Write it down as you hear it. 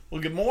Well,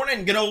 good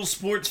morning, good old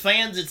sports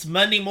fans. It's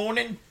Monday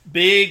morning.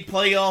 Big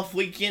playoff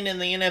weekend in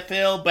the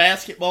NFL.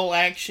 Basketball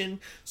action.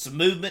 Some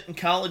movement in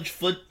college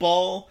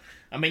football.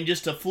 I mean,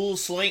 just a full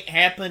slate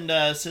happened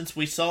since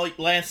we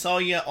last saw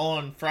you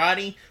on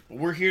Friday. But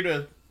we're here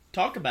to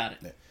talk about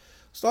it.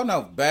 Starting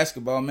out with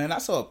basketball, man. I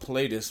saw a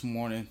play this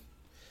morning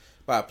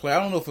by a player. I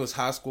don't know if it was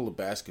high school or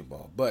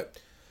basketball, but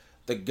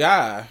the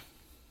guy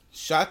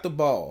shot the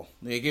ball.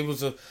 Like, it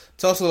was a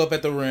tussle up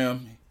at the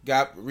rim.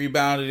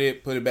 Rebounded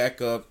it, put it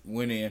back up,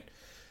 went in.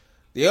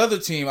 The other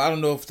team, I don't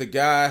know if the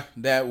guy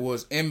that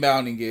was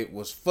inbounding it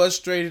was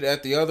frustrated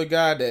at the other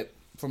guy that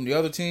from the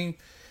other team,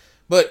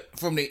 but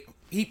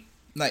he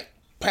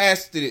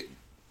passed it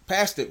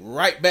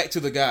right back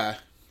to the guy.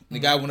 And the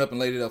guy went up and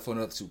laid it up for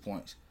another 2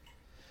 points.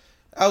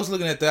 I was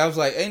looking at that. I was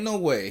like, ain't no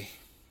way.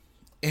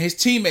 And his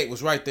teammate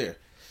was right there.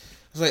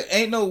 I was like,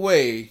 ain't no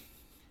way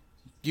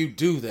you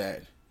do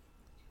that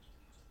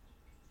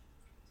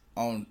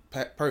on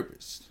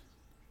purpose.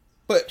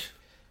 But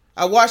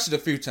I watched it a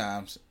few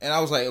times, and I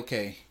was like,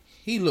 okay,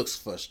 he looks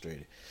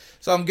frustrated.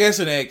 So I'm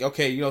guessing that,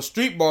 okay,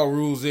 street ball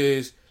rules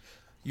is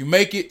you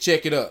make it,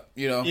 check it up,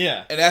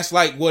 Yeah. And that's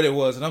like what it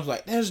was. And I was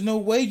like, there's no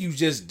way you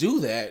just do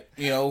that,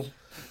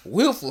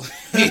 willfully,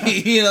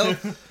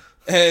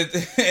 And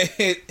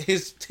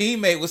his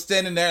teammate was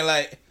standing there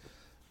like...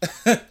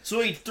 So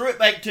he threw it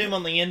back to him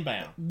on the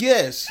inbound.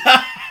 Yes.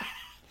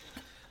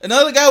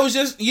 Another guy was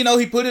just,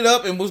 he put it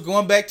up and was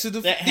going back to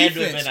the That defense. had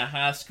to have been a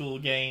high school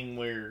game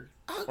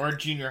or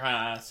junior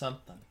high,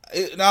 something.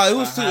 It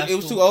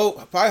was too old,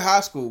 probably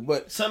high school,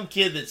 but some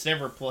kid that's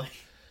never played.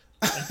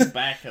 That's a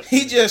backup.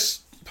 He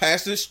just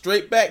passed it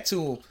straight back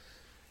to him.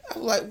 I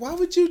was like, why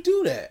would you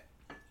do that?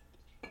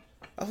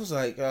 I was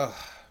like,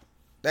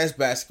 that's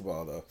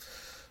basketball though.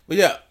 But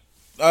yeah,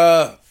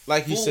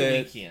 like you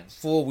said,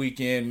 full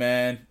weekend,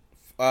 man.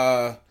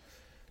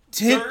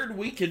 Third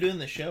week of doing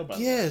the show, by the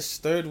way. Yes,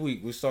 third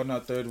week. We're starting our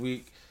third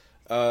week.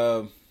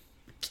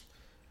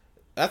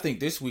 I think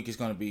this week is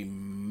going to be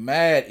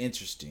mad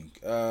interesting.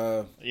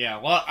 I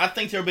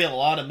think there'll be a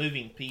lot of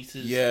moving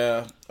pieces.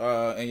 Yeah,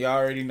 and y'all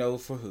already know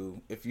for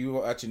who. If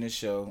you're watching this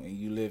show and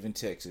you live in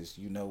Texas,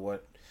 you know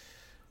what.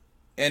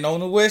 And on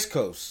the West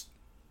Coast.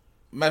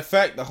 Matter of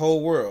fact, the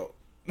whole world.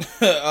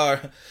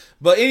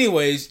 But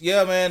anyways,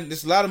 yeah, man,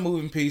 there's a lot of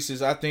moving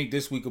pieces. I think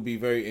this week will be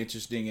very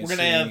interesting. We're going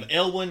to have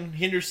Elwin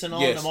Henderson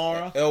on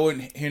tomorrow.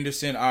 Elwin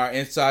Henderson, our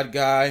inside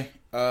guy.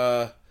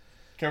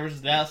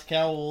 Covers the Dallas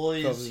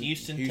Cowboys,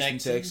 Houston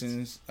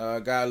Texans.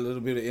 Got a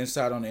little bit of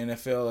insight on the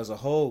NFL as a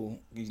whole.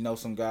 You know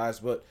some guys,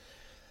 but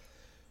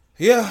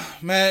yeah,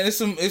 man,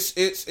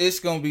 it's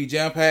gonna be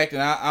jam packed,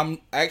 and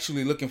I'm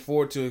actually looking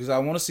forward to it because I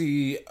want to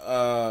see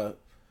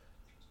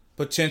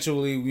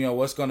potentially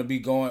what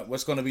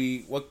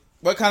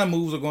kind of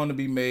moves are going to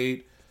be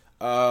made,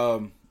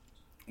 what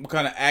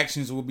kind of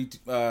actions will be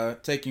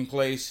taking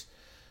place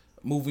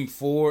moving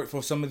forward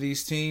for some of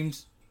these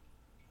teams.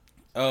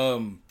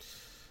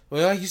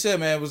 Well, like you said,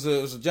 man, it was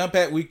a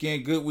jump-packed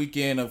weekend, good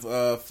weekend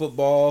of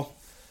football,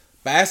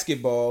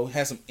 basketball.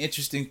 Had some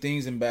interesting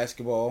things in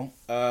basketball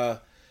to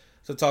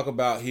talk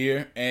about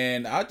here,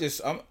 and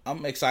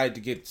I'm excited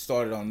to get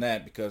started on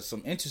that because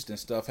some interesting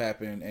stuff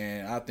happened,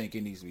 and I think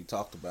it needs to be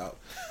talked about.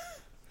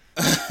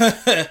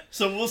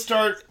 So we'll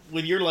start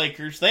with your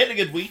Lakers. They had a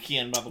good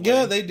weekend, by the way.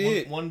 Yeah, they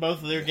did. Won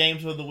both of their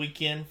games of the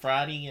weekend,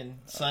 Friday and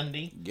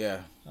Sunday.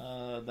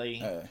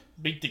 They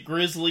beat the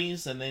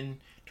Grizzlies and then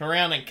turn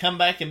around and come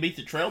back and beat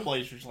the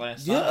Trailblazers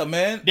last night. Yeah,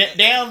 man.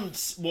 Down,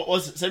 what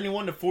was it,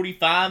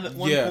 71-45 at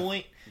one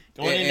point?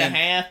 Going into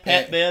half,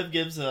 Pat Bev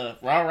gives a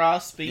rah-rah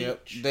speech.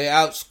 Yep. They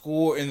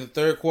outscored, in the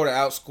third quarter,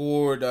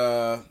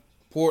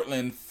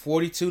 Portland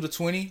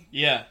 42-20.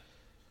 Yeah.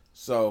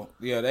 So,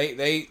 yeah,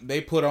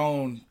 they put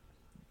on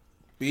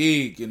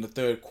big in the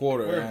third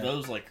quarter. Where have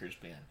those Lakers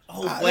been?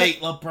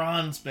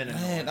 LeBron's been in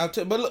there.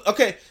 But look,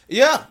 okay,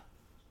 yeah.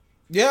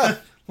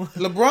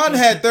 LeBron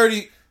had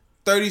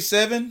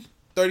 37,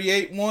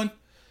 38 one,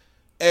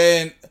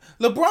 and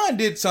LeBron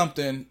did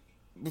something.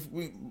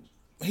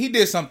 He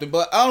did something,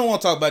 but I don't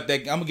want to talk about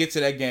that. I'm gonna get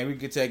to that game. We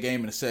can get to that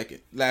game in a second.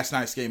 Last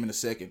night's game in a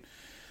second,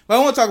 but I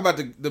want to talk about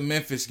the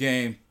Memphis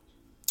game,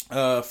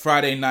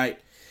 Friday night.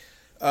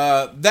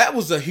 That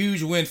was a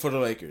huge win for the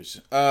Lakers,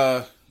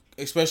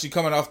 especially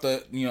coming off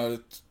the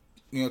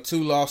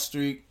 2-loss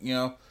streak.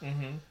 It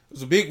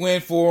was a big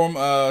win for them,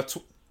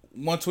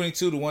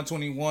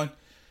 122-121,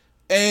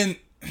 and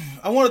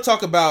I want to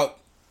talk about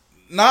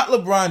not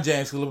LeBron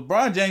James, because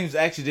LeBron James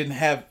actually didn't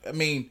have.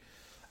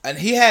 And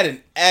he had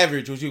an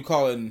average, what you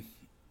call it,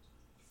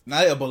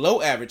 not a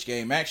below average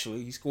game.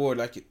 Actually, he scored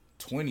like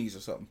 20s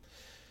or something.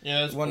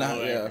 Yeah, it's below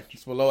average.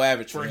 It's below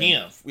average for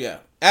him. Yeah,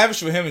 average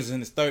for him is in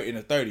the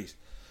 30s.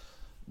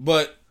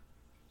 But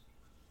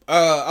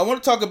I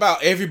want to talk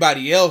about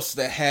everybody else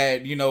that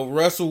had,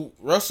 Russell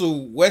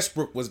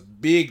Westbrook was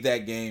big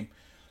that game,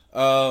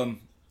 and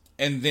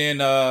then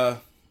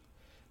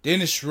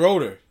Dennis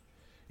Schroeder,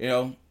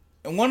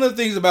 And one of the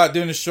things about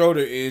Dennis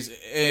Schroeder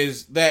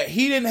is that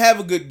he didn't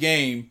have a good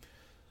game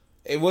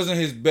it wasn't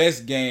his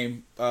best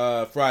game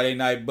Friday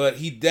night, but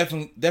he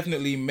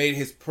definitely made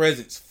his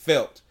presence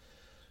felt.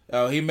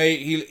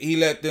 He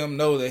let them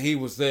know that he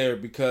was there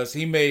because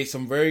he made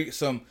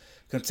some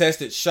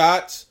contested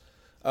shots,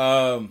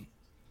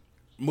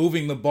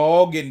 moving the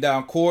ball, getting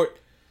down court,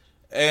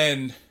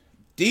 and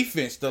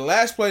defense. The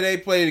last play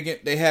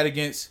they had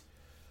against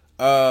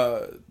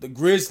the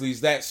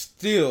Grizzlies, that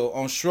steal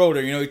on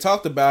Schroeder. He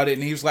talked about it,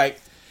 and he was like,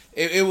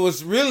 it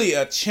was really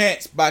a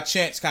chance by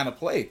chance kind of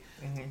play.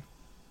 Mm-hmm.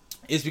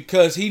 It's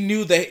because he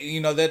knew that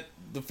that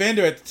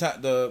defender at the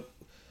time,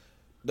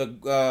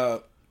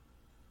 the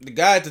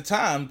guy at the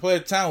time, the player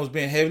at the time, was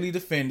being heavily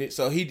defended,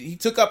 so he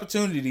took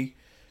opportunity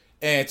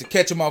and to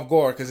catch him off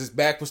guard because his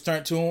back was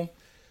turned to him,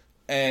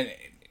 and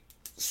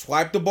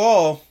swiped the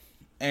ball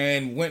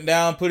and went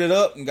down, put it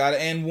up, and got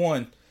an and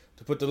one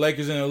to put the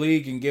Lakers in the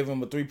league and give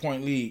them a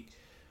 3-point lead.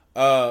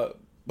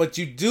 But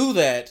you do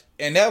that,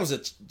 and that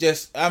was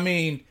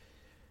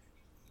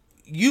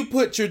you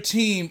put your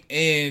team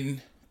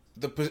in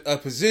a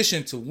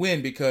position to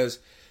win because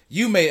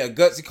you made a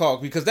gutsy call,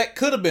 because that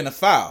could have been a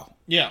foul.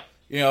 Yeah.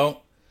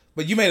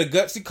 But you made a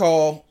gutsy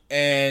call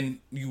and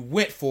you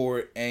went for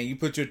it and you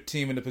put your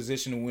team in a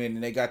position to win,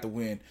 and they got the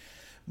win.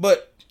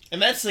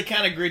 And that's the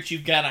kind of grit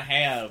you've got to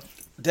have.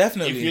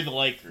 Definitely. If you're the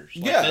Lakers.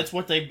 That's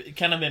what they've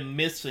kind of been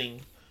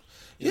missing,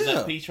 is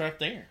that piece right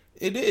there.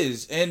 It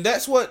is. And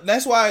that's why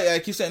I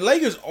keep saying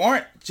Lakers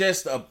aren't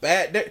just a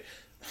bad...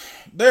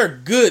 They're a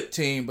good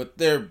team, but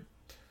they're...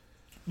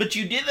 But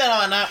you did that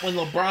on a night when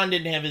LeBron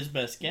didn't have his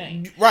best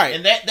game. Right.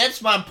 And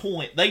that's my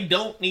point. They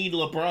don't need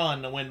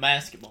LeBron to win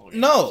basketball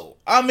games. No.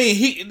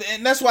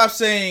 And that's why I'm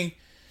saying,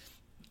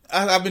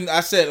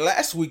 I said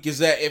last week, is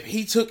that if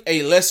he took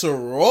a lesser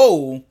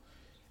role,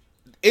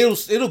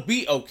 it'll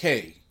be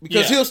okay.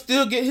 Because he'll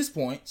still get his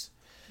points.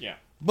 Yeah.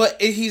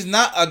 But he's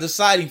not a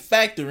deciding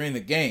factor in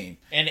the game.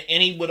 And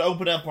he would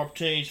open up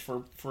opportunities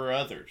for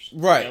others.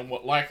 Right.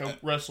 Like a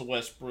Russell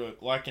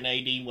Westbrook, like an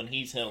AD when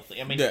he's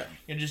healthy.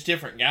 You're just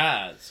different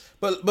guys.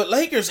 But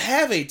Lakers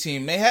have a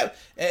team. They have,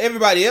 and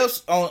everybody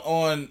else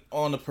on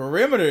the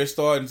perimeter is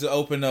starting to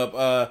open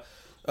up.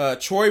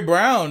 Troy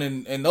Brown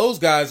and those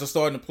guys are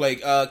starting to play.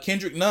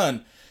 Kendrick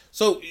Nunn.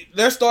 So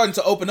they're starting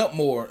to open up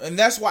more. And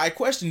that's why I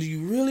question, do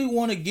you really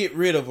want to get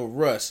rid of a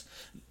Russ?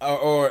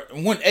 Or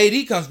when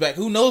AD comes back,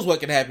 who knows what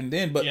could happen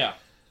then? But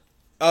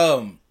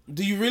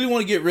do you really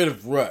want to get rid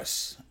of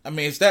Russ?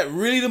 Is that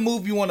really the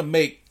move you want to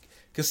make,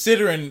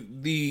 considering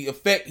the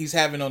effect he's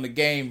having on the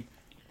game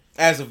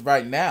as of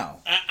right now?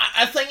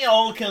 I think it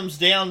all comes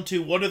down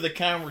to, what are the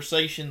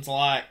conversations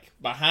like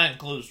behind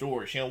closed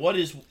doors? What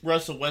is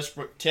Russell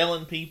Westbrook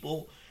telling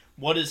people?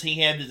 What does he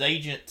have his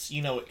agents,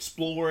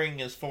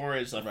 exploring as far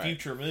as a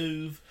future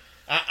move?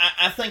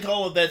 I think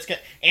all of that's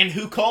and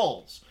who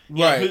calls,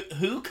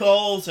 who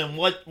calls, and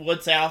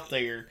what's out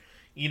there,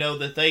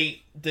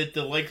 that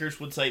the Lakers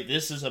would say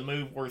this is a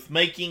move worth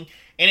making.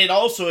 And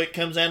it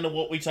comes down to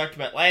what we talked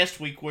about last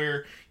week,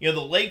 where the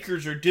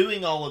Lakers are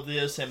doing all of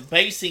this and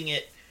basing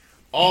it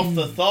off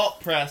the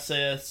thought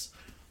process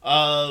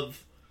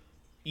of,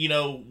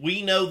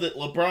 we know that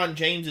LeBron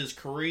James's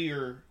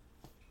career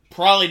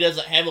probably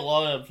doesn't have a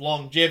lot of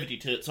longevity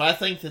to it. So I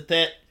think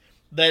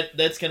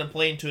that's going to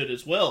play into it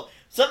as well.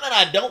 Something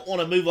I don't want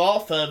to move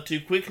off of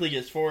too quickly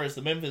as far as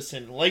the Memphis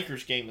and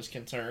Lakers game is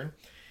concerned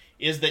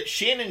is that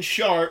Shannon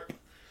Sharp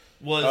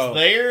was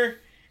there,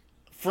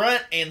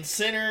 front and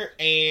center,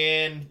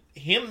 and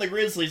him and the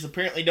Grizzlies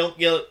apparently don't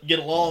get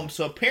along.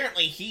 So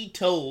apparently he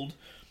told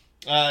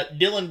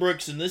Dylan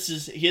Brooks, and this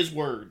is his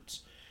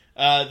words,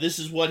 this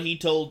is what he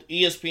told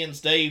ESPN's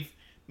Dave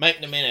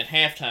McNamara at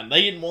halftime.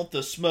 They didn't want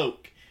the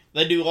smoke.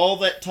 They do all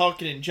that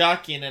talking and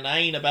jockeying, and I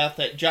ain't about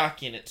that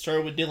jockeying. It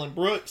started with Dylan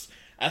Brooks.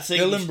 I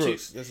said Dylan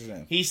Brooks, that's his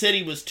name. He said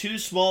he was too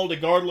small to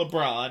guard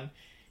LeBron.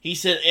 He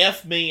said,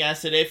 F me. I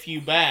said, F you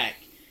back.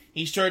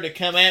 He started to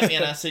come at me,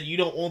 and I said, you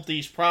don't want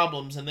these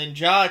problems. And then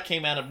Ja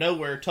came out of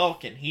nowhere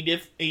talking. He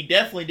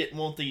definitely didn't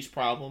want these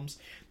problems.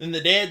 Then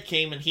the dad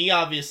came, and he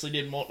obviously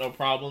didn't want no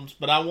problems.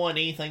 But I want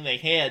anything they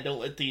had.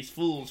 Don't let these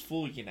fools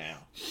fool you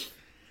now.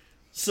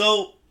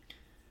 So,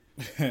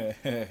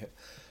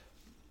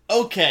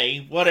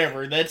 okay,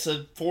 whatever. That's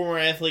a former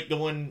athlete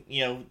going,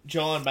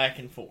 jawing back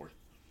and forth.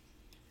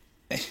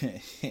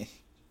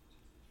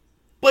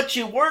 But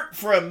you work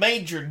for a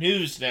major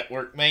news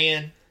network,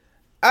 man.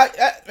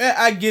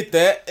 I get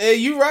that.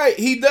 You're right,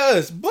 he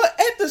does. But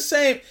it's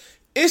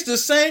the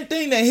same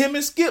thing that him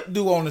and Skip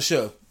do on the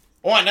show.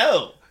 Oh, I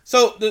know.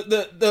 So but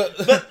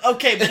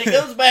it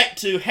goes back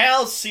to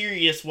how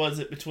serious was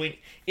it between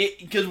it,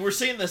 because we're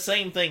seeing the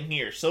same thing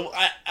here. So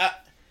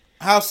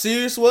how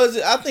serious was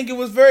it? I think it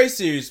was very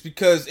serious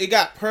because it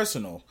got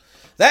personal.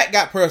 That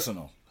got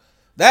personal.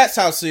 That's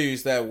how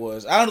serious that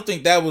was. I don't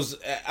think that was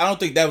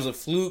a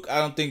fluke. I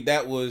don't think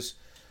that was.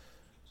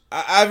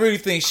 I really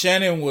think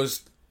Shannon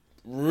was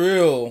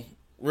real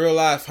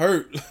life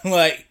hurt.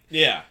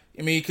 Yeah.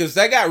 Because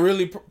that got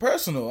really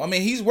personal.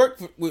 He's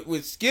worked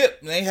with Skip,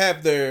 and they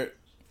have their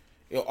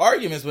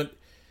arguments, but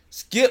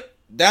Skip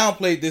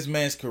downplayed this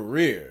man's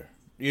career.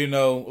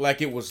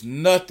 like it was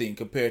nothing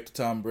compared to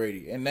Tom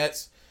Brady. And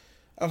that's,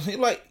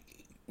 like,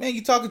 man,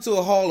 you're talking to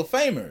a Hall of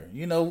Famer,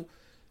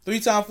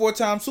 3-time,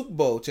 4-time Super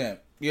Bowl champ.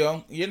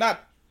 You're not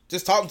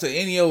just talking to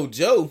any old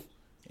Joe.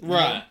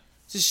 Right.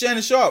 It's just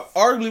Shannon Sharp,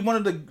 arguably one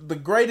of the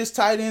greatest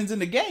tight ends in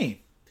the game.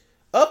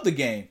 Of the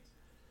game.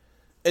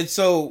 And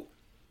so,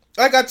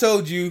 like I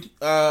told you,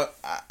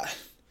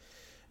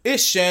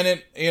 it's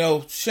Shannon.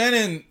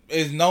 Shannon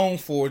is known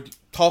for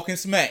talking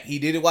smack. He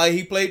did it while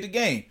he played the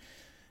game.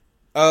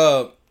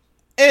 And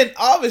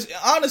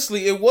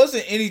honestly, it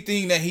wasn't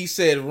anything that he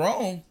said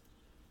wrong.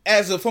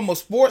 From a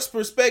sports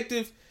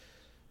perspective,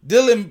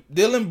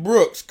 Dylan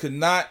Brooks could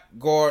not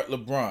guard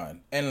LeBron.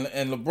 And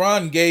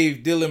LeBron gave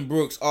Dylan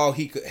Brooks all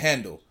he could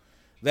handle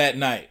that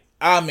night.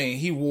 I mean,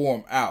 he wore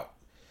him out.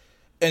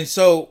 And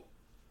so,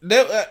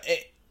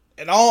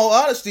 in all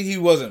honesty, he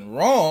wasn't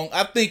wrong.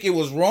 I think it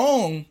was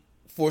wrong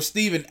for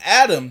Steven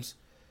Adams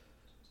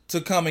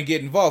to come and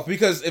get involved.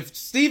 Because if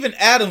Steven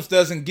Adams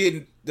doesn't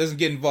get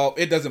involved,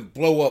 it doesn't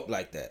blow up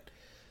like that.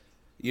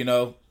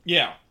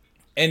 Yeah.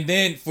 And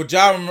then for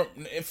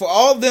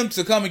all of them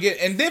to come and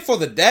and then for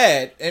the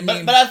dad,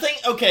 but I think,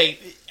 okay,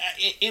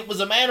 it was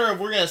a matter of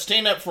we're going to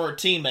stand up for our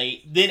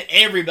teammate, then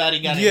everybody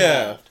got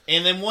involved.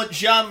 And then once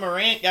John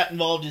Morant got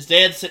involved, his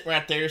dad's sitting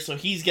right there, so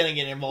he's going to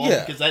get involved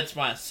because that's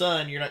my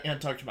son. You're not going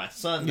to talk to my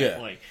son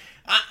that way.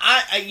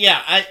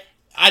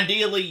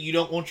 Ideally, you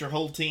don't want your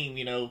whole team,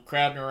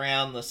 crowding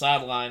around the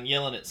sideline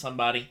yelling at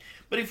somebody.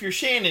 But if you're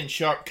Shannon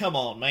Sharp, come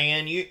on,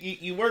 man.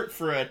 You work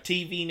for a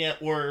TV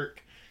network.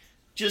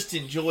 Just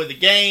enjoy the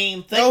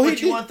game. Think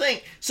what you want to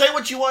think. Say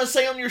what you want to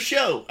say on your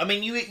show. I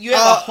mean, you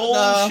have a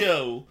whole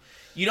show.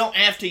 You don't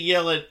have to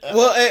yell at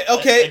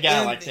a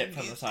guy like that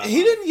from the sideline.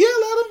 He didn't yell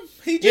at him.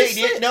 He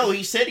did. No,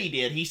 he said he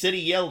did. He said he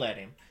yelled at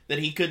him. That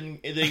he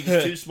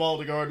was too small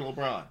to guard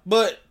LeBron.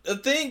 But the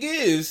thing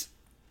is,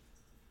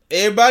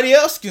 everybody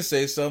else can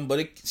say something,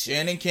 but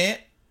Shannon can't.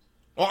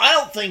 Well, I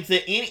don't think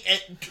that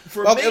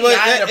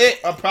I had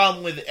a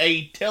problem with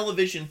a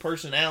television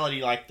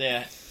personality like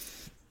that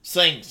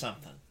saying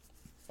something.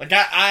 Like,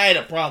 I had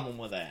a problem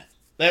with that.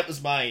 That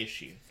was my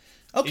issue.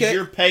 Okay. If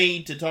you're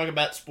paid to talk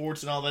about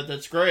sports and all that,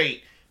 that's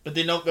great. But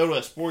then don't go to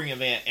a sporting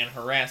event and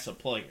harass a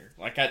player.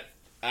 Like, I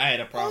had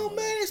a problem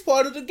with that. It's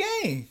part of the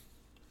game.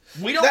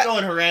 We don't go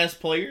and harass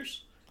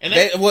players. And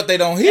they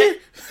don't hear?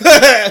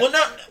 Well,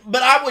 no,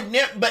 but I would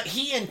never. But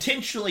he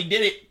intentionally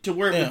did it to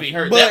where it would be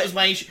heard. That was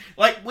my issue.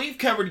 Like, we've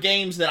covered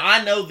games that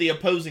I know the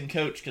opposing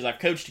coach, because I've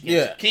coached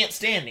against him, can't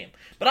stand him.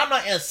 But I'm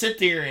not going to sit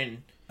there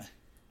and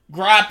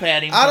gripe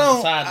at him from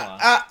the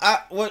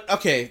sideline.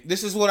 Okay,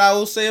 this is what I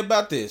will say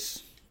about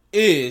this.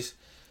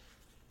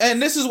 And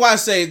this is why I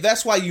say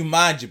that's why you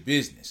mind your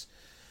business.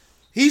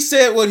 He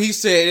said what he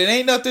said. It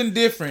ain't nothing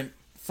different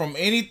from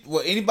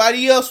what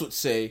anybody else would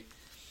say.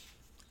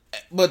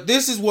 But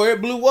this is where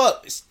it blew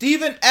up.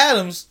 Steven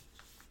Adams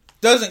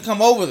doesn't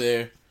come over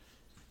there.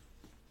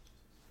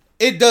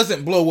 It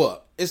doesn't blow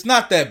up. It's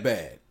not that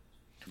bad.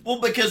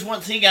 Well, because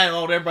once he got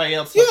involved, everybody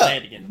else was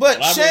mad again.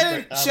 But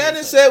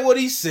Shannon said what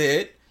he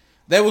said.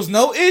 There was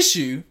no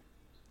issue.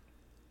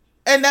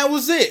 And that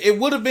was it. It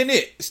would have been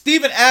it.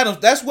 Steven Adams,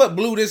 that's what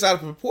blew this out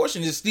of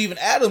proportion, is Steven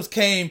Adams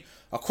came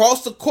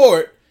across the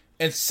court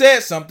and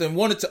said something,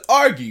 wanted to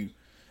argue.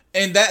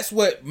 And that's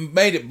what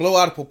made it blow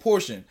out of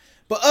proportion.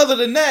 But other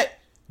than that,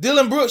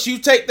 Dylan Brooks, you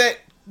take that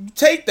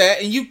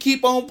and you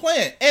keep on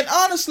playing. And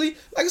honestly,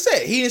 like I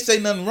said, he didn't say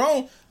nothing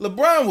wrong.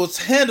 LeBron was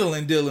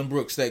handling Dylan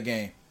Brooks that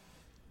game.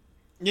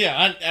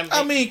 Yeah,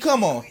 I mean,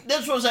 come on.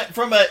 This was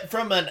from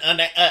an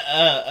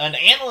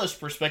analyst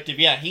perspective.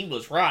 Yeah, he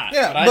was right.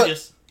 Yeah,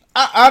 but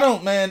I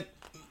don't, man.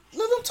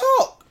 Let them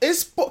talk.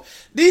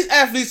 These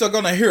athletes are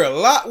gonna hear a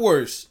lot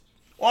worse.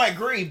 Well, I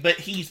agree, but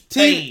he's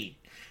paid.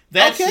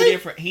 That's the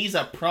difference. He's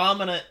a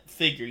prominent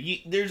figure.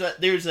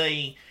 There's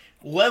a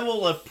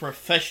level of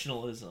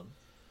professionalism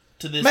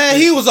to this. Man,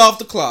 he was off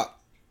the clock.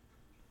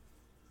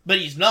 But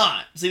he's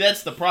not. See,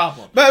 that's the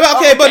problem. But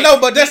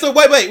that's the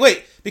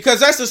wait. Because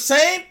that's the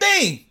same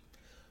thing.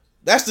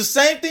 That's the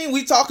same thing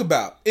we talk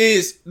about.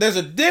 There's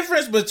a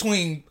difference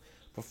between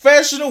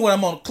professional when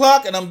I'm on the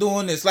clock and I'm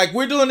doing this. Like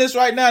we're doing this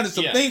right now. There's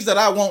some things that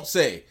I won't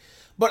say.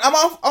 But I'm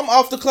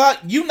off the clock.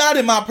 You not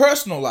in my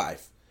personal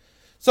life.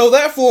 So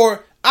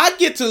therefore, I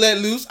get to let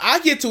loose. I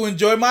get to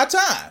enjoy my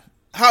time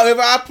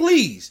however I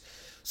please.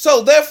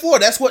 So therefore,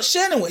 that's what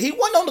Shannon was. He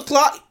wasn't on the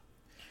clock.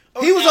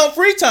 Okay. He was on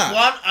free time.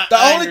 Well, the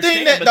only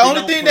thing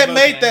that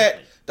made that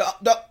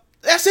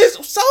that's his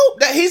soul.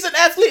 That he's an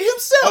athlete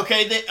himself.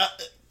 Okay,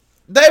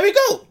 there we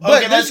go.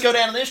 Okay, let's go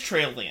down this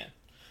trail then.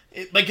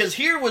 Because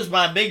here was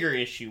my bigger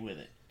issue with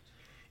it.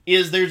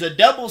 Is there's a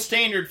double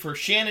standard for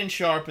Shannon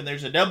Sharp and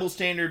there's a double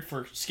standard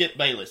for Skip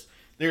Bayless.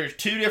 There's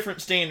two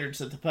different standards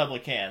that the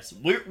public has.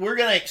 We're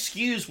going to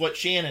excuse what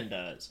Shannon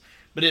does.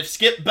 But if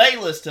Skip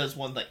Bayless does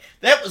one thing,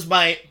 that was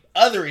my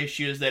other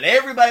issue, is that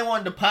everybody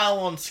wanted to pile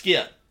on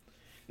Skip.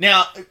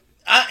 Now,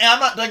 I'm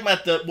not talking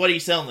about what he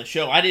said on the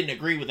show. I didn't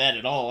agree with that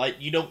at all.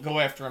 You don't go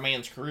after a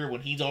man's career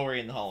when he's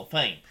already in the Hall of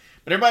Fame.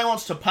 But everybody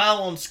wants to pile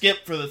on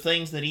Skip for the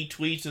things that he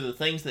tweets or the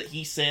things that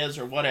he says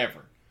or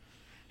whatever.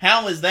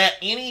 How is that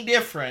any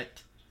different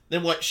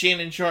than what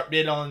Shannon Sharp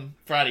did on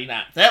Friday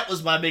night? That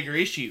was my bigger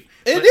issue.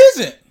 It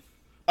isn't.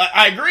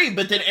 I agree,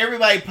 but then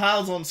everybody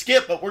piles on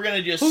Skip, but we're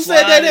going to just Who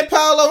said they didn't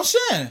pile on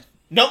Shannon?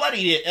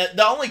 Nobody did.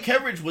 The only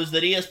coverage was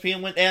that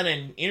ESPN went down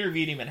and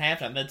interviewed him at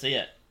halftime. That's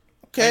it.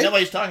 Okay. Like,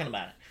 nobody's talking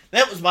about it.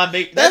 That was my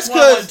big... That's what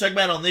I want to talk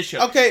about on this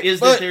show. Okay, is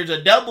that there's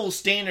a double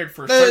standard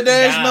for certain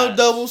There's guys. no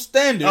double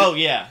standard. Oh,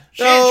 yeah.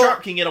 Shannon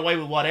Sharp can get away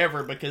with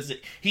whatever because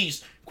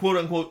he's,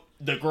 quote-unquote,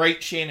 the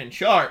great Shannon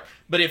Sharp.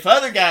 But if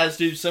other guys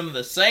do some of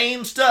the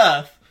same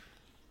stuff,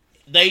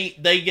 they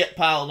get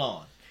piled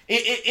on.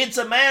 It's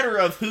a matter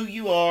of who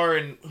you are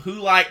and who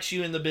likes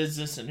you in the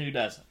business and who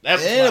doesn't.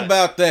 It ain't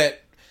about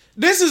that.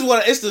 This is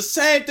what... It's the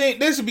same thing.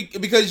 This is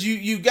because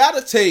you got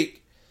to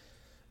take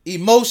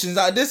emotions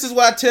out. This is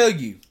what I tell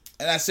you.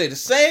 And I say the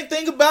same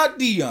thing about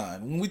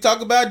Deion when we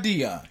talk about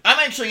Deion. I'm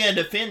actually going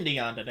to defend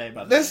Deion today,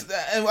 by the way.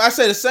 I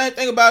say the same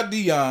thing about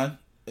Deion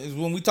is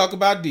when we talk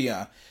about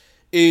Deion.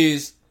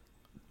 Is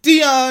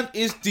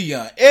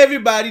Deion.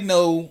 Everybody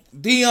know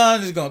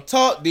Deion is gonna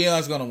talk.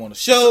 Deion's gonna want to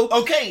show.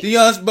 Okay.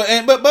 But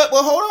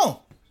hold on.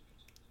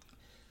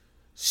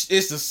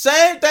 It's the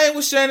same thing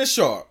with Shannon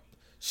Sharp.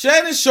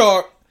 Shannon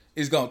Sharp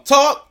is gonna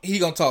talk. He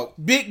gonna talk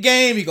big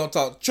game. He gonna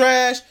talk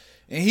trash,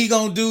 and he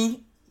gonna do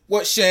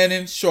what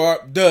Shannon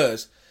Sharp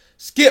does.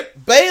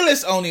 Skip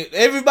Bayless on it.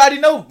 Everybody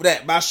know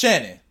that about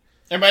Shannon.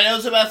 Everybody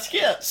knows about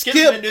Skip. Skip's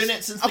been doing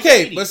it since the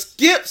 80s. But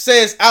Skip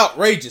says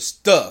outrageous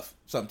stuff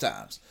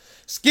sometimes.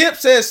 Skip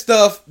says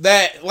stuff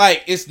that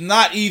like it's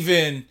not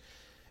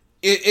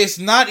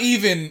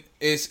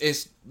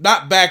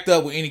backed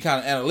up with any kind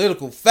of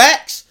analytical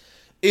facts.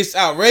 It's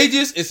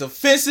outrageous. It's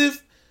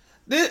offensive.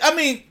 But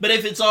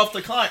if it's off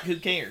the clock, who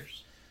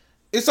cares?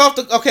 It's off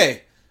the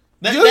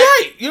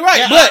You're right.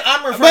 Yeah, but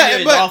I'm referring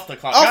to it off the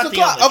clock. Off not the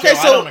clock. On the okay,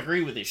 show. so I don't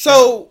agree with this.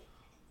 So,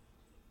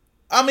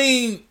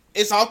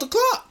 it's off the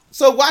clock.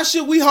 So why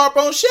should we harp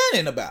on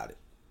Shannon about it?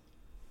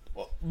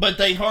 But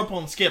they harp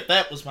on Skip.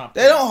 That was my point.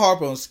 They don't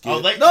harp on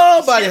Skip.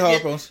 Nobody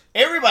harp on Skip.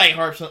 Everybody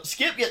harps on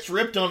Skip. Gets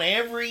ripped on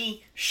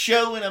every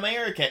show in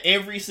America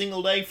every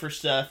single day for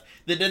stuff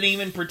that doesn't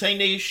even pertain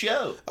to his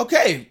show.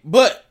 Okay,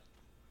 but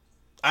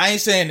I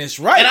ain't saying this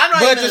right. And I'm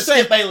not even a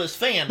Skip Bayless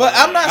fan. But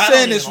I'm not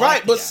saying this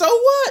right. But so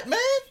what, man?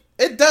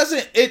 It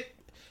doesn't. It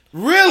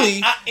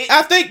really.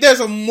 I think there's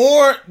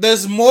more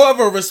of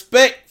a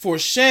respect for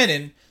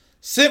Shannon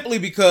simply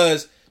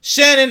because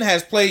Shannon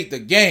has played the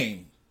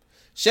game.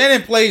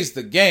 Shannon plays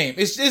the game.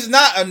 It's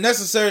not a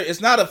necessary.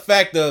 It's not a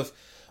fact of,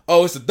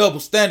 it's a double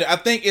standard. I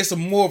think it's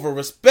more of a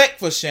respect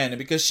for Shannon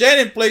because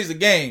Shannon plays the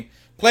game.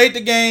 Played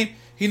the game.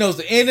 He knows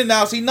the in and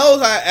outs. He knows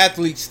how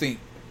athletes think.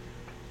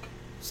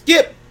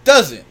 Skip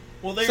doesn't.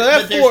 Well, there's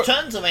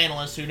tons of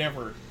analysts who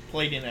never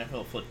played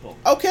NFL football.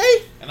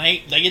 Okay. And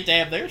they get to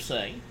have their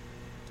say.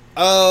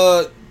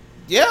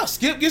 Yeah,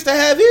 Skip gets to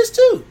have his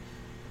too.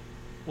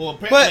 Well,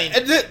 apparently,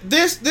 but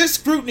this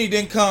scrutiny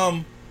didn't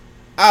come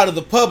out of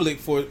the public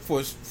for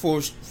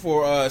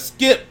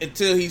Skip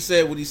until he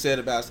said what he said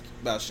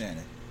about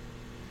Shannon.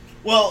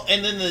 Well,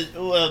 and then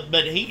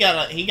but he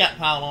got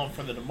piled on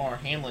for the DeMar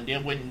Hamlin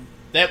deal when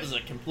that was a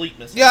complete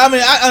mistake.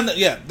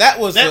 Yeah, that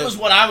was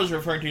what I was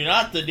referring to,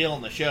 not the deal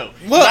on the show.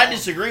 Well, I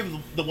disagree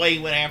with the way he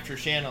went after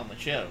Shannon on the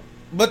show.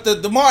 But the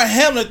DeMar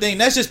Hamlin thing,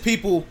 that's just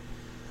people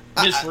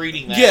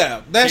misreading that.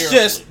 Yeah, that's terribly.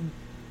 just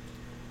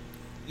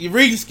your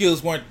reading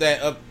skills weren't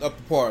that up to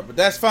par, but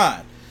that's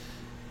fine.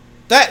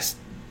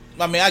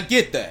 I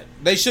get that.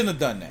 They shouldn't have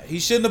done that. He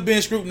shouldn't have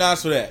been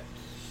scrutinized for that.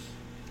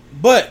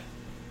 But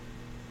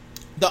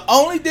the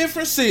only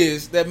difference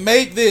is that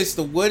made this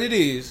what it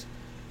is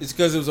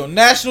because it was on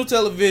national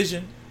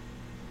television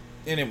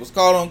and it was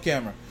caught on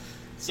camera.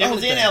 It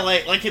was in LA.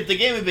 Like if the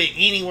game had been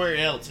anywhere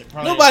else, it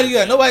probably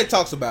nobody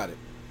talks about it.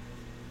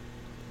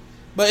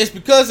 But it's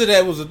because of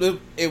that.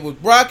 It was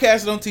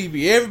broadcasted on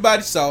TV.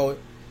 Everybody saw it,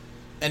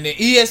 and then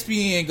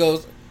ESPN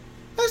goes,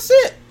 "That's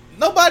it."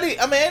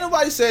 Ain't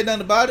nobody said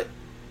nothing about it.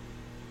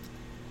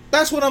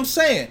 That's what I'm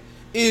saying.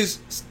 Is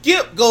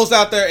Skip goes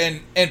out there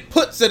and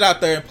puts it out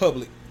there in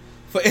public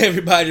for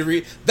everybody to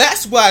read.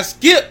 That's why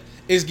Skip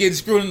is getting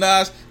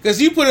scrutinized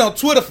because you put it on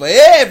Twitter for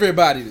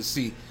everybody to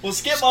see. Well,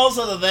 Skip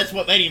also, that's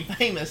what made him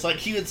famous. Like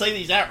he would say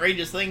these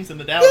outrageous things in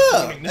the Dallas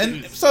Morning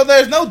News. And so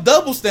there's no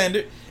double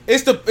standard.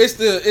 It's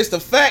the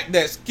fact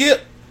that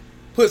Skip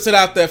puts it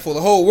out there for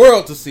the whole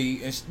world to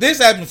see. And this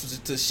happened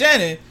to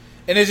Shannon,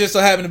 and it just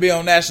so happened to be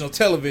on national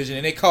television,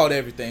 and they caught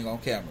everything on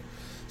camera.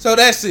 So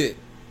that's it.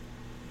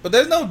 But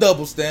there's no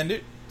double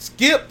standard.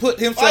 Skip put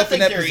himself in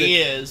that position. I think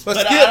there is, but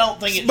I don't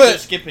think it's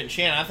just Skip and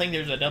Shannon. I think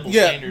there's a double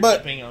standard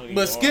depending on who you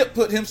are. Skip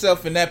put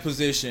himself in that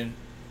position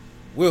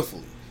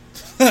willfully.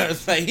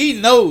 Like he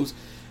knows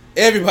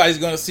everybody's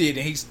going to see it,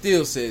 and he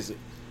still says it.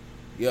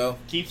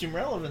 Keeps him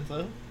relevant,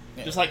 though.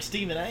 Yeah. Just like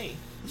Stephen A.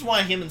 That's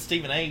why him and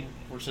Stephen A.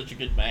 were such a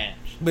good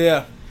match.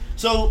 Yeah.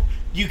 So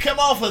you come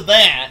off of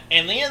that,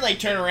 and then they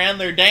turn around.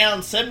 They're down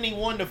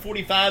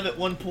 71-45 at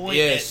one point.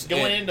 Yes,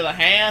 going into the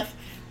half.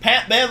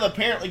 Pat Bev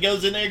apparently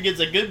goes in there, gets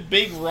a good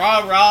big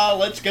rah-rah,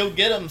 let's go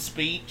get them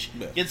speech.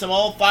 Yeah. Gets them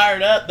all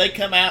fired up. They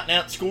come out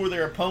and outscore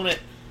their opponent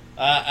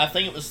I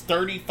think it was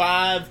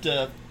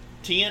 35-10,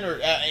 or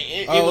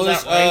it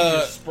was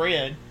outrageous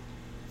spread.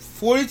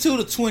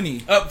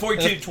 42-20.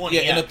 42-20.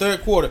 Yeah, in the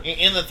third quarter.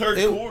 In the third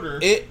quarter,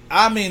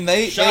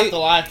 they shot the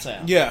lights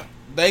out. Yeah,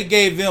 they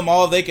gave them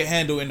all they could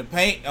handle in the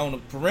paint on the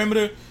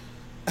perimeter.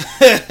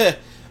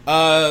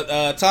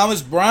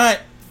 Thomas Bryant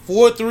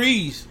 4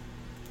 threes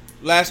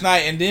last night,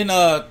 and then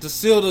to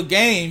seal the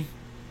game,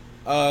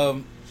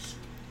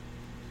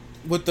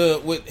 with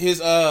his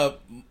play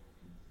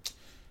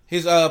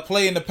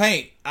in the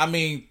paint. I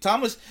mean,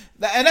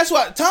 and that's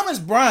why Thomas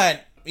Bryant,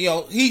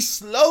 he's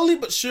slowly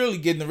but surely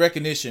getting the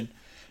recognition.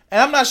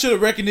 And I'm not sure the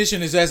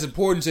recognition is as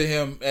important to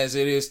him as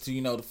it is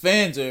to, the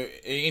fans or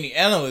any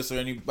analysts or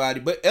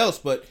anybody else.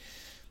 But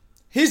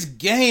his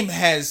game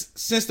has,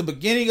 since the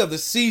beginning of the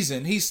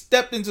season, he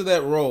stepped into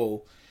that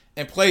role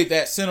and played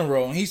that center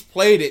role. And he's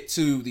played it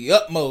to the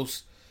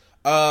utmost,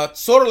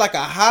 sort of like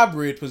a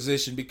hybrid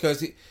position,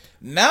 because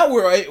now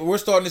we're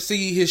starting to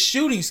see his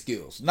shooting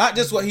skills. Not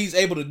just what he's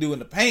able to do in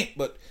the paint,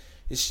 but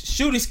his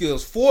shooting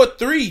skills. 4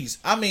 threes.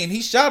 I mean,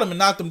 he shot them and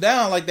knocked them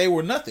down like they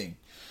were nothing.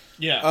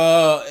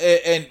 Yeah.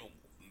 And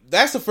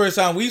that's the first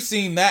time we've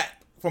seen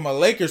that from a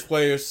Lakers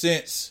player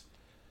since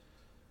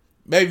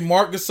maybe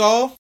Marc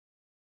Gasol.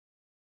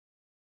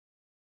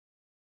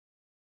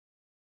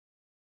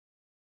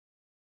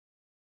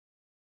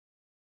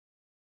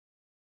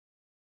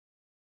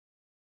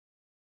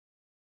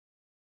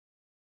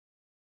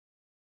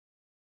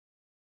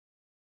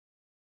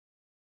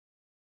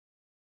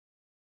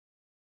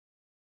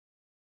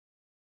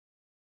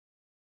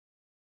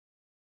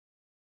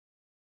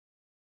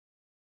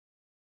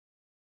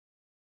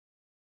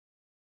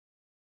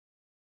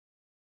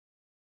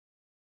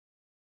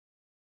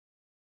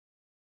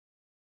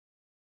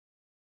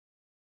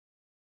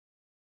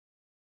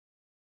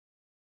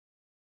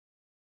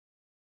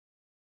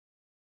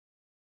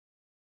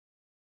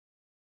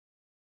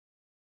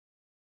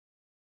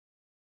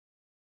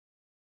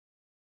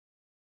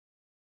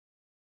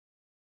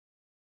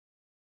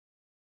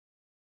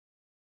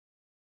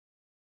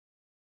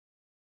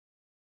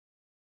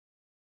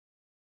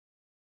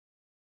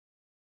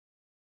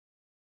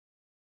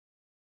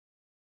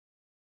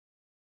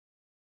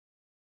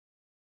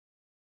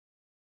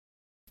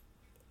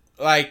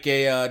 Like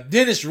a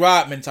Dennis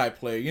Rodman type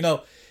player.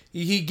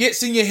 He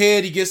gets in your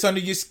head, he gets under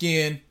your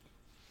skin,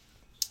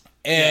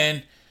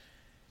 and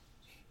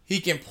he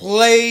can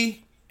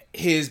play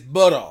his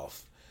butt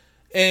off.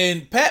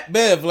 And Pat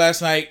Bev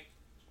last night,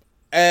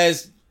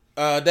 as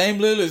Dame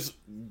Lillard's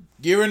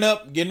gearing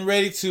up, getting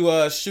ready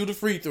to shoot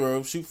free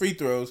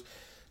throws,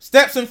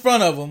 steps in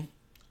front of him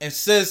and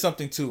says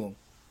something to him.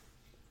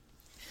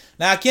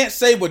 Now, I can't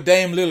say what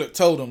Dame Lillard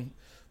told him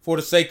for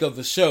the sake of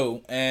the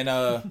show,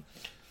 and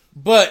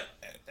but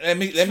let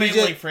me just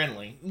family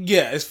friendly.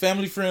 Yeah, it's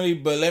family friendly,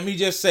 but let me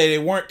just say they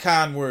weren't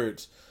kind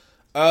words.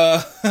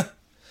 And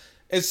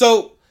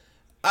so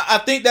I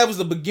think that was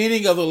the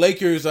beginning of the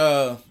Lakers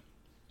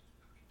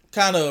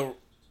kind of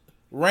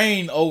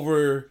reign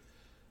over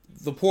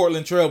the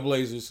Portland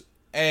Trailblazers.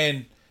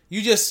 And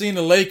you just seen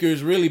the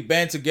Lakers really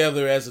band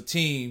together as a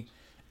team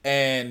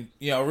and,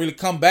 really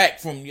come back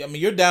from,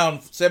 you're down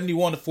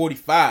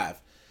 71-45,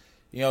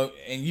 and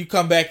you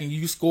come back and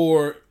you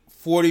score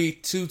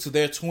 42 to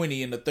their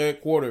 20 in the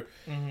third quarter.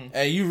 Mm-hmm.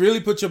 And you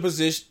really put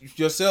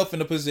yourself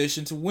in a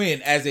position to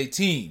win as a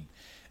team.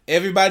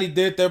 Everybody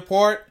did their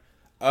part.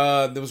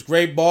 There was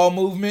great ball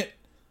movement.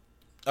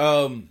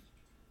 But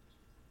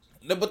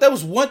there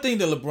was one thing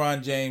that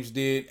LeBron James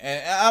did,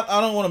 and I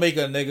don't want to make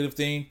it a negative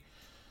thing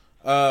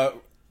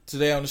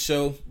today on the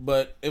show,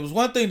 but it was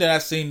one thing that I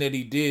seen that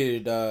he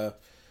did,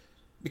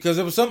 because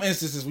there were some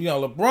instances,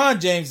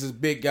 LeBron James is a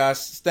big guy,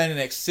 standing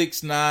at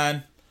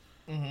 6'9",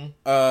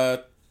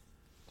 mm-hmm.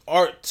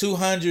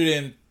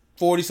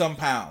 240 some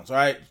pounds,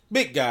 right?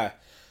 Big guy,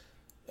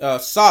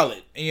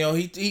 solid.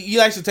 He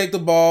likes to take the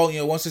ball,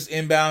 once it's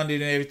inbounded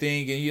and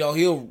everything, and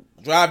he'll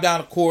drive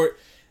down the court,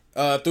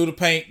 through the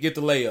paint, get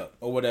the layup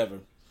or whatever.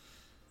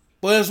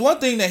 But there's one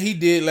thing that he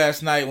did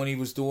last night when he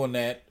was doing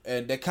that,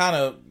 and that kind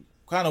of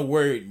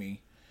worried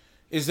me,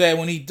 is that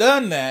when he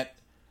done that,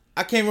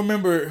 I can't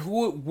remember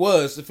who it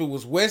was, if it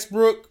was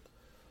Westbrook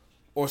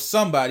or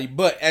somebody,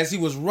 but as he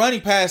was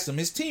running past him,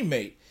 his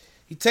teammate,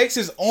 he takes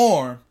his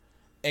arm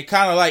and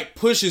kind of like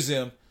pushes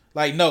him,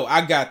 like, no,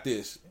 I got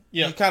this.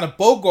 Yeah. He kind of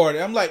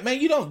bogarted. I'm like,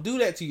 man, you don't do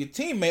that to your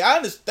teammate. I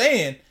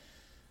understand,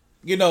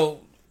 the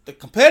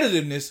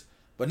competitiveness,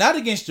 but not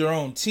against your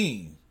own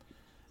team.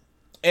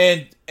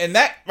 And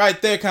that right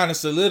there kind of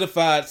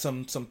solidified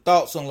some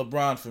thoughts on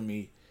LeBron for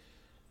me.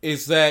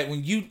 Is that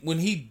when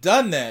he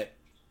done that,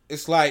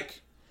 it's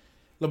like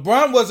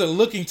LeBron wasn't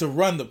looking to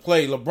run the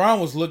play. LeBron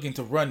was looking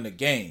to run the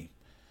game.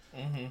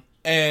 Mm-hmm.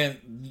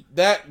 And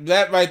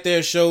that right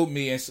there showed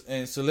me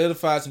and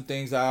solidified some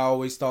things I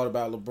always thought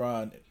about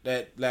LeBron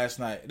that last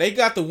night. They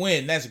got the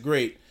win. That's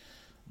great.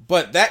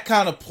 But that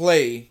kind of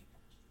play,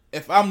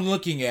 if I'm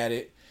looking at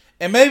it,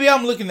 and maybe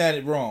I'm looking at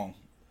it wrong,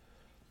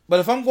 but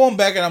if I'm going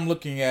back and I'm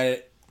looking at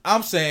it,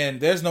 I'm saying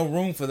there's no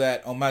room for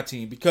that on my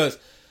team, because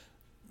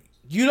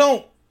you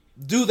don't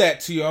do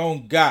that to your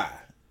own guy.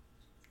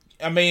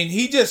 I mean,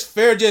 he just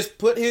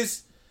put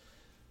his,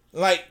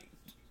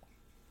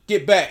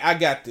 get back, I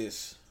got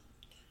this.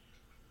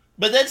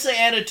 But that's the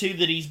attitude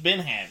that he's been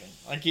having.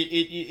 Like,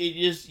 it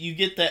just, you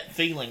get that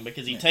feeling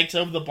because he takes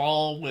over the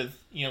ball with,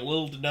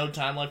 little to no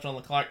time left on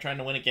the clock trying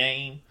to win a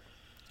game.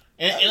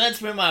 And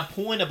that's been my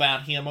point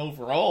about him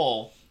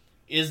overall,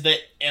 is that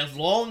as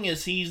long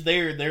as he's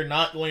there, they're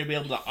not going to be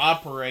able to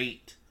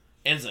operate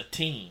as a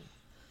team.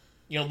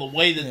 The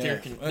way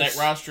that that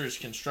roster is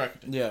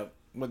constructed. Yeah,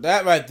 but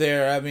that right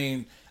there, I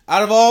mean,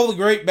 out of all the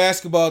great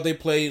basketball they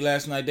played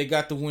last night, they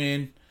got the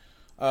win.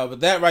 But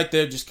that right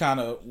there just kind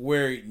of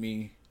worried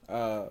me.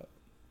 It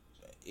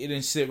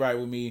didn't sit right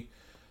with me.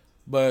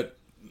 But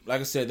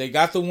like I said, they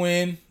got the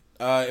win.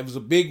 It was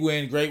a big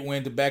win, great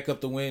win to back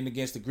up the win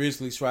against the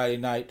Grizzlies Friday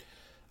night.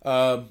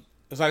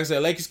 It's like I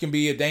said, Lakers can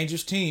be a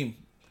dangerous team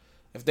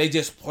if they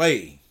just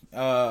play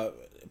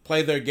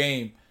their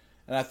game.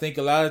 And I think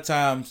a lot of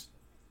times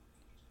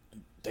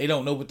they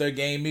don't know what their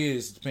game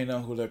is, depending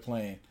on who they're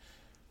playing.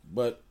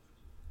 But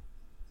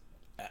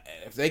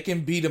if they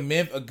can beat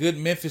a good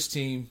Memphis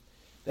team,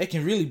 they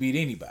can really beat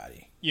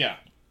anybody. Yeah.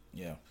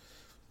 Yeah.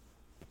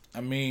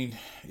 I mean,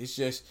 it's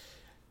just...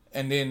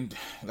 And then,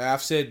 like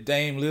I've said,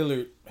 Dame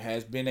Lillard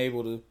has been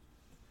able to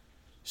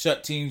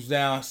shut teams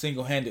down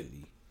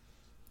single-handedly.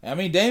 I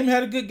mean, Dame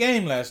had a good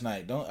game last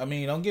night.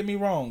 Don't get me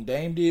wrong.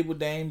 Dame did what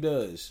Dame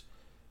does.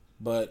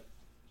 But,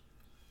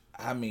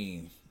 I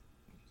mean,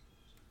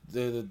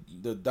 the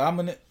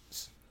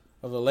dominance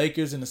of the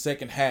Lakers in the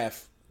second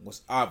half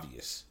was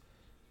obvious.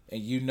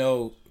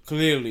 And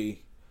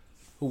clearly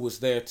who was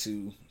there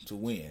to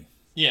win.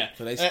 Yeah.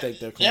 So they staked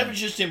their claim. That was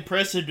just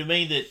impressive to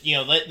me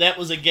that, that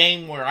was a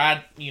game where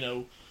I,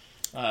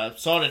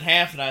 saw it at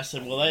half and I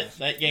said, well,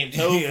 that game's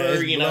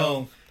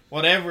over,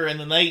 whatever. And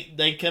then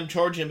they come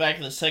charging back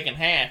in the second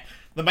half.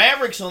 The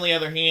Mavericks, on the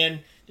other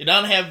hand, did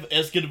not have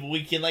as good of a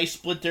weekend. They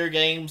split their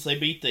games. They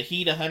beat the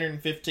Heat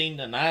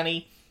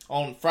 115-90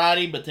 on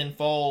Friday, but then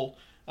fall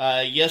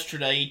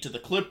yesterday to the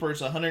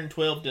Clippers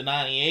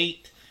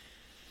 112-98.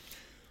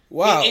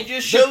 Wow. It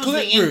just shows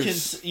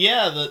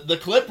the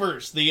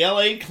Clippers, the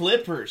LA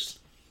Clippers.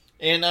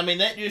 And, I mean,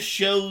 that just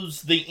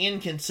shows the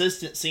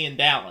inconsistency in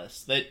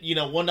Dallas. That,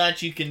 one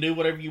night you can do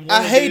whatever you want to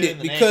do. I hate it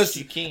and the because, next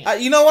you can't.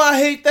 You know why I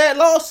hate that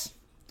loss?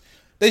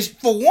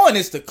 For one,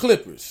 it's the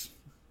Clippers.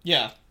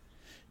 Yeah.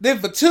 Then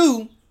for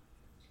two,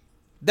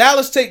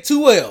 Dallas take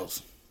 2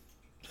 L's.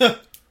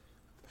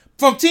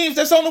 From teams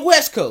that's on the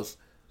West Coast.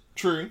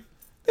 True.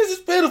 This is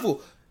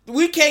pitiful.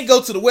 We can't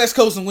go to the West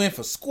Coast and win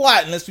for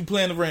squat unless we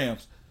play in the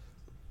Rams.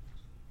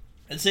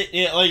 That's it.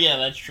 Yeah, oh, yeah,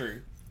 that's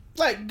true.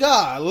 Like,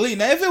 golly.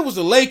 Now, if it was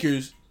the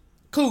Lakers,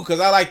 cool, because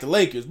I like the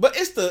Lakers. But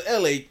it's the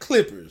LA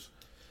Clippers.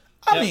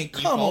 I mean,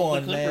 come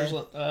on, man.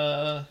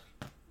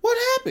 What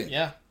happened?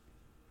 Yeah.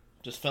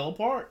 Just fell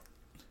apart.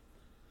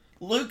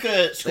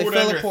 Luka scored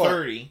under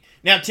 30.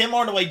 Now, Tim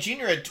Hardaway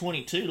Jr. had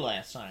 22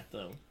 last night,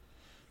 though.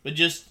 But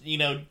just,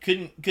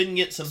 couldn't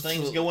get some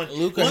things going.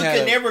 Luka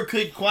never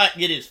could quite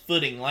get his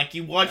footing. Like,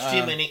 you watched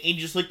him and he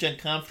just looked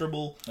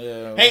uncomfortable.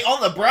 Yeah. Hey, on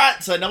the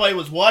bright side, nobody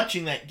was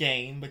watching that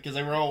game because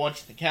they were all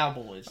watching the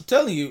Cowboys. I'm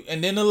telling you.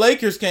 And then the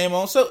Lakers came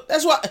on. So,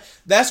 that's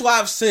why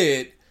I've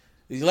said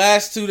these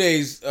last 2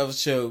 days of the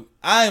show,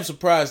 I am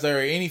surprised there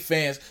are any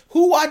fans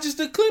who watches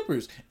the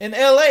Clippers in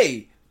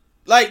L.A.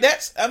 Like,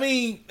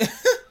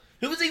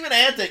 who was even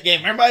at that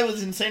game? Everybody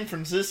was in San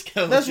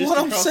Francisco. That's what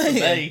I'm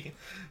saying.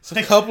 It's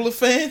a couple of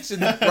fans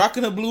and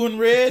rocking the blue and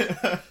red.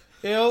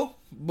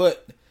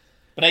 But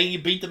hey, you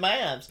beat the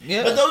Mavs.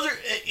 Yeah. But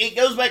it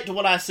goes back to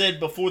what I said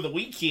before the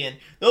weekend.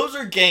 Those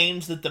are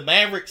games that the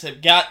Mavericks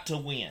have got to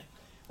win.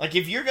 Like,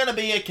 if you're going to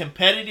be a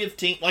competitive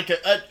team, and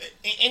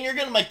you're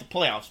going to make the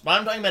playoffs, but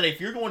I'm talking about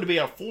if you're going to be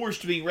a force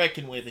to be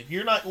reckoned with, if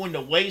you're not going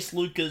to waste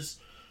Luka's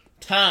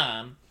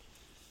time,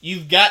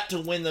 you've got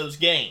to win those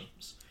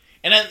games.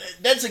 And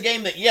that's a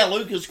game that,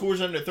 Luka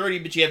scores under 30,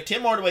 but you have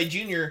Tim Hardaway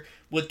Jr.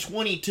 with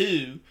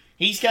 22.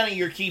 He's kind of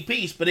your key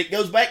piece, but it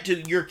goes back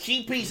to your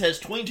key piece has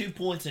 22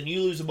 points and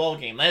you lose a ball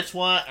game. That's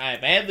why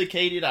I've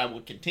advocated, I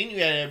will continue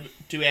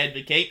to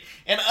advocate,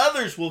 and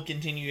others will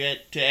continue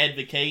to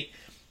advocate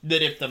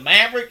that if the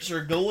Mavericks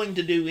are going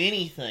to do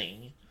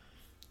anything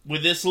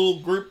with this little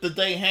group that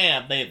they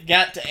have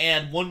got to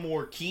add one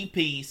more key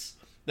piece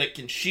that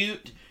can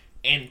shoot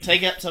and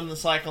take up some of the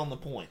slack on the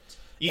points.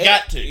 You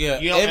got to. Yeah,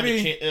 you don't have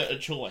a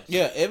choice.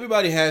 Yeah,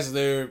 everybody has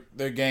their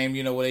game,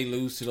 where they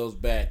lose to those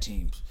bad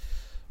teams.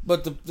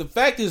 But the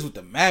fact is, with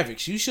the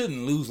Mavericks, you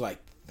shouldn't lose like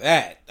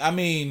that. I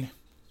mean,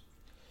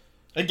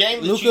 a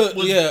game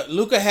that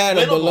Luka had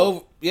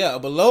winnable. a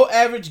below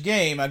average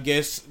game, I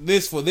guess,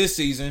 for this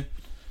season.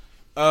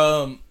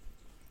 And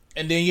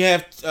then you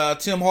have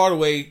Tim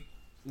Hardaway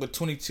with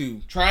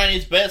 22, trying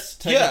his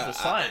best to take up the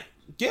slack.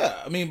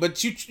 I mean,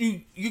 but you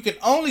can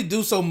only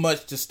do so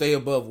much to stay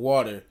above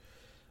water.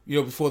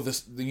 Before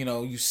this,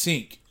 you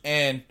sink.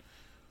 And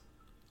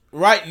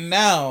right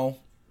now,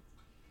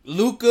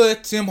 Luka,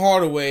 Tim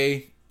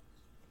Hardaway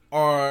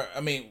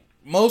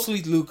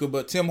mostly Luka,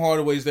 but Tim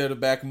Hardaway's there to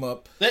back him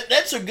up.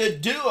 That's a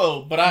good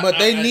duo, but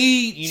they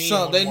need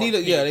some. They need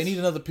they need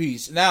another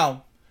piece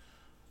now.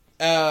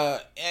 An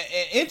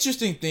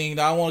interesting thing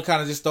that I want to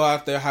kind of just throw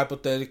out there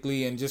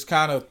hypothetically and just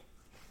kind of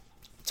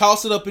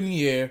toss it up in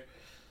the air.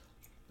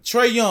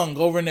 Trae Young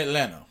over in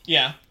Atlanta.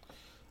 Yeah.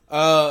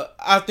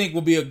 I think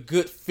will be a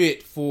good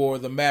fit for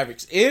the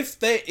Mavericks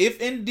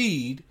if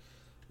indeed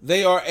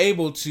they are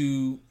able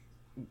to,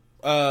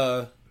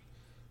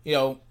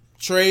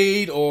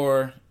 trade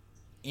or,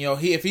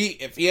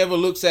 if he ever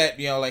looks at,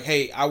 like,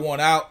 hey, I want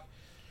out.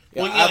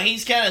 Well,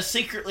 he's kind of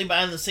secretly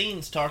behind the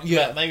scenes talking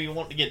about maybe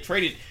wanting to get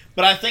traded.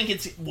 But I think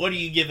it's, what are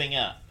you giving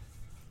up?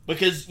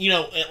 Because,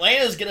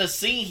 Atlanta's going to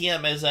see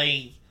him as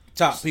a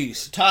top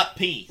piece.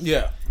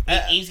 Yeah.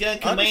 He's going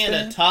to command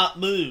a top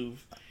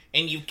move.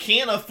 And you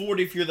can't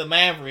afford, if you're the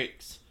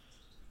Mavericks,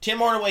 Tim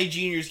Hardaway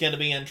Jr. is going to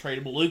be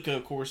untradeable. Luka,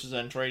 of course, is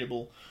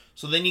untradeable.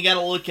 So then you got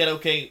to look at,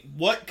 okay,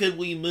 what could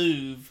we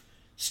move,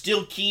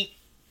 still keep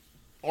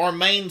our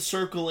main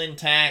circle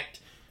intact?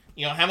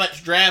 How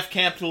much draft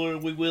capital are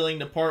we willing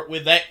to part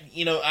with? That,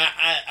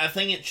 I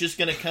think it's just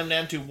going to come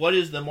down to what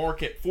is the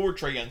market for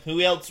Trae Young?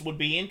 Who else would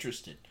be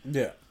interested?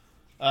 Yeah.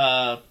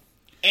 And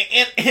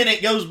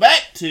it goes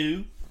back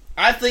to,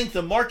 I think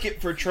the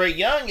market for Trae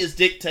Young is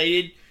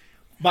dictated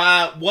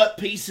by what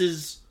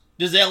pieces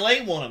does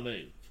LA want to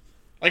move.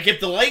 Like,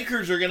 if the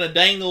Lakers are going to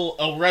dangle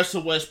a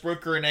Russell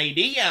Westbrook or an AD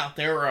out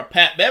there or a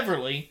Pat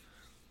Beverly,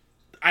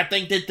 I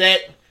think that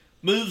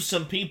moves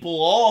some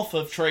people off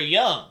of Trae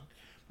Young.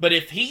 But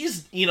if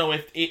he's,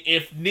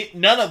 if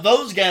none of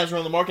those guys are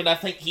on the market, I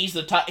think he's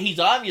the top. He's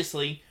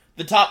obviously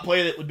the top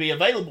player that would be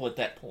available at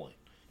that point.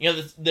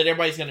 That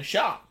everybody's going to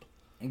shop.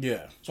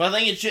 Yeah. So I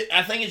think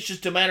it's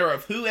just a matter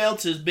of who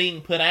else is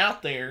being put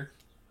out there,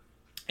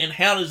 and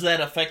how does that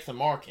affect the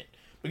market?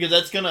 Because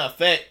that's going to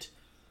affect,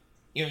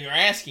 your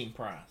asking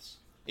price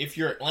if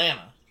you're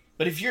Atlanta.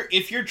 But if you're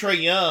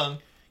Trae Young,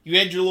 you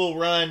had your little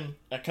run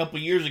a couple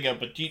years ago,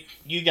 but you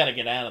got to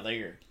get out of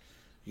there.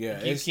 Yeah,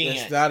 it's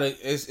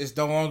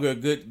no longer a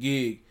good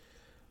gig.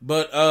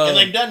 But and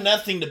they've done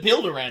nothing to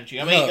build around you.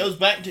 I mean, it goes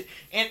back to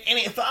and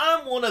if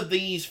I'm one of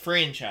these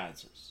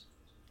franchises,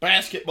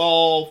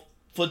 basketball,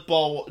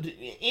 football,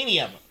 any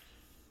of them,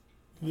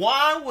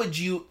 why would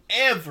you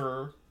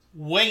ever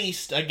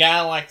waste a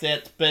guy like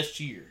that's best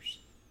years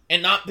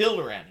and not build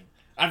around him?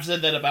 I've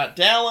said that about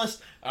Dallas.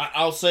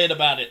 I'll say it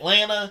about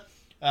Atlanta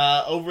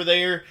over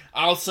there.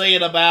 I'll say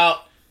it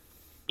about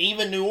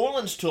even New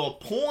Orleans to a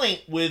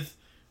point with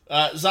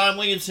Zion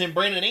Williamson and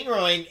Brandon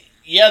Ingram. And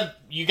yeah,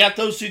 you got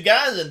those two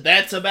guys, and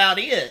that's about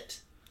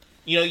it.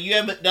 You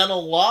haven't done a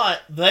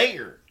lot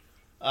there.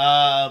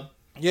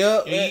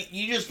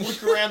 You just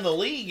look around the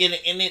league, and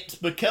it's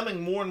becoming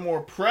more and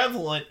more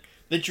prevalent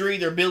that you're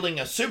either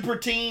building a super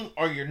team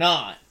or you're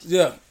not.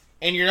 Yeah.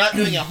 And you're not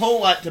doing a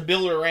whole lot to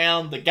build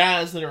around the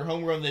guys that are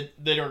homegrown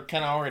that are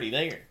kind of already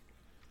there.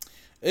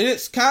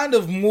 It's kind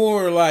of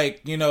more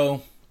like, they're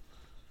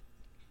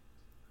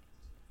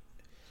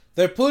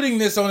putting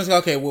this on this guy.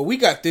 Okay, well, we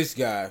got this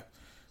guy,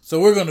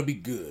 so we're going to be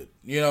good.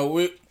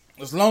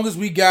 As long as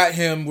we got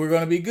him, we're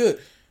going to be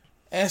good.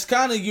 And it's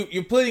kind of,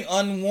 you're putting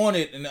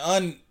unwanted and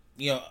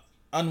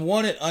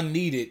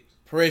unneeded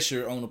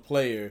pressure on the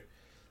player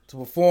to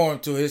perform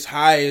to his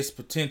highest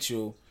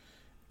potential,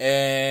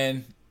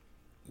 and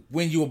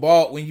when you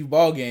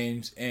ball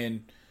games,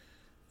 and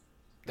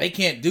they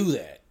can't do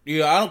that.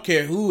 I don't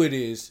care who it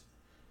is.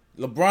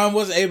 LeBron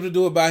wasn't able to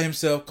do it by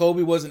himself.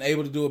 Kobe wasn't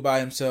able to do it by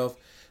himself.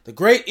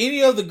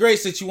 Any of the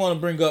greats that you want to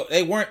bring up,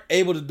 they weren't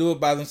able to do it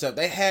by themselves.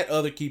 They had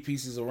other key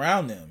pieces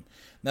around them.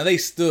 Now they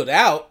stood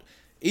out.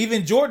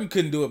 Even Jordan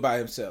couldn't do it by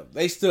himself.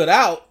 They stood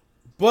out,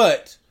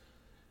 but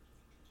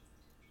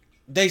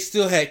they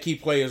still had key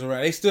players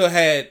around. They still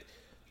had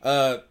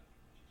 2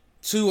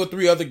 or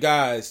 3 other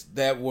guys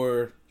that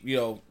were,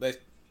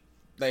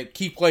 that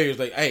key players.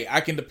 Like, hey,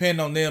 I can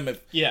depend on them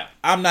if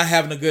I'm not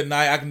having a good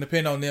night. I can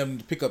depend on them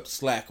to pick up the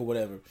slack or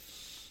whatever.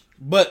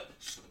 But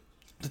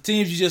the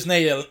teams you just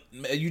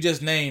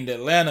named,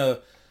 Atlanta,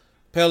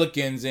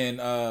 Pelicans, and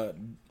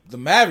the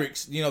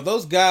Mavericks.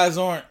 Those guys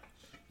aren't.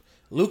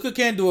 Luka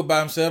can't do it by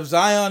himself.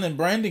 Zion and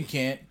Brandon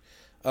can't.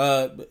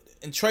 And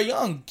Trae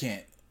Young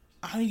can't.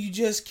 You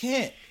just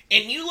can't.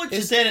 And you looked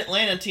at that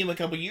Atlanta team a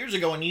couple years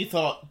ago, and you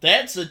thought,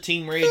 that's a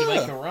team ready to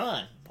make a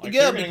run. They're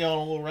going to go on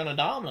a little run of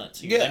dominance.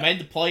 They made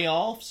the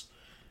playoffs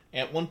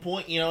at one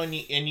point,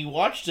 and you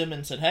watched them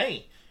and said,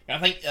 hey, I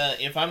think,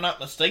 if I'm not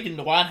mistaken,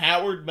 Dwight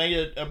Howard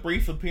made a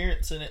brief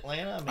appearance in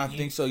Atlanta. I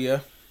think so, yeah.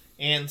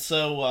 And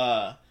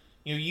so,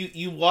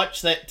 you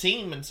watched that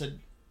team and said,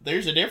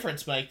 there's a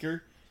difference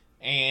maker.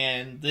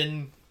 And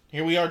then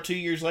here we are 2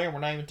 years later, and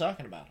we're not even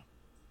talking about them.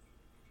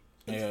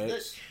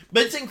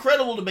 But it's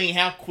incredible to me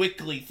how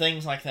quickly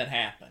things like that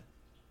happen.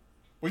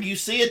 Where you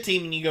see a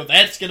team and you go,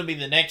 that's going to be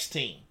the next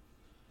team.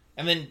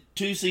 And then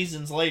 2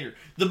 seasons later,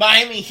 the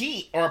Miami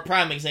Heat are a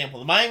prime example.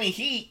 The Miami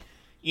Heat,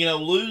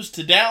 lose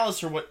to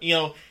Dallas or what,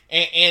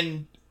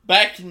 and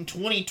back in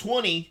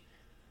 2020,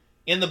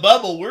 in the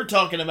bubble, we're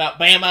talking about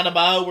Bam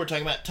Adebayo, we're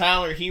talking about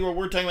Tyler Hero,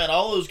 we're talking about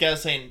all those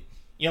guys saying,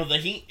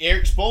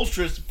 Eric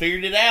Spoelstra's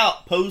figured it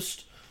out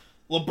post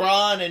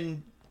LeBron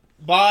and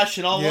Bosch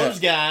and all those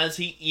guys.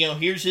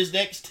 Here's his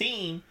next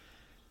team,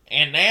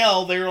 and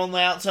now they're on the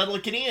outside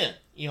looking in.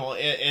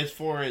 As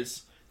far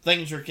as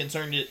things are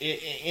concerned,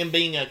 in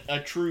being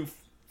a true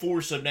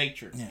force of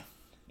nature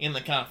in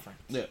the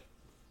conference. Yeah,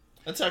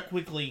 that's how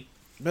quickly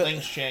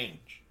things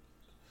change.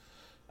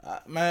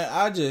 Man,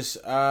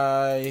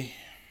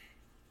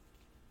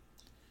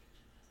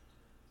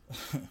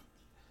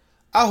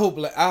 I hope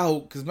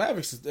because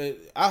Mavericks.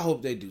 I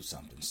hope they do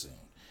something soon.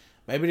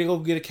 Maybe they go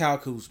get a Kyle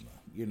Kuzma.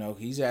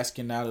 He's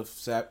asking out of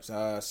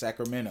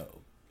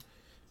Sacramento.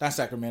 Not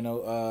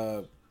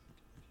Sacramento.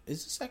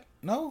 Is it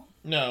No.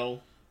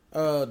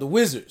 The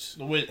Wizards.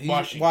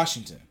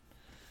 Washington.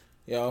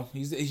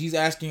 He's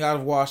asking out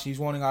of Washington. He's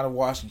wanting out of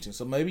Washington.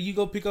 So maybe you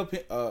go pick up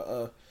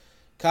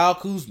Kyle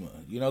Kuzma.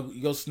 You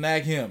go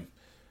snag him,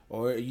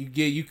 or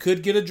you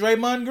could get a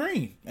Draymond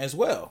Green as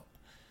well.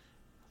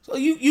 So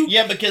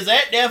because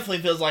that definitely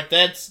feels like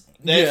that's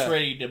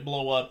ready to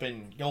blow up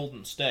in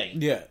Golden State.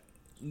 Yeah,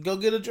 go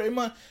get a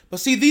Draymond. But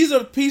see, these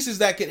are pieces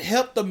that could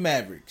help the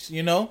Mavericks.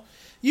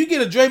 You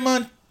get a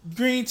Draymond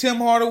Green, Tim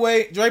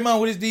Hardaway,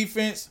 Draymond with his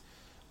defense,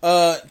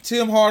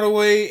 Tim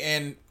Hardaway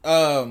and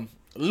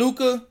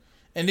Luka,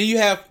 and then you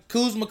have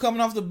Kuzma coming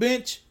off the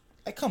bench.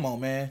 Like, come on,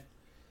 man.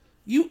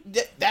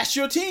 That's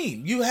your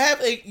team. You have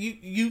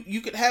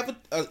you could have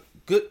a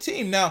good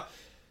team. Now,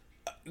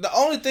 the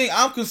only thing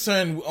I'm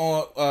concerned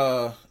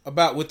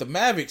about with the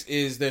Mavericks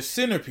is their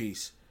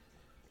centerpiece.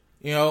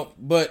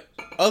 But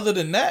other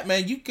than that,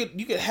 man, you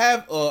could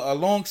have a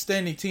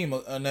long-standing team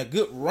and a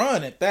good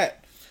run at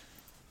that.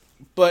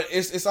 But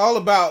it's all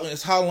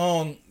about how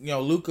long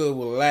Luka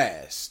will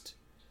last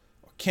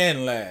or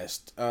can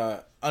last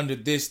under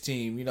this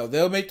team.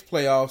 They'll make the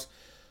playoffs,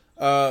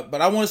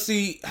 but I want to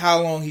see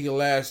how long he can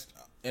last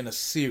in a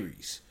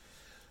series,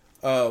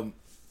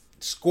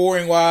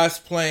 scoring wise,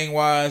 playing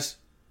wise.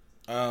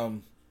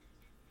 Can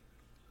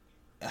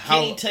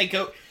he take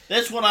over?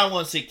 That's what I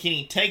want to see. Can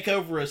he take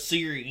over a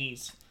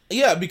series?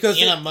 Yeah,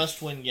 because in a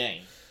must-win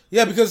game.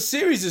 Yeah, because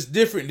series is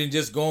different than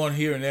just going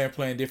here and there and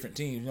playing different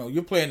teams.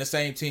 You're playing the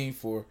same team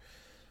for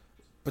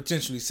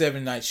potentially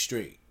 7 nights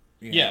straight.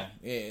 Yeah,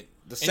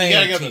 the same.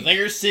 And you got to go to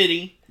their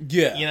city.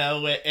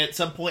 Yeah, at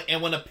some point,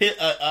 and win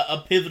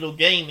a pivotal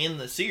game in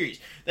the series.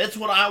 That's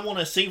what I want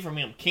to see from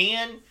him.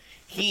 Can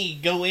he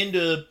go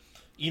into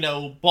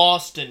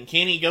Boston?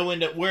 Can he go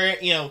into where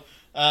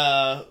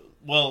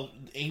well,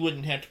 he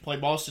wouldn't have to play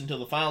Boston until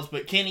the finals,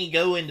 but can he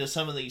go into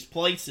some of these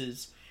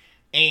places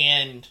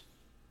and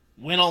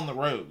win on the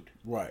road?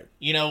 Right.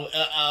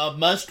 A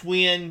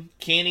must-win.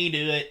 Can he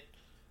do it?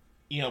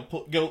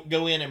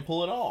 Go in and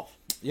pull it off.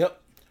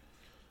 Yep.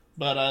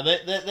 But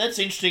that's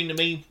interesting to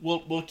me.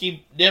 We'll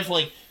keep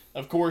definitely,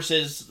 of course,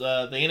 as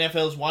the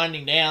NFL's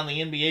winding down, the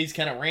NBA's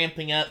kind of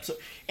ramping up. So,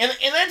 and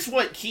that's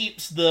what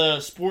keeps the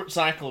sports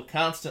cycle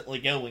constantly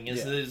going.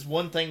 Is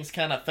one thing's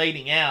kind of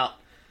fading out,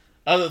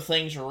 other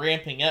things are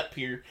ramping up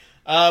here.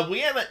 We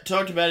haven't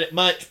talked about it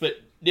much,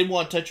 but did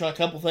want to touch on a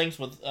couple things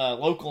with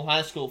local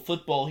high school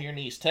football here in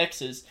East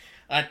Texas.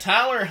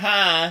 Tyler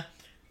High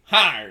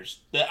hires.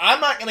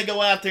 I'm not going to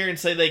go out there and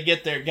say they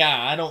get their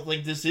guy. I don't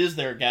think this is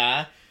their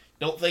guy.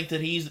 Don't think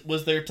that he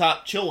was their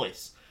top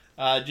choice.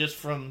 Just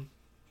from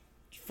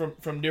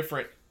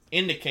different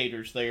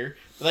indicators there.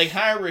 But they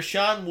hire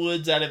Rashawn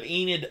Woods out of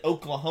Enid,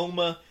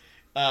 Oklahoma,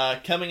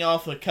 coming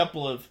off a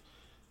couple of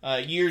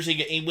years.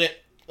 He went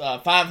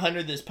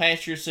 500 this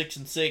past year,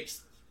 6-6.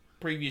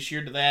 Previous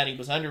year to that, he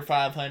was under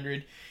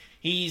 500.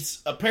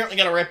 He's apparently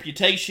got a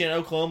reputation in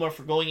Oklahoma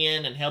for going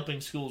in and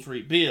helping schools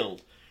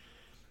rebuild.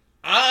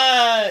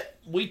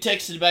 We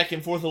texted back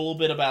and forth a little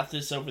bit about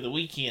this over the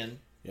weekend.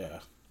 Yeah.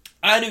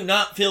 I do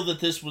not feel that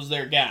this was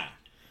their guy.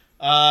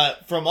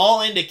 From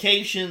all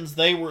indications,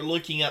 they were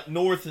looking up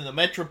north in the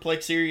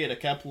Metroplex area at a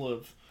couple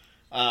of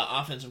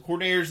offensive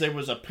coordinators. There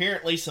was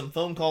apparently some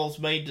phone calls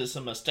made to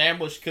some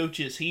established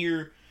coaches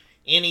here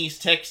in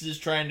East Texas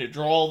trying to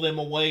draw them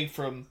away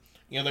from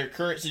their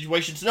current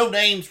situations. No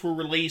names were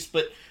released,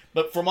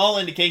 but from all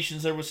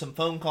indications, there was some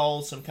phone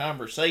calls, some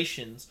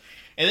conversations.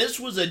 And this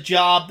was a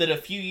job that a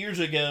few years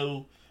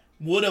ago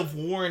would have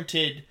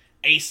warranted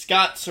a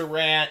Scott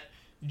Surratt,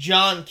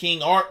 John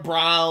King, Art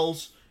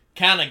Briles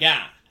kind of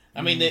guy.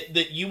 I mean,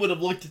 that you would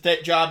have looked at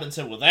that job and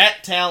said, well,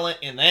 that talent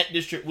in that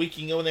district, we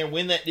can go in there,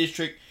 win that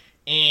district,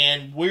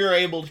 and we're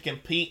able to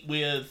compete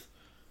with,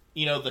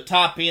 the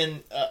top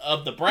end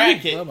of the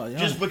bracket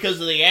just because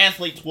of the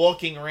athletes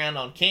walking around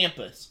on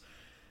campus.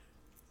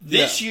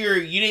 This year,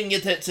 you didn't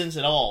get that sense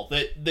at all.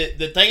 That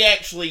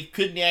they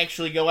couldn't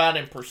actually go out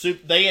and pursue.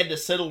 They had to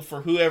settle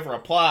for whoever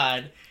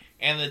applied,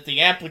 and that the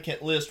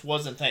applicant list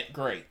wasn't that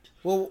great.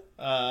 Well,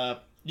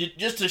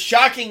 just a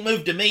shocking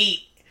move to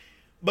me,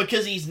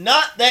 because he's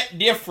not that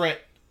different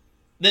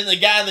than the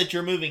guy that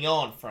you're moving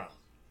on from,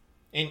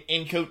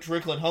 in Coach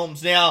Rickland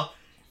Holmes. Now,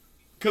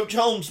 Coach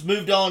Holmes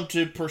moved on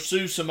to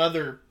pursue some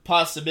other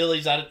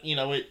possibilities.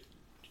 It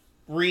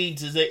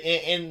reads as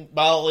and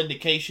by all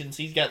indications,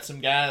 he's got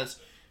some guys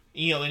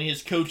in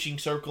his coaching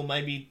circle,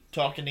 maybe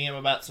talking to him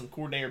about some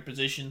coordinator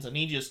positions, and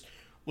he just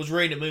was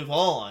ready to move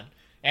on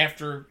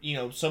after,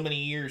 so many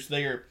years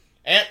there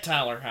at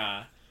Tyler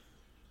High.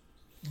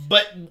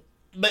 But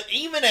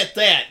even at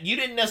that, you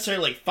didn't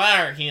necessarily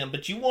fire him,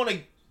 but you want to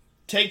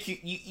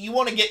you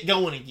want to get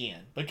going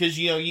again, because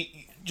you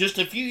just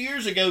a few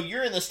years ago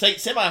you're in the state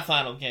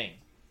semifinal game.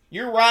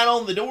 You're right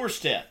on the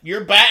doorstep.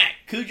 You're back.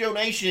 Cujo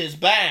Nation is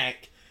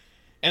back.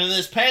 And in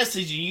this past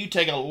season, you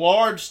take a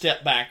large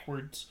step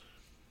backwards.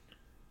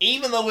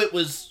 Even though it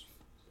was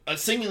a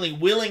seemingly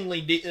willing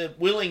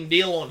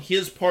deal on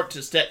his part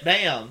to step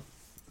down,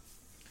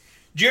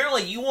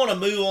 generally you want to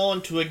move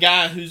on to a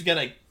guy who's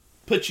going to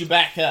put you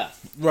back up.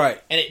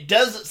 Right. And it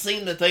doesn't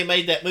seem that they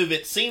made that move.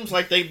 It seems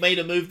like they've made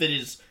a move that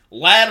is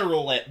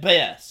lateral at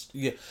best.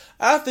 Yeah.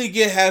 I think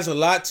it has a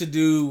lot to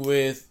do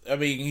with,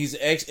 he's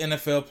an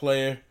ex-NFL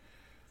player.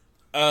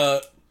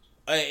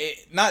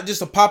 Not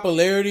just a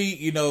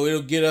popularity,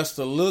 it'll get us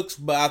the looks,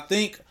 but I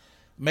think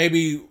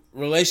maybe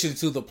relation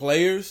to the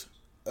players,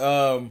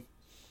 maybe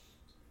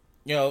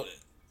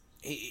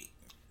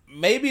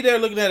they're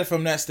looking at it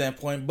from that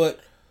standpoint, but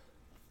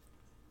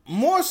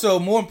more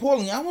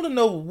importantly, I want to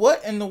know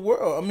what in the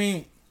world,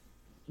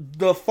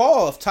 the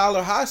fall of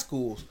Tyler High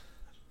Schools.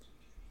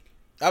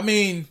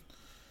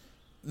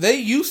 They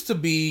used to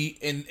be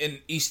in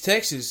East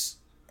Texas,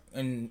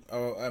 and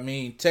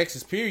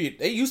Texas period,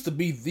 they used to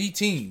be the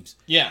teams.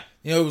 Yeah.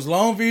 It was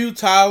Longview,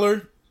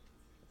 Tyler,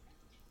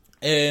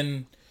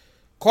 and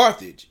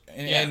Carthage.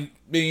 And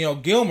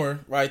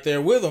Gilmer right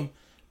there with them.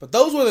 But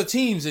those were the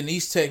teams in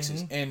East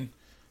Texas. Mm-hmm. And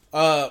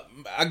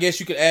I guess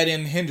you could add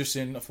in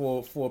Henderson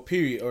for a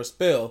period or a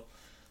spell.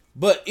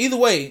 But either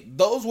way,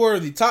 those were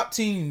the top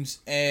teams.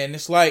 And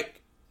it's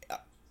like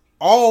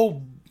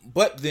all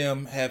but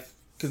them have,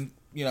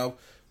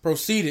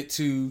 proceeded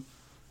to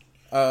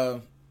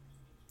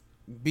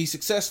be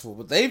successful.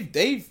 But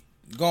they've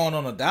gone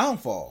on a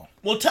downfall.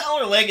 Well,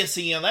 Tyler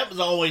Legacy, that was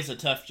always a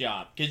tough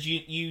job because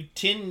you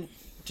tend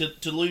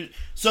to lose.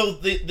 So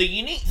the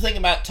unique thing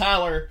about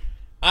Tyler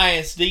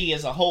ISD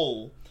as a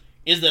whole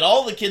is that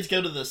all the kids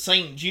go to the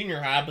same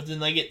junior high, but then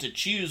they get to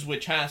choose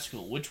which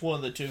one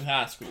of the two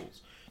high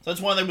schools. So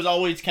that's why there was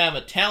always kind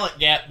of a talent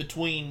gap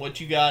between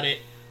what you got at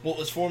what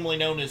was formerly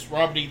known as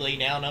Robert E. Lee,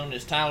 now known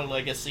as Tyler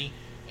Legacy,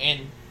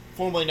 and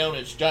formerly known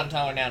as John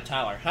Tyler, now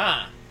Tyler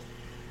High.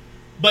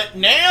 But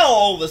now,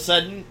 all of a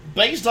sudden,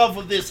 based off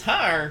of this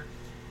hire,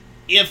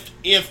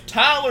 if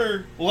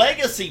Tyler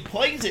Legacy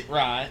plays it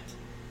right,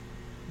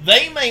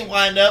 they may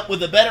wind up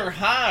with a better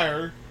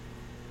hire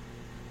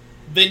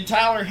than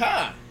Tyler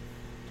High.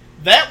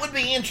 That would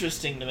be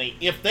interesting to me.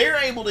 If they're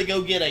able to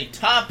go get a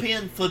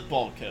top-end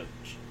football coach,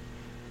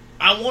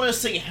 I want to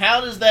see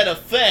how does that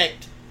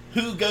affect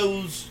who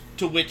goes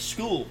to which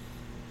school.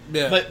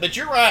 Yeah. But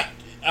you're right.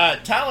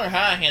 Tyler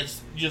High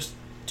has just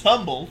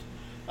tumbled,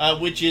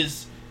 which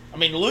is,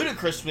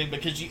 ludicrous to me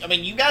because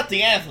you got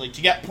the athletes.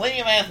 You got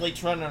plenty of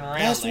athletes running around.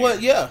 That's there.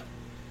 what, yeah.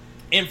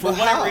 And for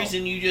whatever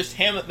reason, you just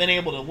haven't been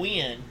able to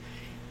win.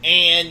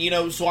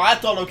 And, so I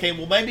thought, okay,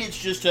 well, maybe it's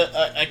just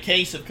a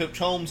case of Coach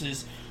Holmes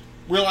is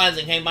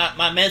realizing, hey,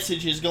 my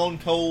message has gone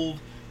cold.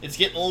 It's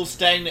getting a little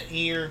stagnant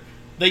here.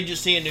 They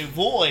just see a new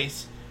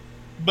voice.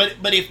 But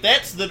if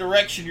that's the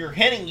direction you're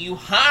heading, you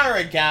hire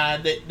a guy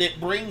that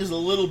brings a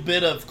little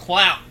bit of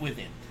clout with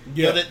him.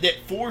 Yeah. That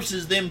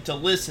forces them to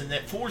listen,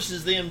 that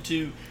forces them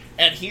to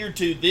adhere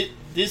to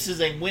this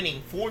is a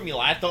winning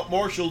formula. I thought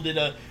Marshall did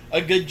a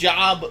good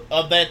job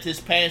of that this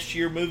past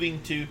year,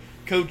 moving to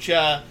Coach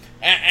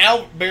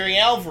Barry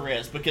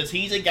Alvarez, because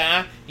he's a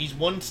guy, he's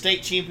won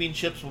state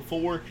championships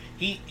before.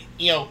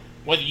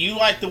 Whether you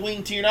like the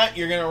wing tee or not,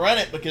 you're going to run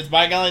it because,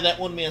 by golly, that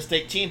won me a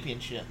state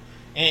championship.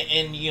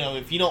 And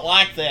if you don't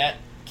like that,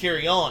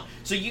 carry on.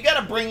 So you got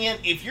to bring in,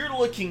 if you're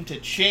looking to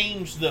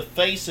change the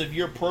face of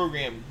your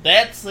program,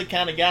 that's the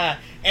kind of guy,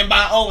 and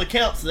by all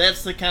accounts,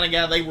 that's the kind of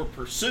guy they were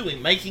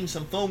pursuing, making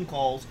some phone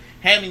calls,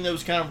 having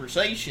those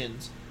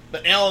conversations,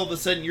 but now all of a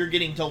sudden you're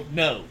getting told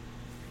no.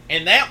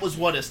 And that was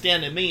what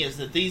astounded me, is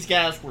that these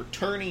guys were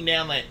turning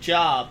down that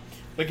job,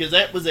 because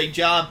that was a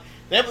job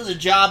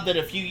that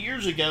a few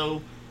years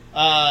ago,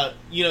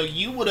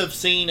 you would have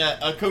seen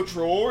a Coach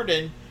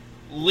Riordan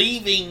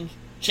leaving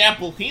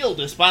Chapel Hill,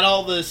 despite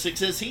all the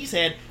success he's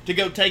had, to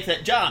go take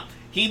that job.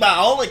 He, by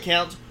all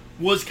accounts,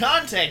 was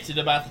contacted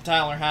about the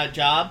Tyler High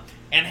job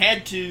and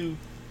had to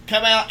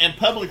come out and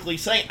publicly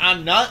say,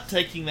 I'm not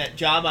taking that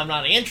job, I'm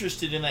not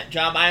interested in that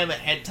job, I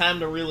haven't had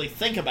time to really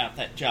think about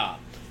that job.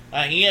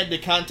 He had to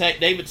contact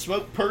David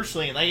Smoke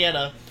personally, and they had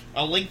a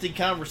lengthy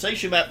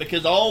conversation about it,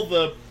 because all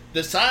the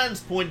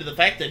signs pointed to the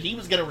fact that he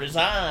was going to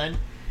resign,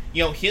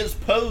 his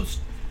post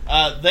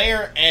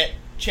there at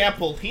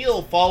Chapel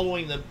Hill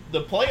following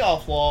the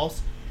playoff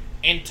loss,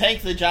 and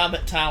take the job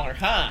at Tyler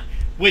High,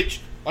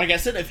 which, like I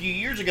said, a few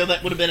years ago,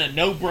 that would have been a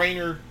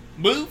no-brainer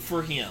move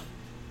for him.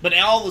 But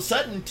now all of a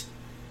sudden,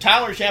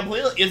 Tyler Chapel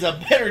Hill is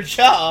a better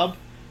job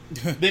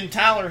than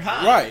Tyler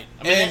High. Right.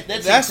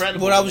 That's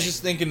incredible. What I was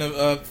just thinking of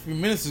a few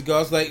minutes ago. I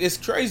was like, it's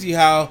crazy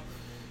how,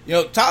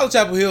 Tyler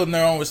Chapel Hill in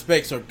their own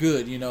respects are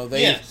good.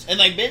 Yes, and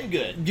they've been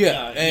good.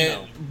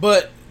 Yeah,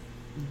 but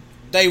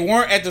they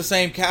weren't at the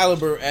same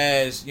caliber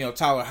as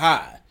Tyler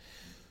High.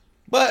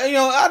 But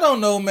I don't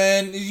know,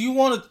 man. You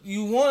want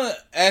to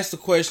ask the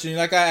question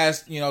like I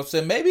asked.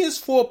 Said maybe it's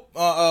for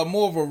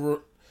more of a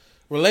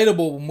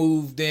relatable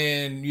move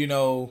than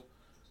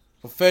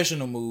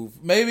professional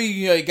move. Maybe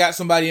you got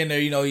somebody in there.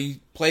 He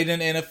played in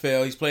the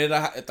NFL. He's played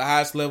at the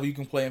highest level you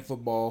can play in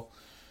football.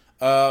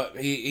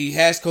 He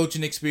has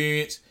coaching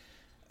experience,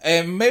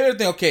 and maybe they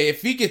think, okay,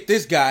 if we get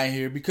this guy in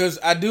here, because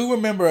I do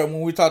remember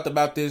when we talked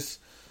about this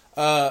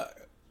a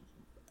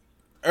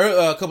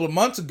couple of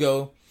months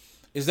ago.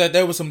 Is that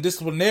there was some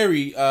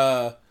disciplinary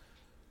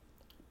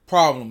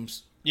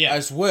problems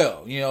as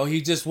well.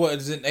 He just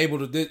wasn't able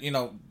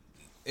to,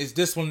 his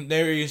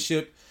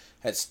disciplinarianship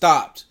had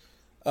stopped.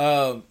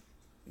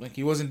 Like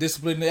he wasn't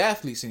disciplining the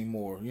athletes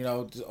anymore,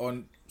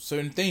 on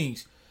certain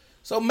things.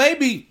 So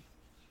maybe,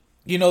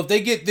 if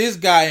they get this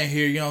guy in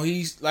here,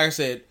 he's, like I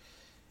said,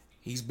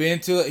 he's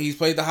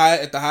played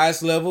at the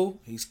highest level.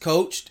 He's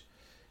coached.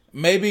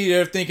 Maybe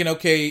they're thinking,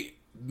 okay,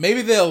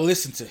 maybe they'll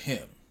listen to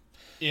him.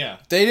 Yeah.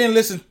 If they didn't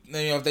listen,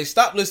 if they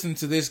stopped listening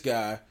to this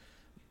guy,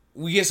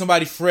 we get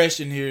somebody fresh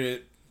in here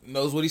that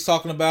knows what he's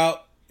talking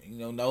about,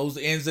 knows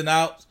the ins and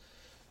outs.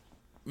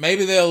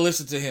 Maybe they'll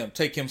listen to him,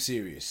 take him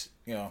serious,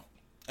 And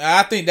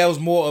I think that was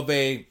more of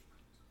a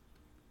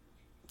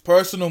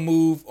personal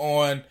move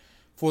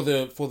for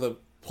the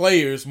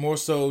players, more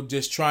so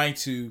just trying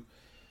to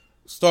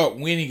start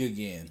winning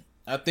again.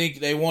 I think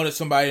they wanted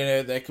somebody in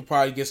there that could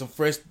probably get some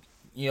fresh,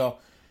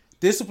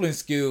 discipline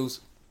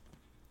skills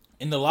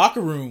in the locker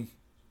room.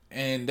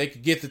 And they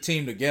could get the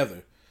team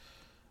together.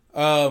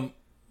 But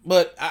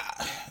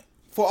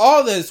for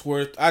all that it's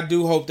worth, I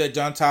do hope that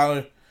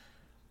Tyler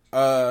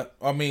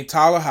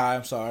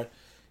High,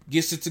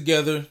 gets it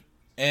together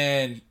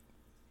and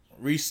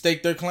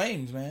restate their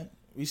claims, man.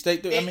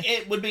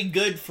 It would be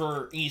good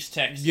for East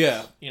Texas.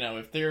 Yeah.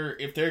 If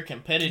they're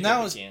competitive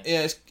now again.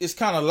 It's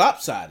kind of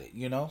lopsided,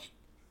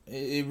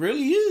 It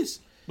really is.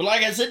 But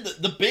like I said,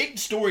 the big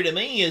story to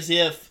me is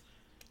if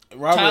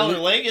Tyler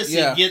Legacy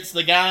gets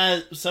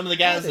some of the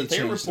guys that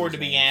they're reported to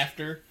be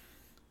after.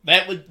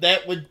 That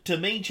would to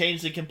me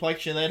change the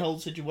complexion of that whole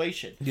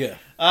situation. Yeah.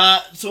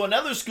 So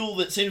another school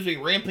that seems to be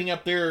ramping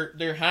up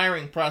their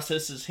hiring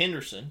process is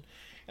Henderson,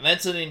 and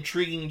that's an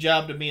intriguing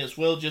job to me as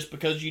well, just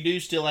because you do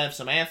still have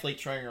some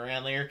athletes running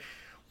around there.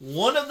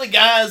 One of the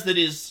guys that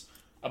is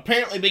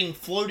apparently being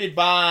floated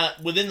by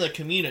within the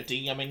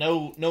community. I mean,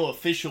 no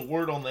official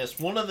word on this.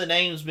 One of the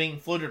names being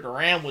floated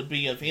around would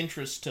be of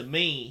interest to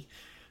me.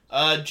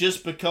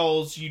 Just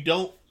because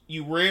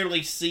you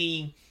rarely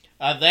see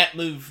that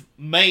move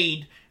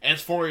made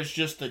as far as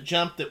just the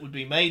jump that would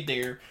be made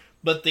there.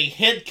 But the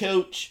head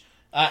coach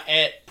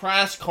at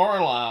Price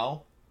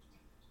Carlisle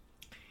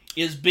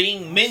is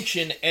being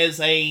mentioned as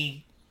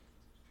a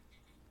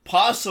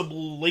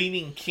possible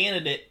leading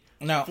candidate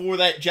for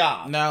that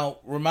job. Now,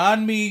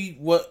 remind me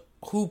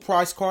who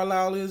Price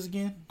Carlisle is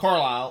again?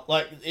 Carlisle,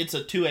 it's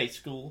a 2A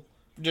school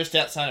just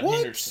outside of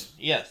Henderson.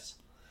 Yes.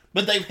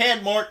 But they've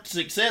had marked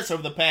success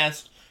over the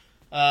past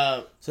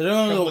so they're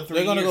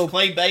gonna go.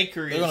 Clay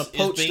Baker they're gonna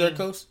poach their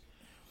coach.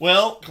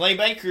 Well, Clay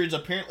Baker is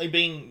apparently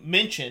being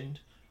mentioned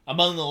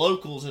among the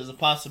locals as a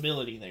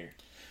possibility there.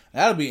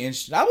 That'll be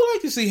interesting. I would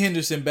like to see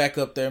Henderson back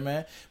up there,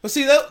 man. But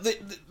see,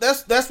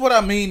 that's what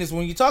I mean is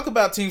when you talk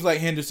about teams like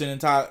Henderson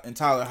and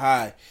Tyler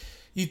High,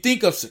 you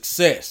think of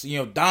success,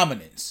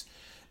 dominance,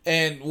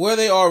 and where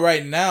they are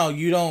right now,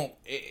 you don't.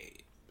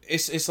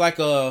 It's like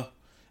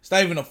it's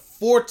not even a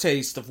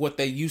foretaste of what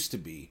they used to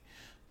be.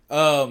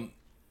 But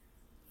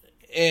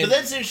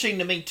that's interesting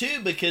to me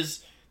too,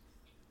 because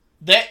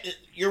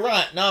you're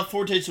right, not a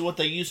foretaste of what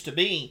they used to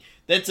be.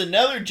 That's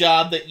another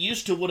job that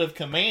used to would have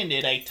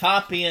commanded a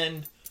top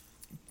end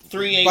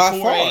 3A,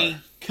 4A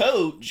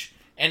coach,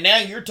 and now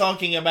you're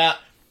talking about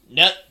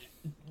not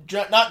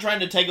trying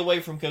to take away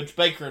from Coach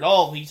Baker at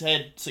all. He's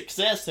had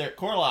success there at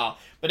Carlisle,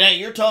 but now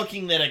you're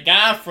talking that a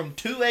guy from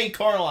 2A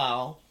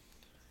Carlisle.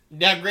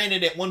 Now,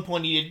 granted, at one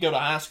point he did go to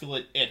high school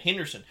at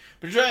Henderson,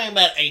 but you're talking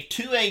about a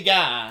 2A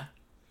guy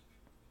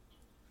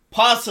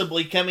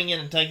possibly coming in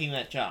and taking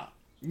that job.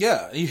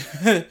 Yeah,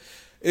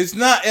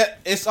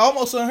 it's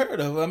almost unheard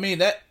of. I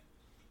mean,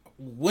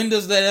 when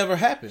does that ever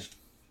happen?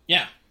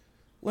 Yeah.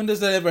 When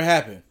does that ever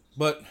happen?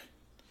 But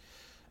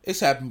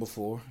it's happened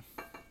before.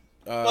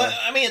 Well,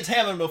 I mean, it's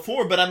happened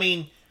before, but I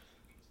mean...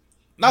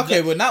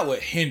 Okay, but not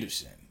with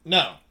Henderson.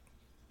 No.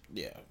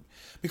 Yeah.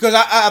 Because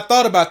I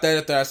thought about that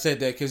after I said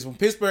that, because when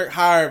Pittsburgh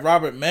hired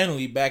Robert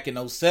Manley back in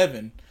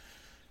 06,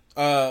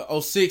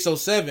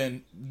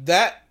 07,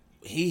 that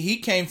he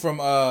came from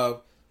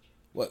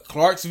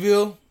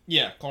Clarksville?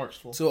 Yeah,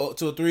 Clarksville.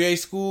 To a 3A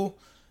school.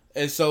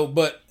 And so,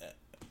 but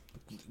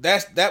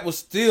that was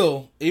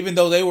still, even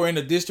though they were in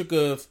the district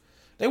of,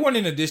 they weren't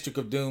in the district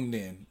of Doom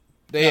then.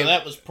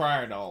 That was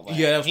prior to all that.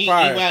 Yeah, that was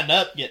prior. He wound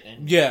up getting it.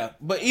 Yeah,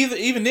 but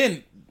even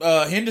then,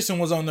 Henderson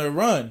was on their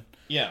run.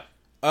 Yeah.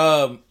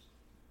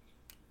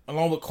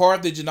 Along with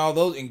Carthage and all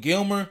those, and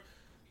Gilmer.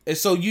 And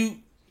so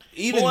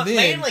even well, then,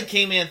 Manley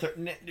came in.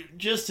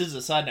 Just as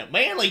a side note,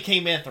 Manley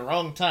came in at the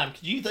wrong time.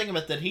 Could you think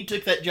about that? He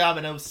took that job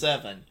in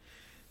 2007.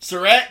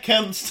 Surratt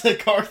comes to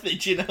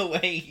Carthage in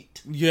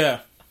 2008.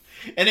 Yeah,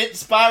 and it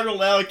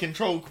spiraled out of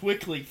control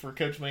quickly for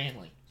Coach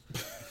Manley.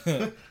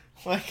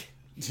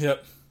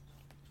 Yep.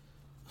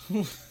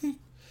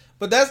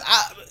 But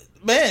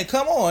man,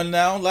 come on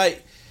now,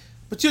 like,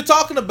 but you're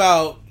talking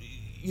about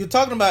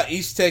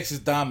East Texas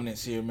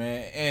dominance here,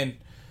 man, and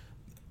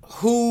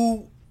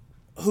who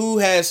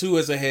has who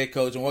as a head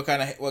coach and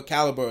what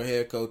caliber of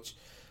head coach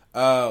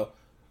are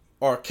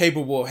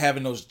capable of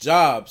having those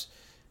jobs.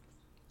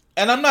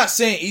 And I'm not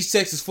saying East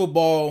Texas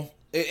football.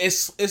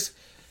 It's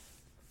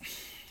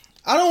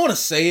I don't want to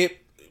say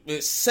it,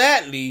 but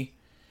sadly,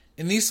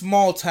 in these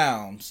small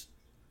towns,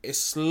 it's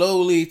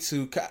slowly it's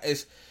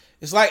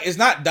like it's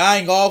not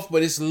dying off,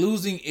 but it's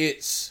losing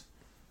its,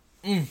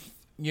 It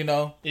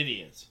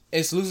is.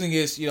 It's losing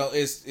its,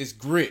 its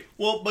grit.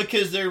 Well,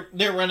 because they're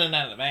running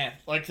out of math.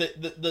 Like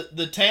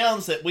the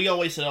towns that we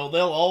always said,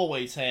 they'll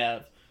always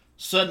have,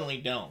 suddenly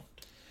don't.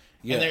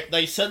 Yeah. And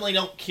they suddenly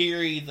don't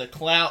carry the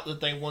clout that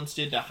they once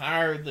did to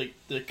hire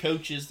the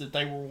coaches that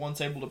they were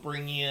once able to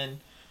bring in.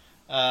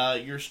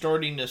 You're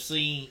starting to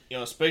see,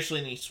 especially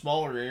in these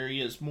smaller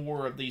areas,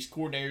 more of these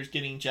coordinators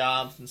getting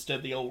jobs instead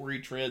of the old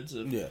retreads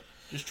of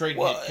just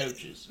trading head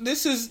coaches.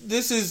 This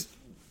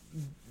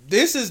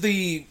is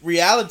the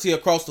reality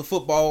across the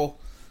football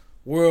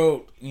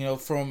world,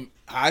 from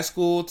high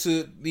school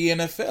to the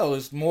NFL.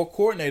 As more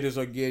coordinators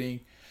are getting,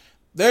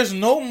 there's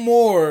no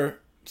more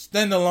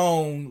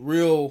standalone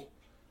real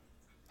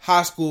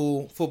high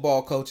school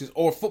football coaches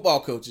or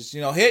football coaches,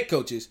 head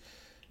coaches.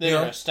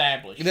 They're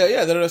established.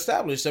 They're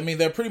established. I mean,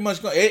 they're pretty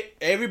much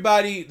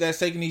everybody that's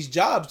taking these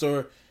jobs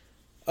are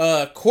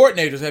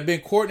coordinators, have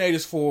been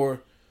coordinators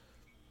for,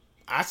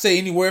 I'd say,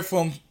 anywhere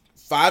from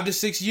 5 to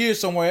 6 years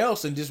somewhere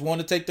else, and just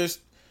want to take that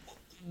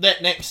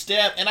next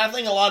step. And I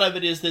think a lot of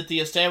it is that the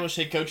established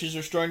head coaches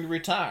are starting to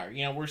retire.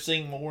 We're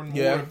seeing more and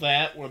more of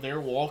that, where they're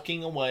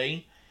walking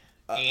away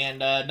and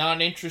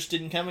not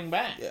interested in coming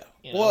back. Yeah.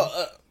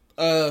 Well,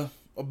 a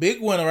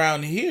big one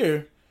around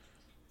here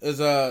is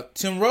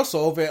Tim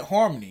Russell over at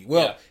Harmony.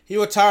 Well, he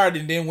retired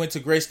and then went to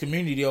Grace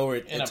Community over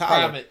at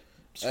Tyler,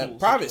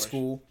 private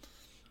school.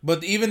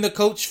 But even the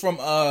coach from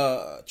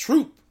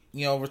Troop,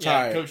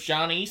 retired. Coach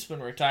John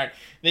Eastman retired.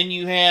 Then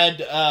you had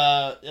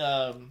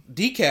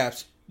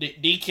DCABs.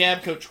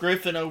 DCAB, Coach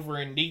Griffin over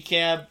in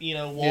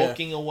DCAB,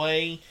 walking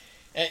away.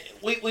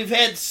 We've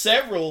had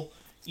several,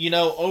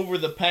 over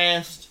the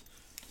past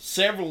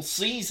several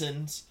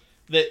seasons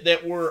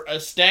that were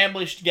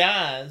established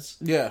guys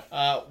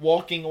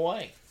walking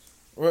away.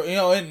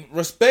 And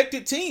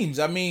respected teams.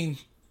 I mean,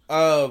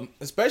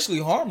 especially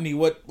Harmony,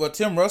 what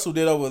Tim Russell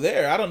did over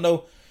there. I don't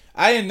know.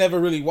 I didn't never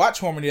really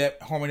watch Harmony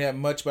that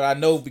much, but I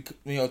know,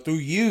 through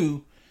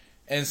you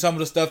and some of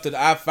the stuff that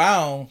I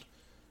found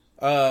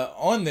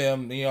on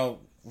them,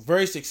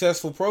 very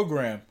successful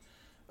program.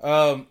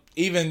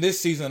 Even this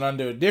season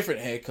under a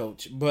different head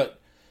coach, but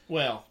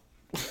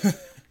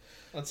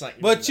let's not.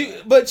 But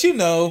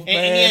man. And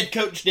he had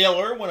Coach Dale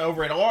Irwin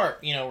over at Art,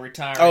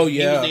 retired. Oh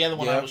yeah, he was the other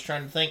one I was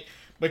trying to think,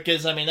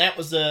 because I mean that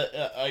was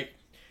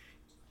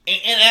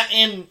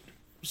and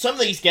some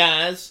of these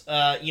guys,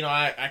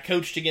 I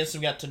coached against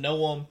them, got to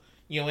know them,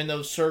 in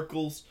those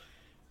circles.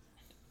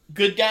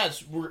 Good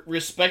guys,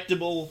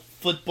 respectable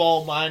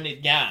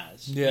football-minded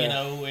guys,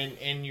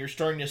 and you're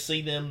starting to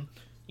see them,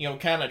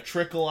 kind of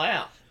trickle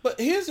out. But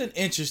here's an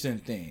interesting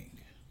thing.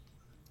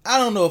 I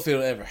don't know if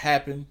it'll ever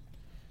happen.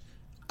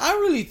 I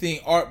really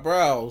think Art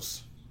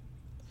Browse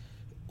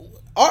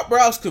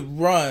could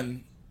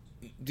run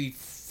the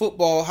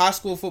high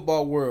school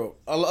football world.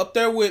 Up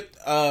there with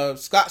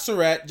Scott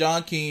Surratt,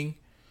 John King.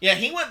 Yeah,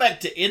 he went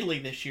back to Italy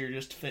this year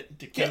just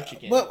to coach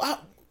again. But,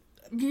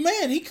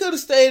 man, he could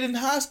have stayed in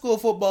high school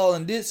football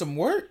and did some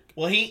work.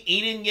 Well, he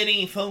didn't get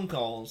any phone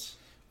calls.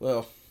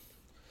 Well,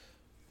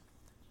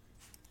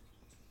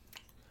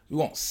 we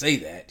won't say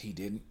that he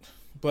didn't.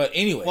 But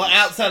anyway. Well,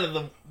 outside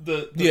of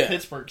the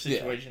Pittsburgh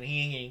situation,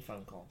 he ain't getting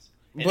phone calls.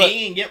 And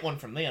he didn't get one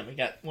from them. He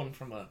got one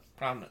from a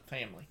prominent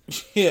family.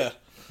 Yeah.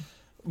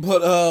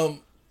 But,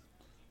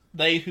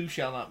 they who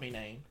shall not be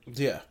named.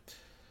 Yeah.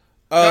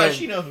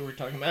 Josh, you know who we're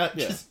talking about.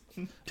 Yeah.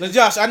 Now,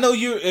 Josh, I know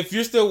if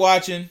you're still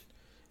watching,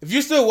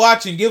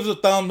 give us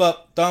a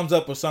thumbs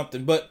up or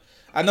something. But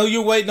I know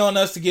you're waiting on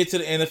us to get to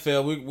the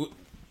NFL.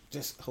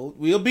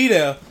 We'll be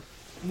there.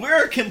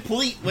 We're a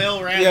complete,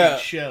 well-rounded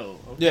show.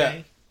 Okay?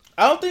 Yeah.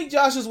 I don't think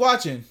Josh is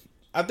watching.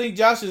 I think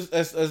Josh is.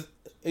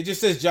 It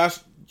just says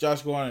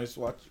Josh Garner is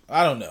watching.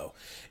 I don't know.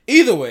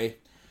 Either way,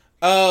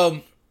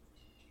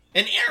 and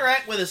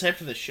interact with us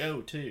after the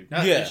show too.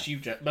 Not just you,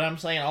 but I'm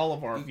saying all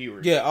of our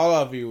viewers. Yeah, all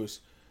our viewers.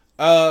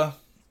 Okay,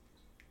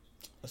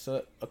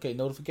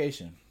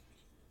 notification.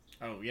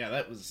 Oh yeah,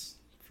 that was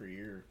for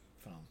your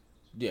phone.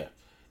 Yeah.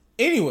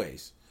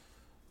 Anyways,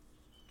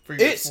 for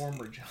your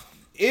former job.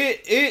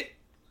 It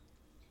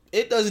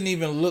doesn't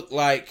even look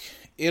like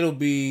it'll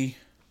be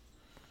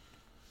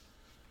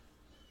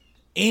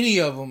any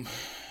of them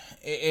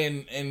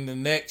in the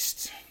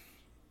next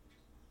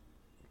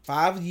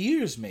 5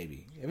 years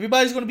maybe.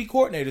 Everybody's going to be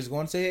coordinators,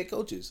 going to say head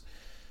coaches.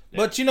 Yeah.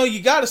 But,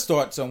 you got to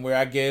start somewhere,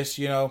 I guess,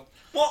 Well,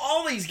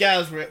 all these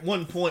guys were at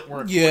one point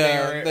were a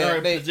coordinator or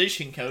a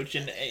position coach,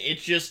 and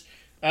it's just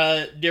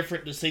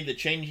different to see the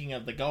changing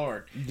of the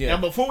guard. Yeah.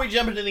 Now, before we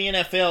jump into the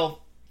NFL, a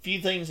few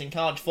things in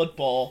college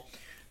football.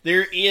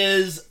 There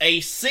is a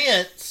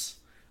sense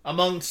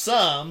among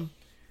some,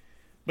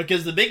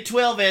 because the Big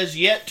 12 has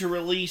yet to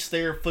release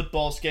their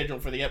football schedule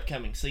for the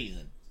upcoming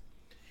season.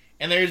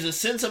 And there's a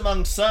sense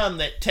among some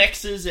that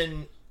Texas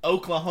and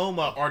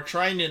Oklahoma are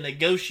trying to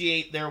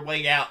negotiate their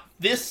way out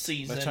this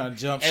season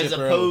as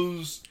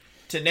opposed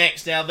to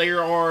next. Now,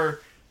 there are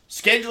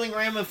scheduling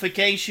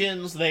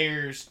ramifications,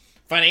 there's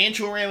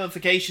financial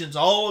ramifications,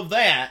 all of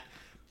that,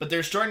 but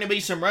there's starting to be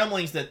some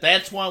rumblings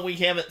that's why we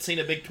haven't seen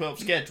a Big 12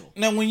 schedule.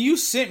 Now, when you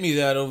sent me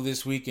that over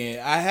this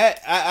weekend,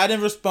 I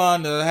didn't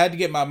respond. I had to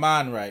get my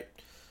mind right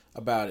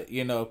about it,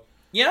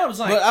 Yeah, I was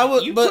like, I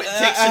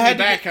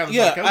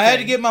had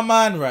to get my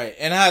mind right,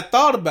 and I had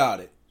thought about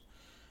it,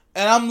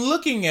 and I'm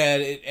looking at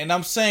it, and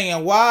I'm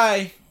saying,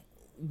 why?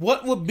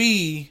 What would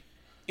be?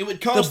 It would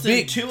cost them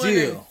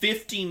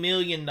 $250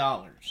 million.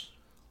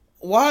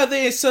 Why are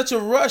they in such a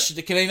rush?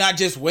 Can they not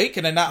just wait?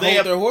 Can they not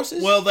hold their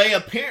horses? Well, they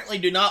apparently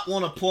do not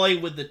want to play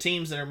with the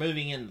teams that are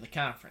moving into the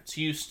conference.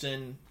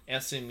 Houston,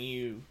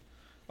 SMU,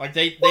 like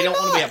they don't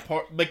want to be a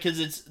part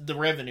because it's the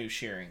revenue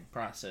sharing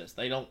process.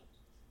 They don't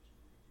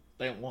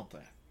want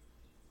that.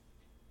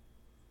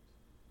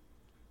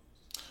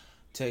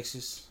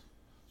 Texas,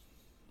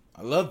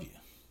 I love you.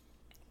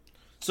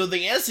 So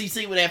the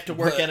SEC would have to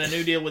work out a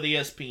new deal with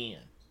ESPN.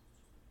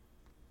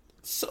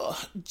 So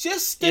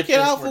just stick it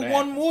out for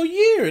one more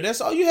year.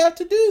 That's all you have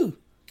to do.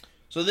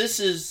 So this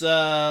is,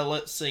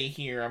 let's see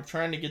here. I'm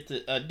trying to get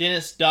the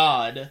Dennis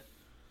Dodd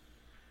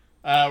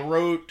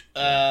wrote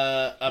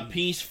a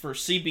piece for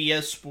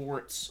CBS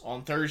Sports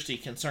on Thursday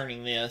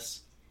concerning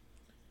this.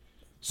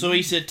 So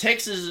he said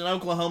Texas and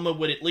Oklahoma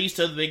would at least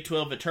owe the Big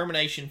 12 a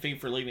termination fee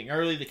for leaving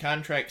early. The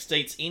contract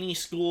states any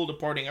school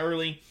departing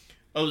early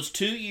owes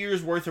 2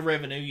 years' worth of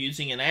revenue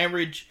using an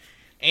average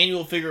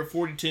annual figure of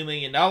 $42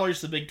 million.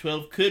 The Big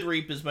 12 could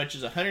reap as much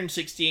as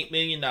 $168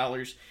 million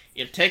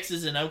if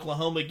Texas and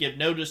Oklahoma give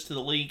notice to the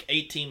league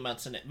 18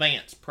 months in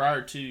advance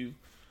prior to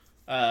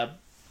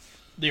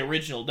the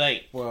original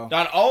date. Wow.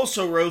 Dodd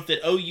also wrote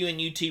that OU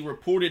and UT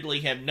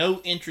reportedly have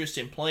no interest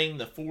in playing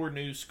the 4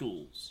 new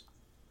schools.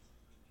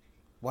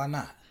 Why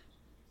not?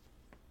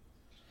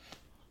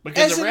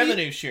 Because of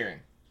revenue sharing.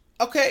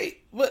 Okay,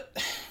 but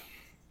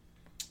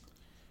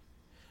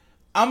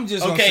I'm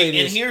just going to say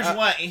this. And here's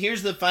why.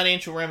 Here's the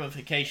financial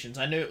ramifications.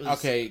 I knew it was...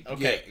 Okay.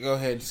 Yeah, go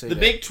ahead and say that. The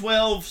Big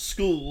 12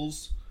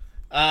 schools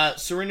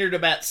surrendered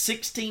about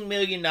 $16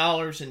 million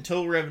in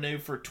total revenue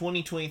for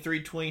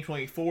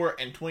 2023-2024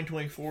 and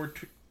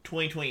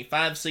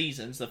 2024-2025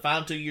 seasons, the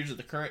final 2 years of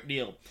the current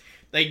deal.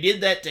 They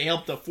did that to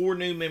help the 4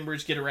 new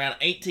members get around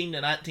 $18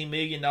 to $19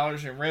 million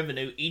in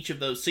revenue each of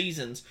those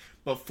seasons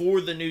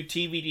before the new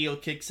TV deal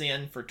kicks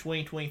in for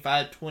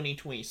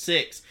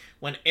 2025-2026,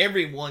 when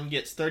everyone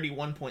gets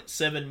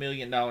 $31.7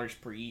 million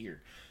per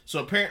year. So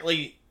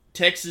apparently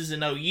Texas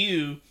and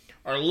OU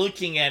are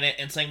looking at it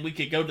and saying we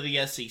could go to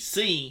the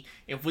SEC.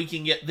 If we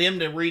can get them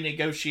to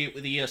renegotiate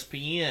with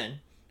ESPN,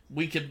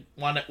 we could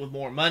wind up with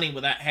more money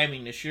without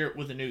having to share it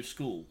with the new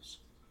schools.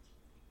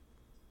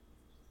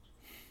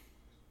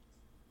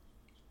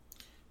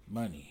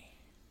 Money.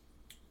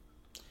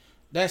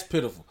 That's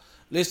pitiful.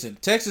 Listen,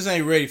 Texas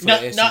ain't ready for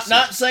the SEC.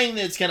 Not saying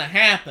that it's going to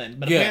happen,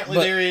 but apparently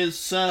there is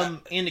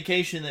some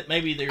indication that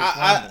maybe there's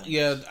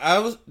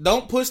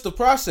don't push the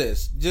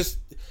process. Just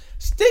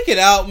stick it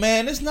out,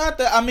 man. It's not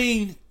that. I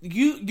mean,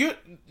 you're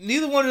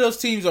neither one of those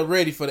teams are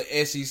ready for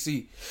the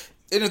SEC.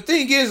 And the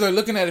thing is, they're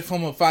looking at it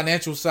from a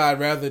financial side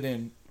rather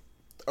than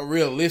a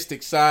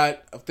realistic side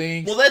of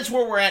things. Well, that's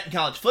where we're at in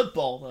college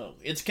football, though.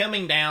 It's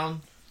coming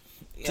down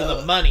to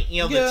the money.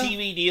 The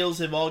TV deals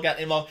have all got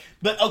involved.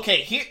 But, okay,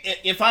 here,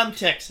 if I'm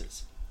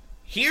Texas,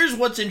 here's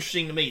what's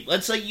interesting to me.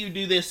 Let's say you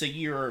do this a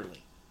year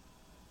early.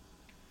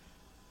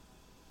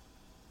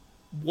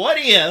 What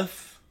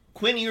if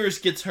Quinn Ewers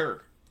gets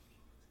hurt?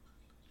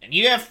 And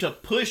you have to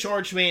push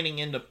Arch Manning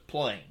into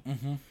playing.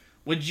 Mm-hmm.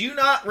 Would you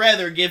not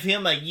rather give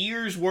him a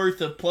year's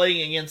worth of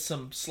playing against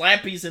some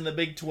slappies in the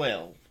Big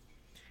 12,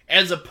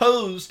 as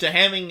opposed to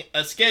having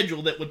a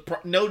schedule that would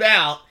no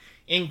doubt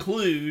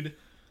include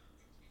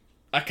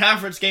a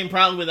conference game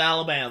probably with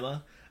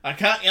Alabama, a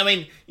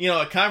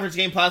conference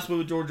game possibly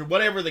with Georgia,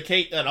 whatever the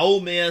case, an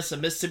Ole Miss, a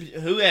Mississippi,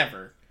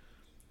 whoever,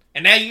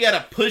 and now you got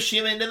to push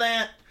him into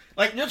that?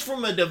 Like, just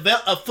from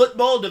a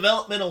football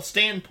developmental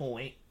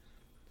standpoint,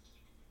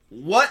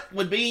 what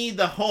would be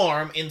the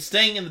harm in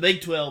staying in the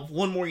Big 12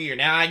 one more year?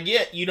 Now, I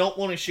get you don't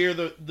want to share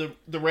the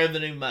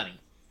revenue money.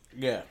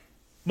 Yeah.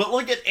 But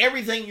look at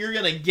everything you're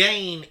going to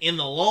gain in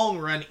the long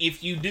run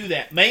if you do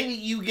that. Maybe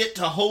you get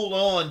to hold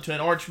on to an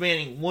Arch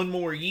Manning one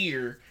more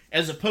year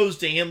as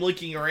opposed to him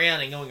looking around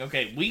and going,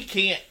 okay, we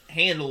can't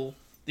handle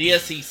the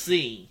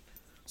SEC,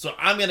 so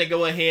I'm going to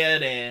go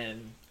ahead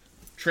and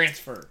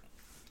transfer.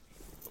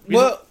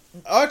 Well,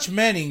 Arch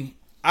Manning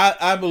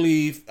I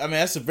believe. I mean,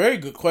 that's a very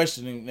good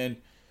question, and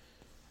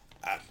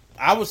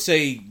I would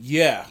say,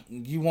 yeah,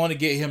 you want to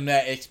get him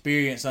that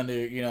experience under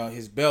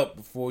his belt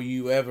before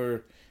you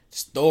ever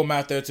just throw him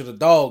out there to the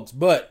dogs.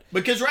 But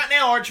because right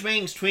now Arch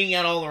Manning's tweeting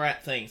out all the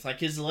right things. Like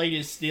his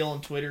latest deal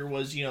on Twitter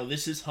was,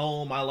 this is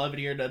home. I love it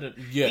here. Da, da.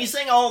 Yeah. He's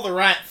saying all the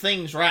right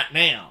things right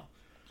now.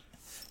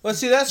 Well,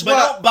 see, but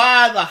don't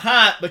buy the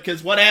hype,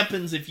 because what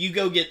happens if you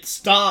go get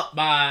stomped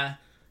by,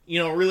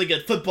 a really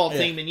good football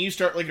team and you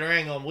start looking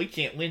around going, we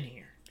can't win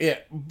here. Yeah,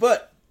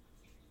 but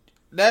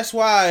that's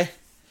why.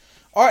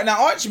 All right,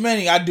 now Arch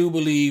Manning, I do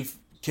believe,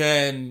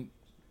 can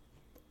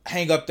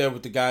hang up there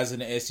with the guys in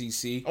the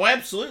SEC. Oh,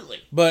 absolutely.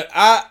 But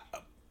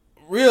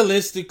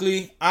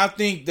realistically, I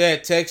think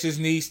that Texas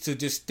needs to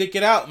just stick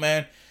it out,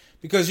 man.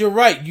 Because you're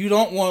right, you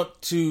don't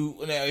want to.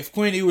 If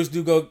Quinn Ewers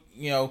do go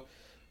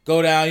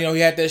down, he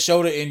had that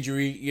shoulder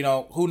injury.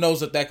 Who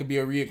knows if that could be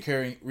a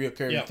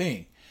reoccurring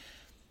thing.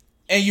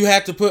 And you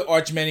have to put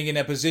Arch Manning in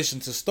that position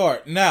to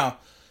start. Now,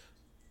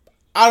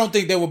 I don't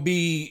think there will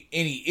be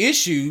any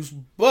issues,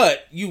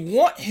 but you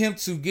want him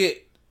to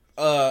get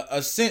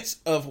a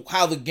sense of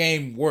how the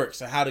game works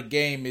and how the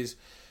game is,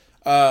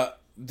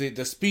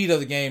 the speed of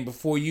the game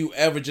before you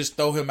ever just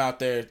throw him out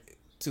there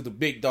to the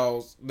big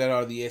dogs that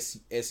are the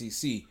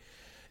SEC.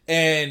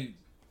 And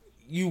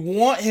you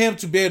want him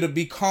to be able to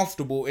be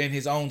comfortable in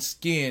his own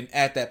skin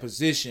at that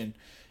position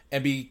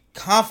and be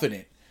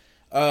confident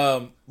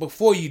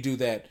before you do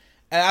that.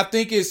 And I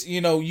think it's,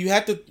 you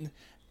have to,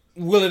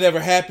 will it ever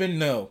happen?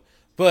 No.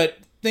 But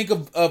think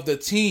of the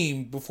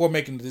team before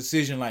making a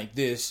decision like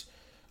this,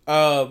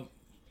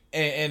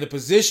 and the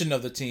position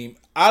of the team.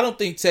 I don't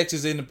think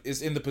Texas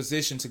is in the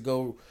position to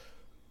go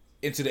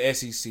into the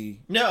SEC.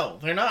 No,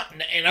 they're not.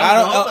 And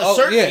Oklahoma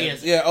certainly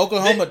isn't. Yeah,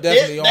 Oklahoma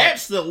definitely aren't.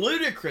 That's the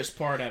ludicrous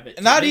part of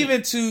it. Not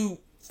even to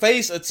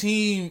face a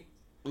team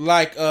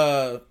like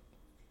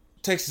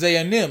Texas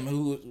A&M,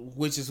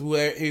 which is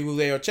who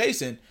they are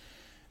chasing.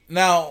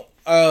 Now,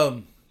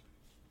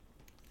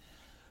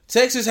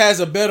 Texas has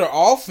a better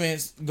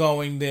offense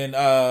going than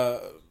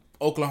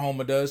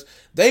Oklahoma does.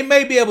 They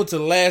may be able to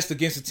last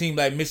against a team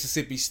like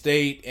Mississippi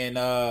State and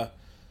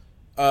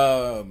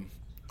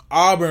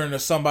Auburn or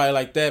somebody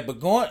like that.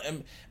 But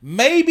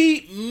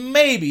maybe,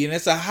 and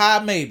it's a high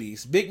maybe.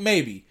 It's a big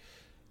maybe.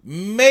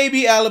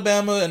 Maybe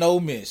Alabama and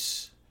Ole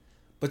Miss.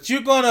 But you're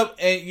gonna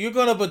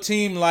have a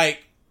team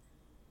like,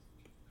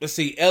 let's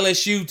see,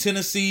 LSU,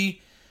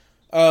 Tennessee,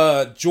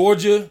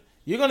 Georgia.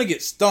 You're gonna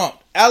get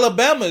stomped.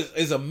 Alabama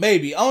is a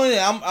maybe. Only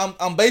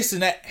I'm basing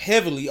that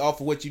heavily off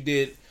of what you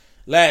did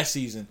last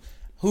season.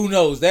 Who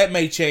knows? That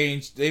may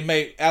change.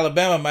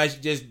 Alabama might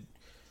just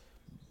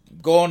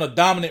go on a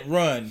dominant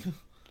run.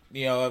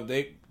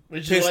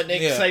 Which is what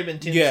Nick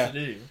Saban tends to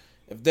do.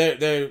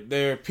 If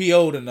they're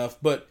PO'd enough,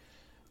 but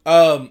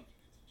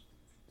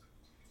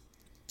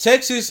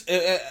Texas,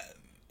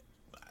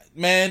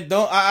 man, they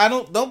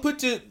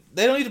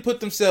don't need to put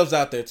themselves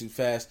out there too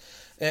fast.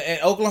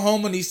 And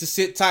Oklahoma needs to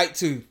sit tight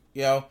too.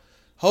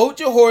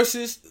 Hold your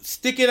horses,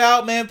 stick it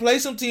out, man. Play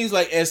some teams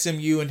like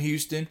SMU and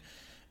Houston,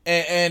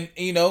 and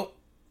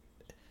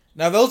now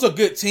those are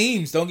good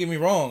teams. Don't get me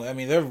wrong. I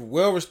mean, they're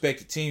well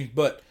respected teams,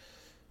 but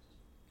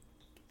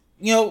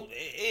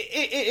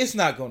it's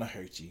not going to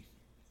hurt you.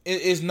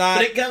 It's not.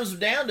 But it comes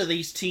down to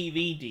these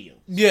TV deals.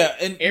 Yeah,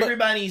 and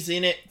everybody's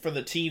in it for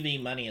the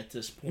TV money at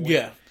this point.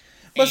 Yeah,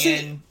 but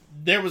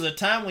there was a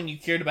time when you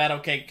cared about,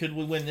 okay, could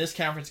we win this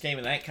conference game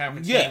and that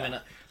conference game?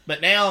 But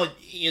now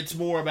it's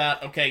more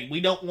about, okay, we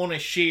don't want to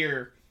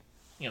share,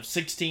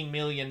 $16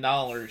 million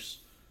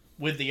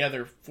with the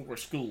other 4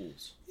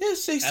 schools. Yeah,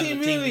 $16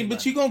 million,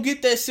 but you're going to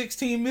get that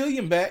 $16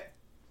 million back.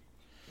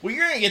 Well,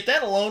 you're going to get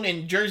that alone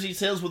in jersey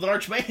sales with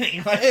Arch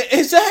Manning.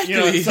 Exactly.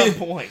 At some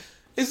point.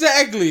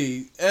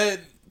 Exactly.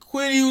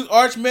 Quinn Hughes,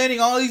 Arch Manning,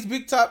 all these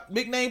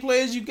big name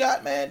players you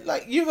got, man,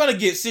 you're going to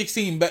get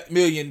 $16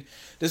 million.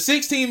 The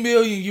 $16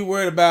 million you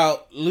worried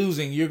about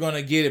losing, you're going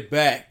to get it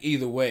back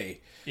either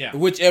way. Yeah.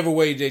 Whichever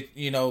way that,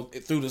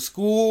 through the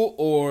school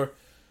or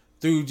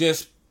through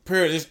just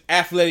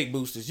athletic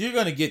boosters, you're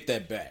going to get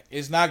that back.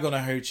 It's not going to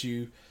hurt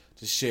you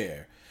to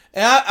share.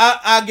 And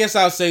I guess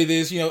I'll say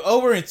this,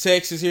 over in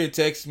Texas, here in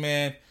Texas,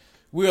 man,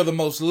 we are the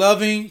most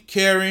loving,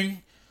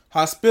 caring,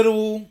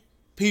 hospitable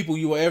people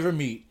you will ever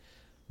meet.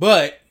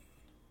 But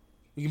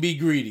we can be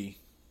greedy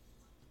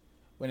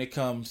when it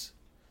comes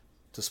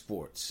to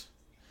sports.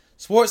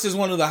 Sports is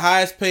one of the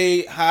highest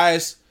paid,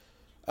 highest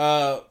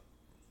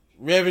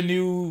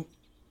revenue,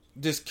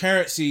 just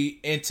currency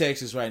in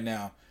Texas right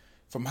now.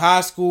 From high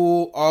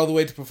school all the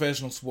way to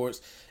professional sports.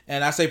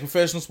 And I say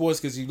professional sports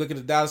because you look at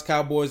the Dallas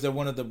Cowboys, they're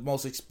one of the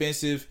most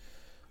expensive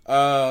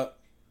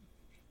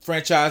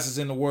franchises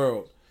in the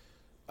world.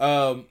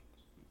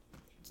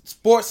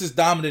 Sports is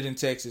dominant in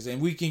Texas,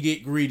 and we can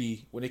get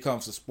greedy when it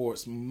comes to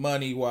sports,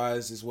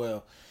 money-wise as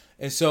well.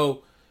 And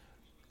so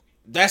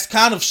that's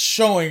kind of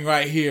showing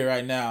right here,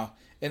 right now.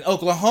 And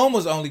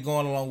Oklahoma's only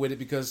going along with it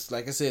because,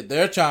 like I said,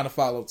 they're trying to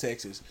follow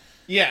Texas.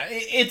 Yeah,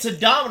 it's a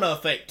domino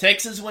effect.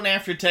 Texas went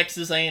after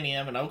Texas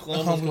A&M, and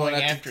Oklahoma's going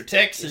after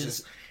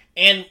Texas.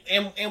 And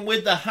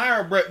with the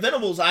hire of Brett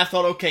Venables, I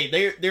thought, okay,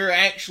 they're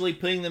actually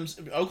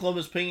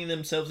Oklahoma's putting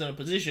themselves in a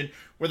position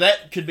where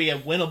that could be a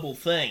winnable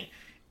thing.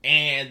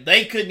 And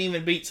they couldn't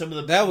even beat some of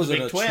the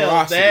Big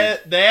 12.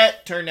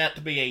 That turned out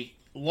to be a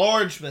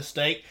large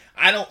mistake.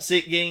 I don't see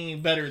it getting any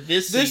better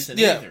this season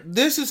either.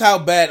 This is how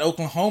bad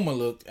Oklahoma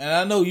looked. And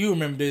I know you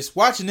remember this.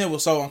 Watching it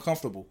was so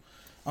uncomfortable.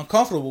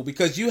 Uncomfortable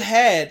because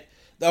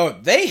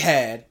they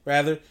had,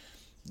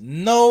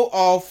 no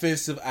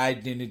offensive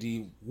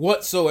identity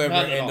whatsoever.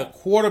 And the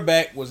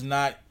quarterback was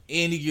not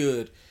any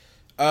good.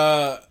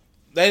 They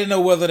didn't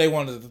know whether they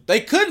wanted to.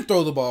 They couldn't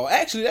throw the ball.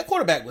 Actually, that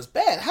quarterback was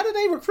bad. How did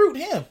they recruit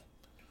him?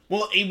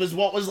 Well, he was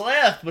what was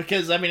left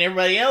because,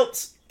 everybody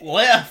else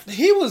left.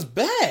 He was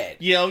bad.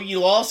 You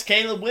lost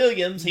Caleb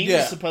Williams. He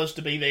was supposed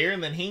to be there,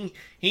 and then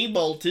he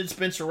bolted.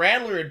 Spencer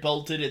Rattler had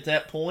bolted at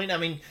that point.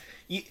 And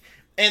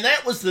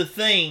that was the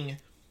thing.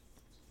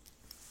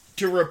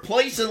 To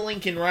replace a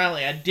Lincoln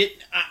Riley,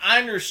 I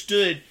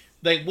understood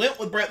they went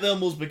with Brett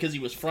Venables because he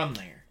was from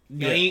there.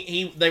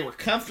 They were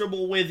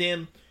comfortable with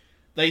him.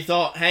 They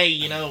thought, hey,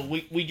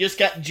 we just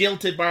got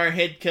jilted by our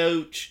head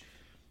coach.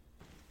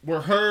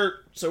 We're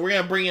hurt, so we're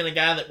going to bring in a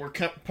guy that we're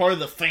part of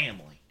the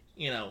family.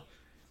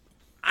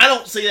 I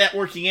don't see that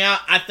working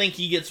out. I think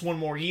he gets one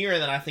more year,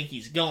 and then I think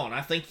he's gone.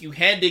 I think you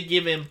had to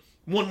give him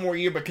one more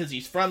year because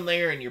he's from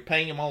there, and you're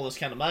paying him all this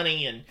kind of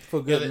money. And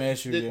for good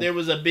measure, there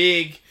was a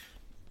big,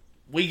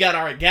 we got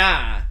our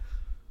guy,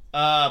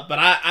 but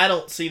I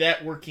don't see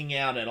that working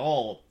out at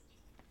all.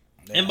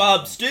 And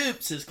Bob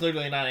Stoops is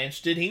clearly not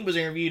interested. He was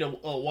interviewed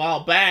a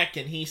while back,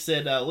 and he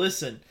said,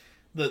 listen,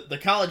 the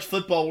college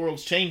football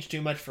world's changed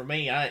too much for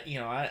me.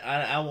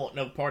 I want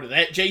no part of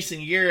that.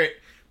 Jason Garrett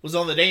was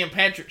on the Dan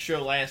Patrick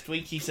Show last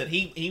week. He said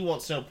he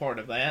wants no part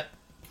of that,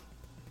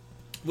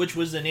 which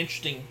was an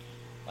interesting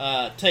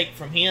take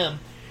from him.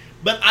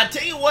 But I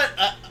tell you what,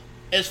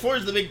 as far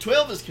as the Big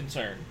 12 is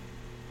concerned,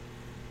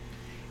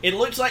 it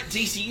looks like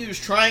TCU is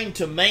trying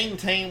to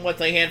maintain what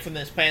they had from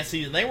this past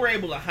season. They were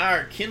able to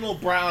hire Kendall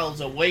Briles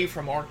away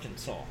from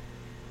Arkansas.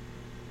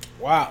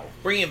 Wow.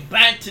 Bring him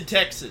back to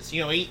Texas.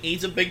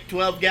 He's a Big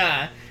 12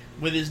 guy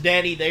with his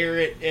daddy there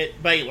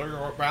at Baylor,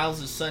 or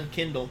Briles' son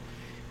Kendall.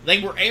 They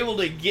were able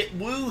to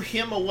woo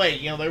him away.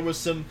 There was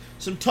some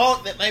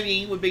talk that maybe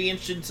he would be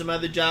interested in some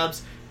other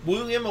jobs.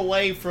 Woo him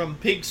away from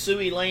Pig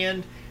Sooie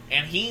land,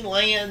 and he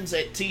lands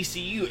at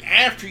TCU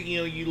after,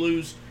 you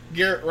lose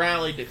Garrett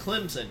Riley to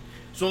Clemson.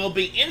 So it'll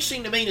be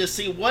interesting to me to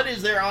see what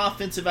is their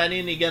offensive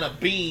identity going to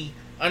be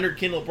under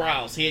Kendall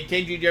Briles. He had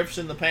KJ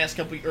Jefferson the past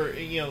couple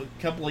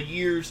of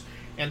years,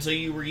 and so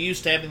you were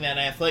used to having that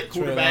athletic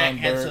quarterback,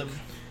 had some,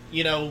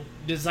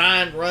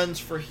 designed runs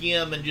for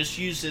him and just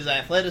used his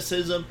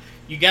athleticism.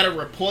 You got to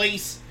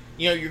replace,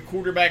 your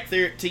quarterback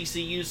there at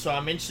TCU, so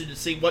I'm interested to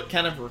see what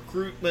kind of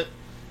recruitment,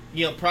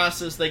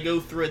 process they go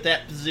through at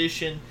that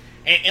position.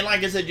 And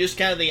like I said, just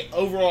kind of the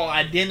overall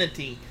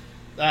identity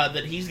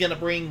that he's going to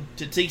bring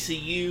to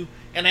TCU,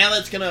 and how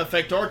that's going to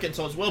affect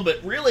Arkansas as well.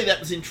 But really, that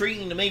was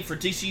intriguing to me for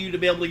TCU to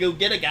be able to go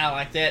get a guy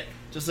like that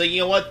to say,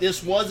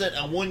 this wasn't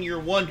a one-year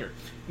wonder.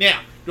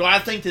 Now, do I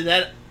think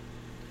that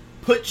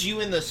puts you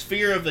in the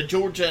sphere of the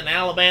Georgia and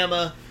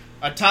Alabama,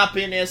 a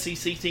top-end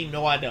SEC team?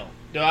 No, I don't.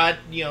 I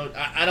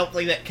don't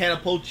think that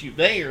catapults you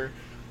there,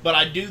 but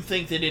I do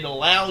think that it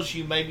allows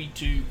you maybe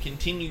to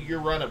continue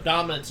your run of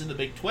dominance in the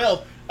Big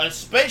 12,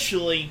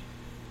 especially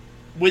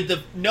with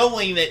the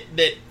knowing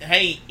that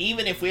hey,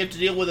 even if we have to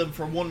deal with them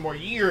for one more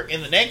year,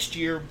 in the next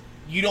year,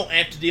 you don't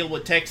have to deal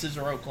with Texas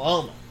or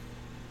Oklahoma.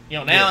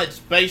 Now it's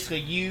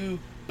basically you,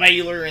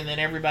 Baylor, and then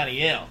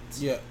everybody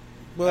else. Yeah.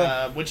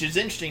 Well, which is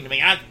interesting to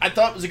me. I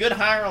thought it was a good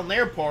hire on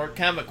their part,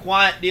 kind of a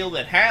quiet deal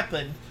that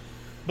happened,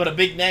 but a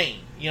big name.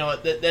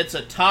 That's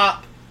a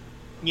top,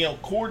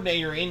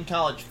 coordinator in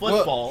college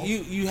football. Well,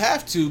 you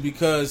have to,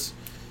 because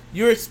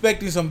you're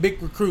expecting some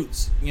big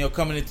recruits,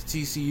 coming into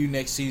TCU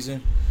next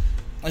season.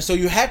 And so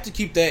you have to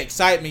keep that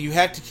excitement. You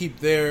have to keep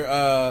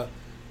their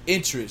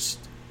interest,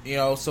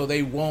 so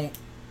they won't,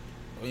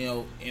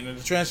 enter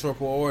the transfer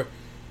portal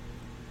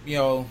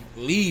or,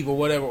 leave or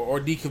whatever, or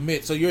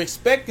decommit. So you're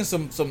expecting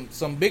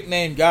some big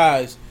name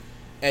guys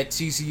at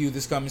TCU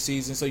this coming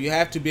season. So you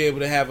have to be able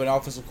to have an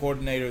offensive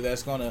coordinator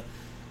that's going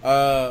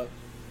to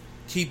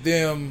keep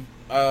them,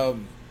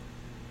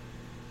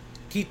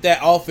 keep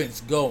that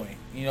offense going,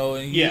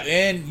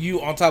 and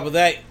you on top of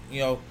that,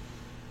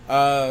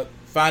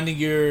 finding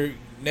your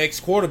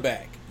next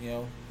quarterback,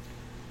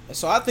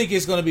 So I think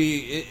it's going to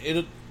be,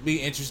 it'll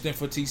be interesting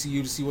for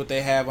TCU to see what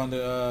they have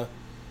under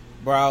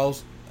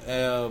Briles.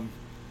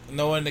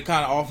 Knowing the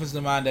kind of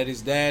offensive mind that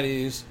his dad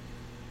is,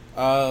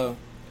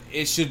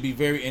 it should be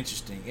very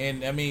interesting.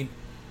 And,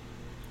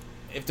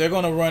 if they're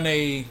going to run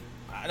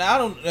I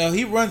don't know,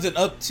 he runs an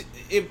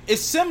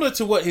it's similar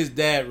to what his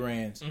dad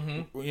runs.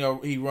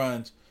 Mm-hmm. He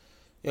runs,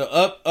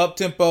 up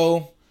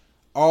tempo,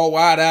 all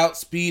wide out,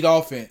 speed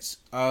offense.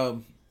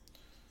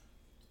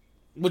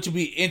 Which would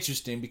be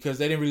interesting because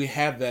they didn't really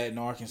have that in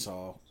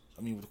Arkansas.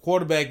 With the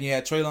quarterback, you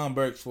had Treylon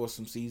Burks for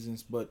some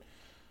seasons, but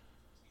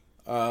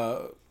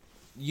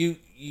you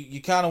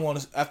kind of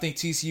want to. I think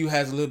TCU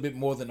has a little bit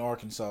more than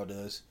Arkansas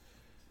does.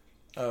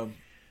 So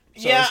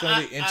yeah, it's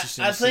going to be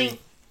interesting. I think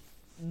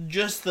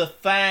just the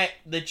fact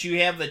that you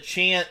have a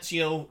chance,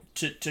 to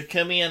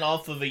come in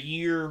off of a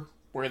year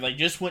where they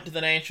just went to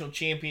the national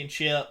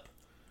championship,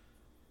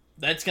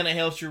 that's going to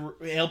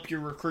help your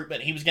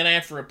recruitment. He was going to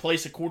have to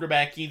replace a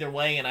quarterback either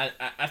way, and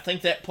I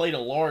think that played a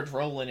large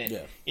role in it.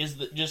 Yeah. Is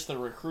just the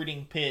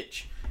recruiting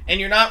pitch, and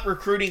you're not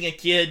recruiting a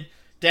kid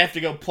to have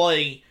to go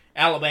play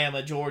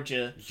Alabama,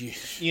 Georgia,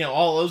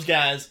 all those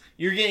guys.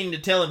 You're getting to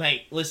tell them,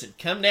 hey, listen,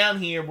 come down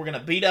here. We're going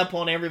to beat up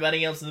on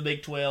everybody else in the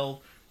Big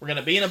 12. We're going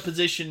to be in a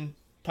position,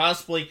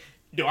 possibly.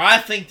 Do I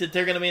think that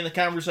they're going to be in the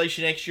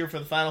conversation next year for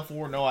the Final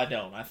Four? No, I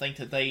don't. I think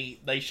that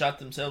they shot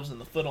themselves in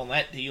the foot on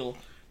that deal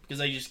because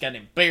they just got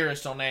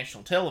embarrassed on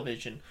national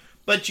television.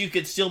 But you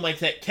could still make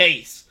that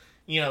case,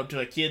 to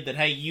a kid that,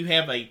 hey, you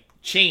have a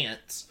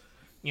chance,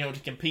 to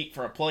compete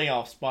for a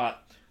playoff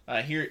spot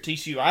here at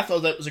TCU. I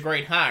thought that was a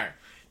great hire.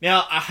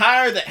 Now, a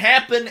hire that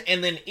happened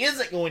and then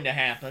isn't going to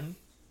happen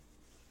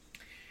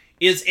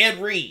is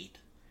Ed Reed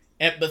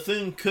at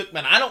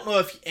Bethune-Cookman. I don't know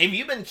have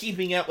you been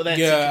keeping up with that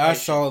situation? Yeah, I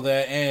saw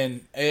that,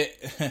 and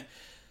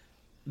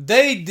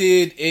they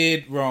did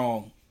Ed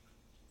wrong.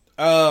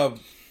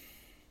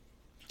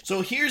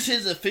 So here's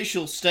his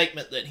official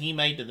statement that he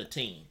made to the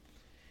team.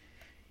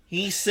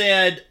 He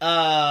said,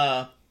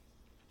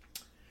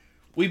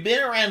 we've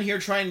been around here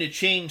trying to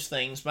change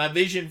things. My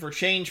vision for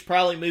change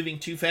probably moving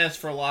too fast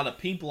for a lot of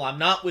people. I'm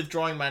not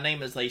withdrawing my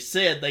name as they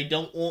said. They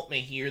don't want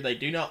me here. They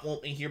do not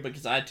want me here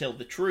because I tell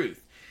the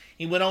truth.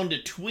 He went on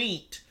to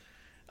tweet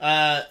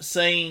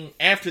saying,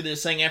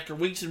 after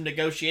weeks of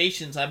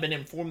negotiations, I've been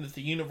informed that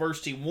the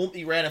university won't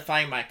be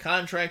ratifying my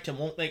contract and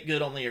won't make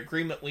good on the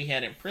agreement we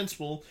had in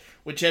principle,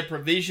 which had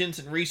provisions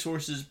and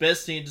resources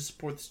best needed to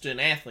support the student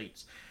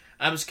athletes.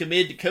 I was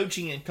committed to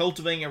coaching and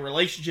cultivating a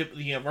relationship with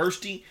the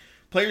university,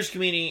 players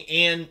community,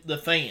 and the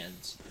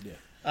fans.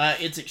 Yeah.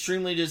 It's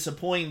extremely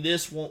disappointing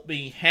this won't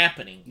be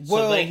happening.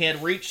 So they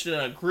had reached an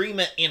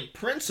agreement in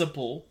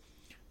principle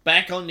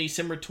back on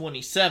December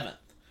 27th.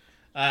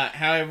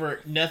 However,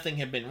 nothing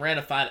had been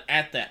ratified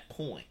at that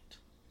point.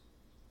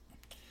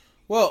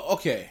 Well,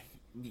 okay.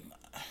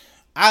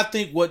 I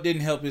think what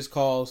didn't help his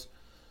cause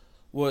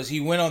was he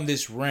went on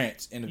this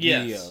rant in the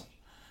video.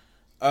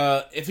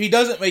 If he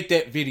doesn't make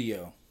that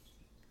video,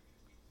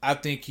 I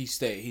think he's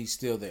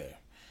still there.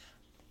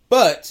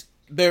 But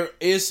there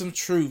is some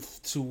truth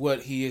to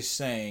what he is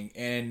saying,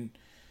 and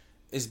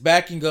it's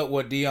backing up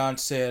what Deion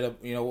said.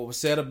 What was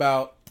said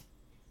about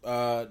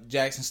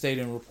Jackson State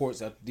in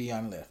reports after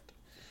Deion left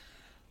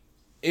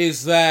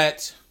is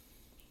that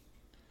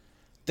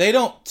they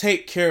don't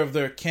take care of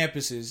their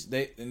campuses.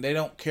 They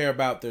don't care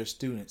about their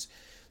students.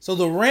 So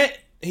the rant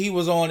he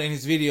was on in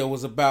his video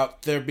was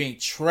about there being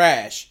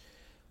trash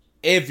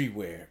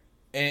everywhere,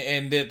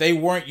 and that they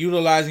weren't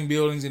utilizing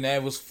buildings, and that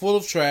it was full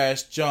of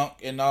trash, junk,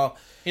 and all.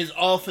 His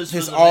office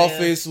was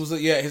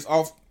his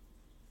office.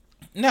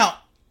 Now,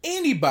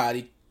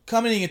 anybody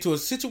coming into a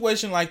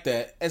situation like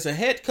that as a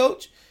head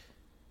coach,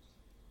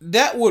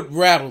 that would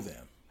rattle them.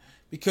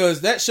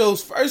 Because that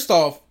shows, first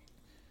off,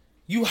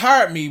 you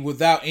hired me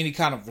without any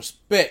kind of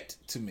respect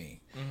to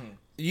me. Mm-hmm.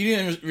 You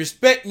didn't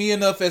respect me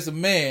enough as a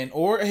man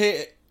or a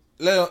head,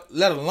 let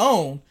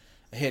alone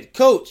a head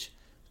coach,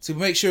 to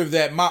make sure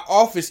that my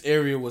office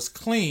area was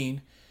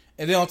clean.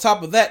 And then on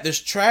top of that,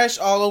 there's trash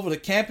all over the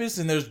campus,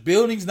 and there's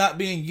buildings not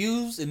being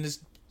used, and it's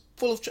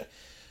full of trash.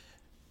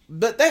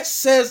 But that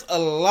says a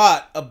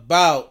lot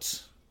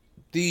about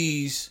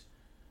these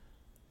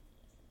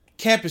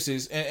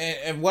campuses,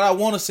 and what I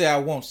want to say, I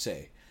won't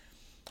say.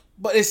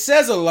 But it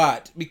says a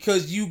lot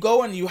because you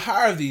go and you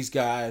hire these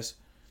guys,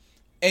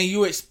 and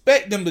you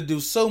expect them to do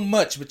so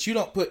much, but you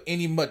don't put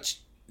any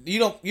much. You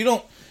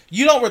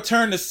don't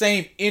return the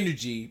same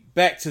energy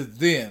back to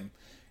them.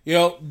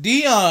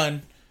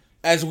 Deion,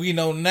 as we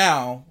know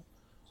now,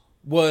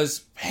 was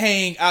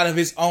paying out of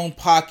his own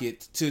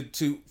pocket to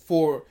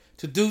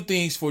do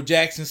things for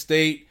Jackson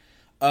State,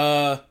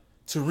 to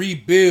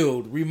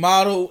rebuild,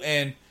 remodel,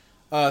 and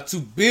to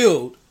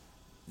build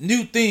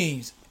new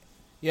things,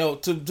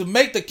 to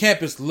make the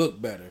campus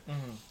look better,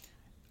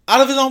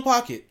 out of his own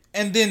pocket.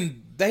 And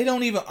then they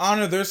don't even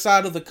honor their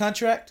side of the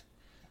contract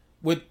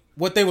with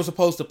what they were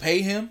supposed to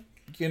pay him,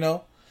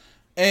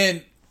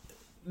 and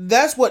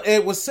that's what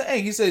Ed was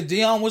saying. He said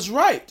Deion was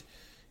right,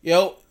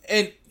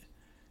 and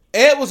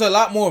Ed was a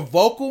lot more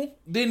vocal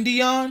than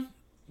Deion,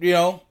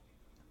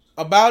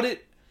 about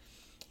it.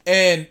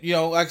 And,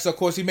 of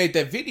course he made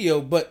that video,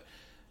 but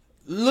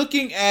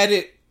looking at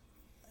it,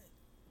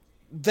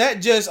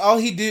 that just, all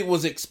he did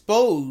was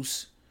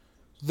expose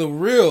the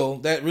real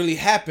that really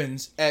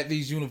happens at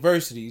these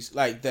universities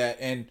like that.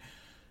 And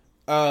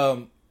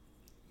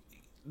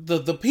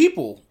the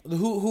people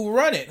who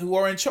run it, who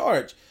are in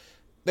charge,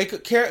 they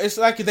could care. It's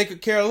like they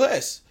could care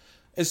less.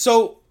 And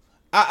so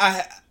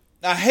I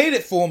hate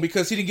it for him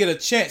because he didn't get a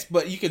chance,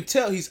 but you can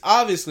tell he's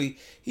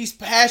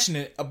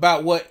passionate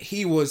about what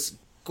he was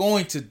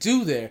going to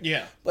do there.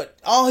 Yeah. But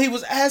all he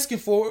was asking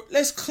for,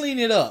 let's clean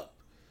it up.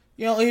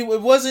 You know,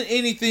 it wasn't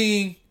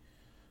anything.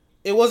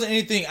 It wasn't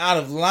anything out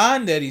of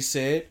line that he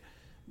said,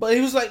 but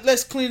he was like,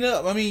 "Let's clean it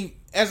up." I mean,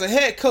 as a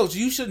head coach,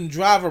 you shouldn't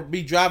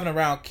be driving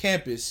around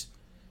campus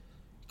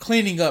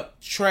cleaning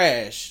up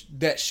trash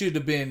that should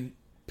have been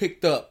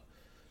picked up,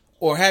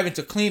 or having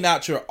to clean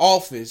out your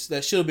office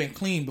that should have been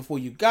cleaned before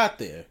you got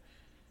there.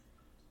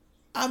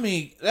 I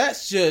mean,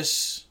 that's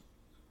just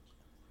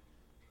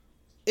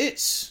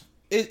it's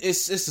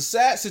a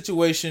sad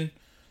situation,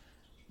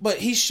 but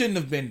he shouldn't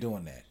have been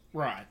doing that.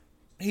 Right.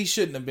 He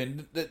shouldn't have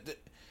been.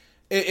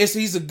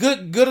 He's a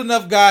good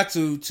enough guy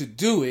to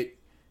do it,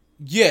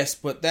 yes,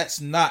 but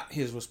that's not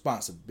his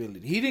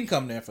responsibility. He didn't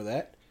come there for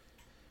that.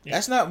 Yeah.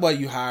 That's not why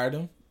you hired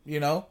him, you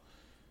know.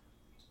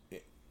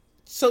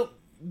 So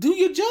do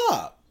your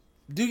job.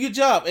 Do your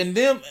job. And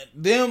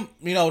them,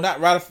 you know, not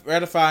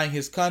ratifying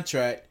his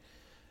contract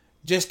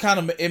just kind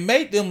of, it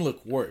made them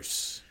look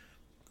worse.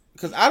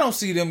 Because I don't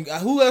see them.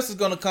 Who else is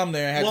going to come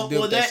there and have to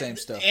deal with that same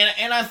stuff?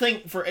 And I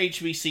think for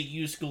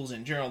HBCU schools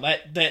in general,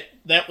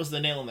 that was the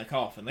nail in the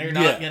coffin. They're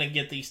not going to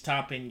get these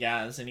top end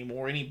guys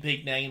anymore. Any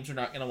big names are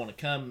not going to want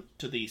to come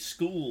to these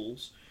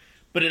schools.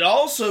 But it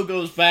also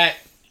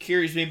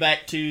carries me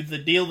back to the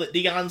deal that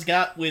Deion's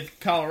got with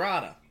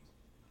Colorado.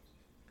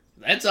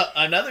 That's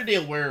another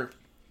deal where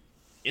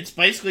it's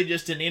basically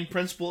just an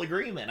in-principle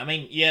agreement. I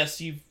mean, yes,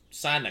 you've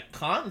signed a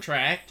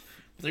contract,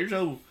 but there's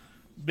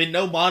been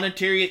no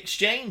monetary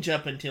exchange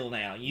up until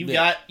now. You've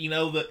got, you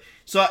know,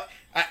 so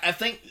I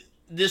think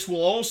this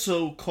will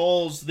also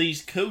cause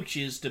these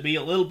coaches to be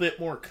a little bit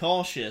more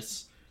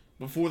cautious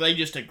before they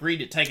just agree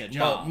to take a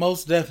job.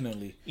 Most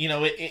definitely. You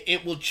know,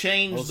 it will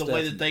change the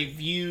way that they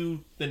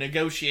view the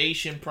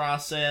negotiation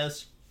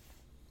process,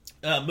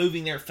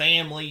 moving their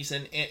families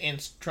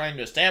and trying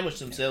to establish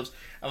themselves.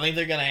 I think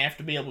they're going to have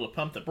to be able to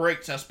pump the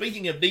brakes. Now,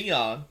 speaking of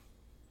Deion,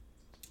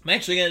 I'm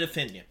actually going to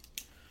defend him.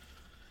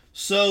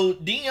 So,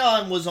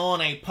 Deion was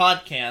on a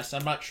podcast,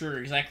 I'm not sure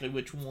exactly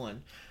which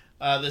one,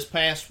 this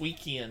past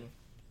weekend.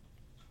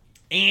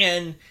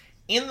 And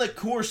in the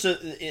course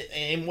of,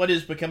 in what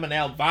is becoming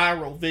now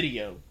viral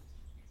video,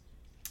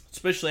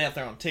 especially out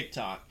there on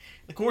TikTok,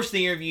 in the course of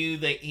the interview,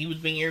 he was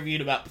being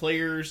interviewed about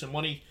players and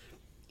what he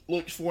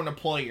looks for in a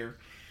player.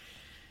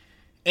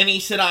 And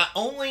he said, I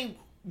only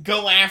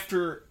go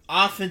after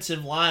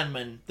offensive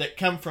linemen that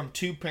come from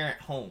two-parent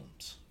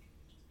homes.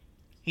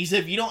 He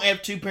said, if you don't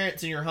have two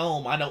parents in your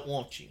home, I don't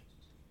want you.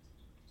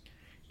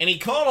 And he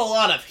caught a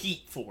lot of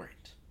heat for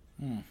it.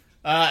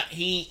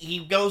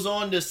 He goes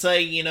on to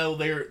say, you know,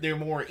 they're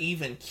more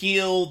even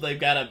keeled. They've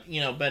got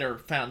a better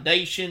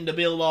foundation to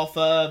build off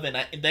of, and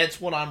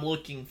that's what I'm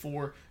looking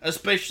for,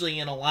 especially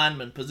in a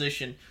lineman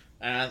position.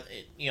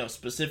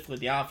 Specifically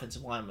the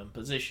offensive lineman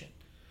position.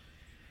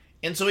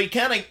 And so he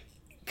kind of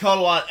caught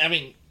a lot. I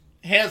mean,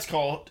 has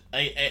caught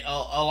a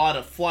lot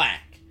of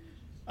flack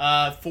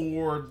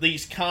for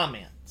these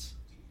comments.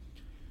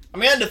 I'm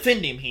going to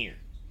defend him here.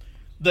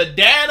 The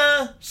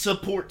data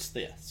supports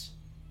this.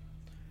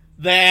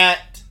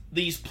 That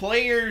these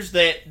players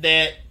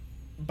that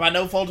by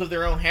no fault of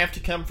their own have to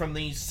come from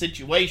these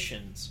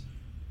situations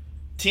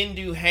tend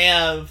to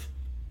have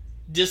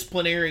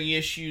disciplinary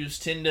issues,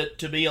 tend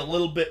to be a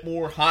little bit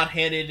more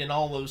hot-headed and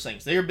all those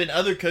things. There have been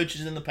other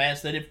coaches in the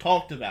past that have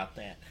talked about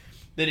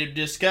that have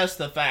discussed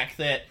the fact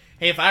that,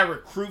 hey, if I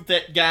recruit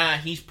that guy,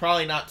 he's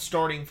probably not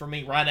starting for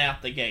me right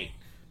out the gate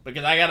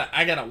because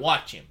I gotta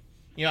watch him.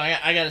 You know,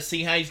 I gotta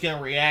see how he's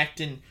gonna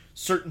react in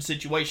certain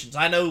situations.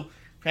 I know,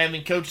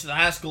 having coached at the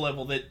high school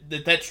level,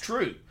 that's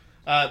true.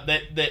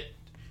 That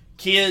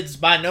kids,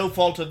 by no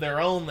fault of their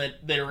own,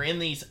 that are in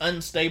these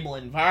unstable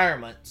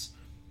environments,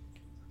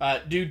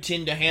 do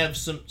tend to have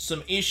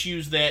some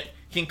issues that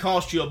can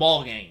cost you a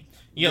ball game.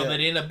 You know, that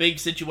in a big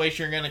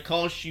situation are going to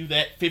cost you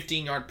that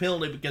 15-yard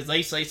penalty because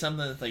they say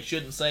something that they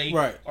shouldn't say,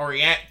 right, or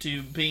react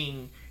to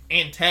being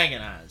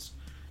antagonized.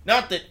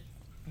 Not that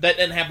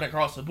doesn't happen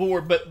across the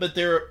board, but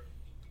there,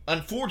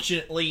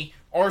 unfortunately,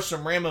 are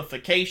some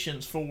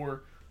ramifications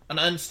for an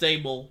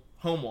unstable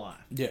home life.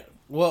 Yeah,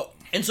 well...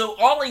 And so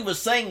all he was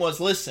saying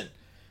was, listen,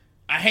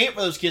 I hate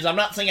for those kids. I'm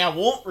not saying I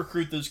won't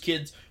recruit those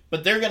kids,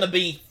 but they're going to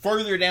be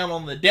further down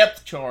on the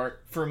depth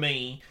chart for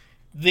me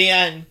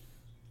than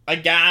a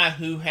guy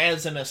who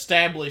has an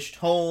established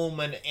home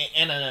and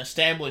an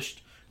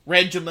established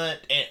regiment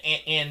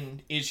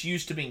and is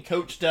used to being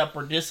coached up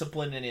or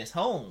disciplined in his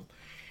home.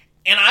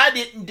 And I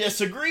didn't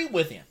disagree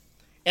with him.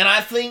 And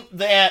I think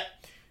that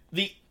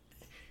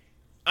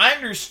I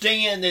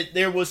understand that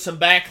there was some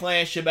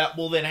backlash about,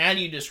 well, then how do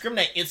you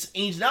discriminate?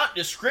 He's not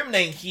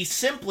discriminating. He's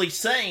simply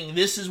saying,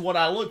 this is what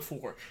I look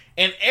for.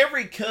 And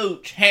every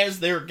coach has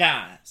their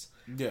guys.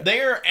 Yeah.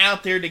 They're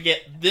out there to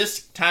get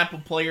this type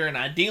of player, and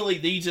ideally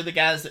these are the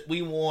guys that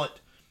we want,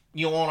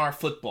 on our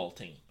football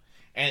team.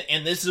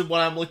 And this is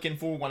what I'm looking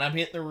for when I'm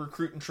hitting the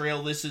recruiting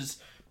trail. This is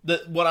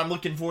what I'm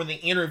looking for in the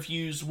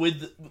interviews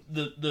with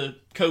the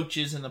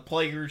coaches and the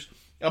players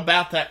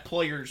about that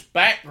player's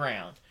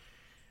background.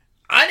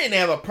 I didn't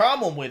have a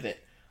problem with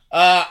it.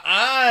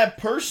 I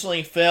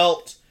personally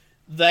felt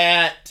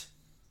that,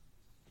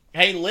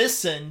 hey,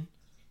 listen,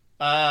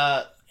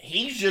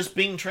 he's just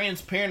being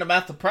transparent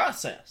about the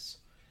process.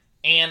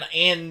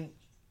 And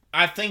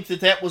I think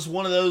that was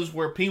one of those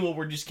where people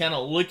were just kind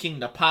of looking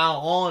to pile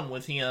on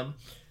with him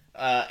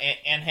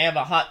and have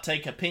a hot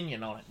take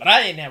opinion on it. But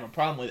I didn't have a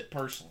problem with it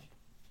personally.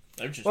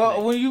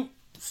 When you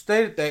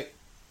stated that,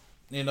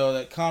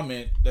 that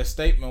comment, that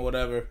statement,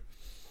 whatever,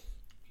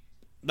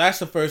 that's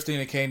the first thing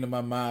that came to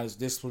my mind is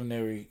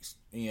disciplinary,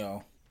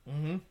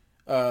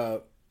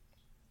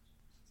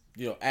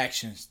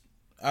 actions.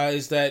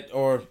 Is that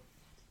or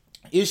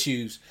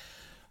issues?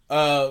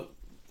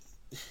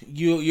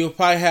 You'll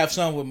probably have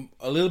some with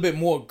a little bit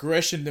more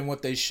aggression than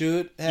what they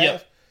should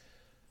have.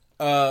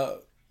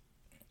 Yep.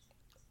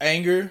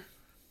 Anger,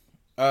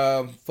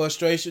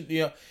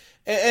 frustration.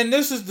 And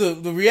this is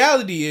the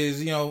reality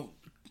is,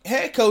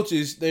 head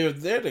coaches, they're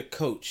the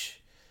coach.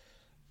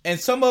 And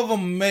some of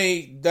them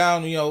may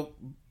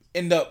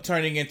end up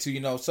turning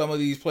into, some of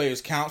these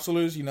players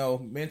counselors,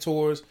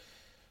 mentors.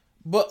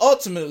 But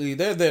ultimately,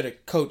 they're there to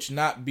coach,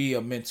 not be a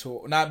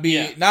mentor, not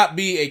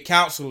be a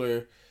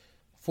counselor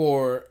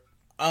for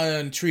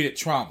untreated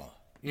trauma,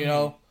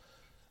 know.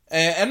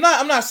 And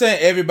I'm not saying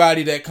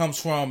everybody that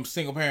comes from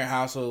single parent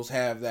households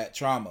have that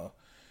trauma,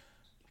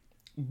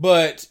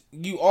 but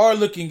you are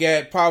looking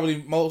at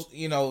probably most,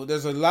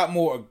 there's a lot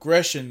more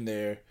aggression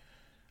there,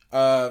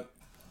 and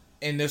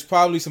there's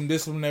probably some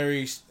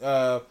disciplinary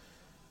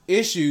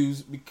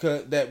issues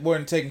because that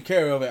weren't taken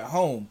care of at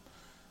home,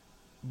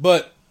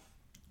 but.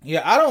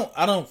 Yeah,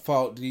 I don't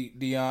fault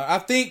Deion. I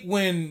think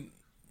when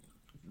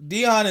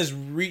Deion has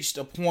reached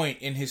a point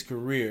in his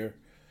career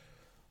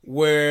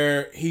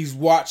where he's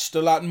watched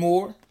a lot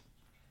more,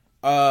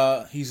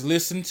 he's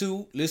listened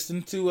to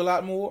a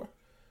lot more,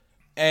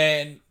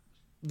 and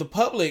the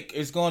public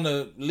is going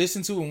to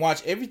listen to and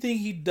watch everything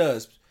he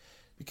does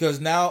because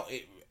now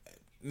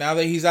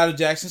that he's out of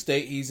Jackson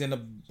State, he's in a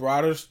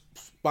broader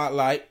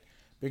spotlight,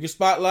 bigger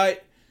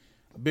spotlight,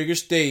 a bigger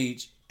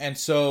stage, and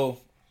so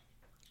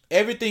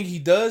everything he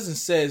does and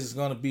says is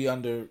going to be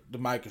under the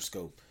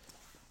microscope.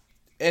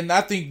 And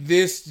I think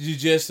this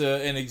is just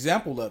an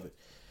example of it.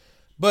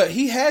 But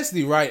he has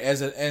the right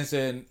as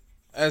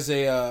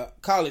a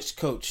college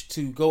coach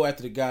to go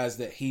after the guys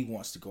that he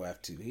wants to go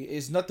after.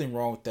 There's nothing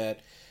wrong with that.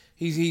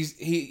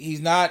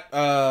 He's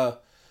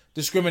not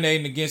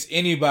discriminating against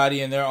anybody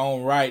in their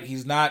own right.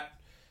 He's not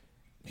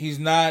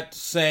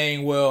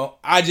saying, well,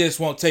 I just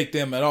won't take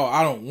them at all.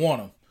 I don't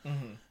want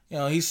them.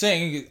 Mm-hmm. He's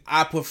saying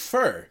I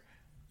prefer,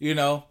 he's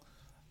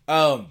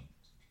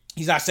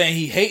not saying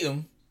he hate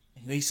them.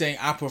 He's saying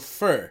I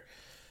prefer.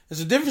 There's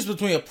a difference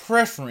between a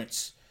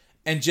preference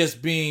and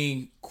just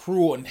being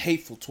cruel and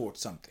hateful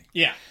towards something.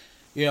 Yeah.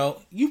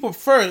 You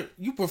prefer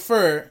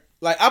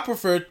like I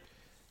prefer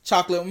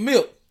chocolate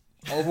milk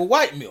over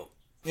white milk.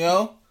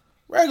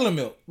 Regular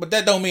milk. But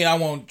that don't mean I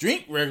won't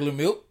drink regular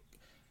milk.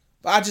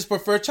 But I just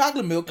prefer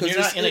chocolate milk because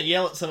you're not going to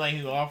yell at somebody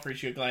who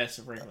offers you a glass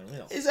of regular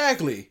milk.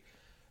 Exactly.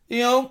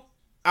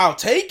 I'll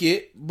take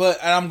it, but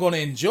I'm going to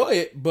enjoy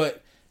it,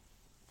 but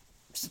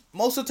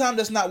most of the time,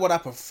 that's not what I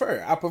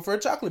prefer. I prefer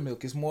chocolate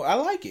milk. I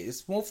like it.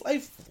 It's more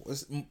flavorful.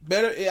 It's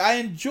better. I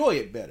enjoy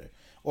it better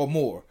or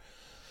more.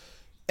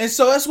 And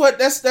so that's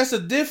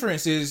the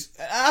difference is,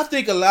 I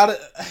think a lot of,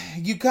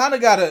 you kind of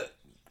got to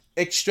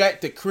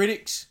extract the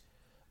critics,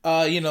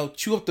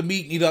 chew up the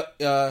meat,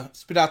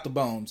 spit out the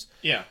bones.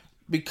 Yeah.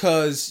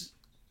 Because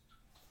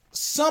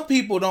some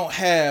people don't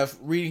have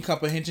reading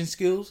comprehension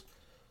skills.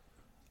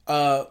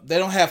 They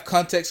don't have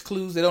context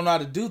clues. They don't know how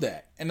to do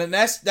that. And then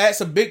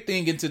that's a big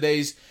thing in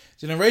today's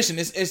generation.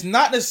 It's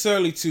not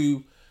necessarily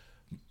to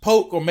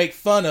poke or make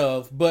fun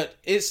of, but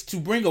it's to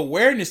bring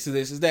awareness to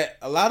this, is that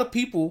a lot of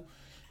people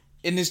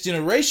in this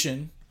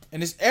generation,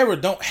 in this era,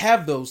 don't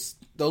have those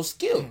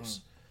skills.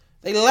 Mm-hmm.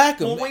 They lack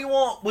them.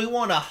 Well, we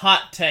want a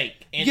hot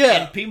take.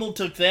 And people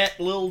took that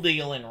little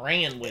deal and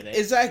ran with it.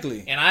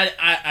 Exactly. And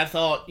I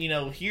thought,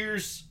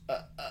 here's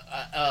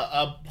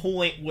a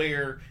point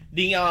where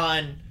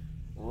Deion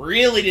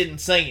really didn't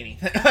say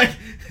anything.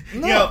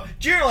 No.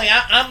 Generally,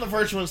 I'm the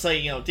first one to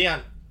say,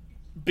 Deion,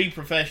 be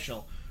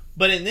professional.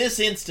 But in this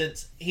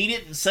instance, he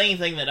didn't say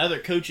anything that other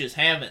coaches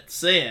haven't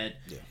said.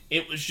 Yeah.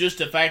 It was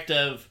just a fact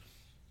of,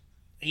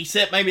 he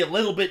said maybe a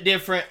little bit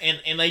different,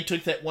 and they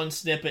took that one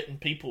snippet and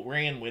people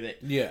ran with it.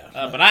 Yeah.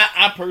 But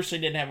I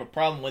personally didn't have a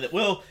problem with it.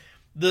 Well,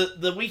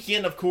 the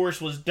weekend, of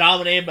course, was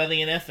dominated by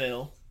the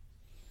NFL,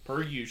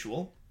 per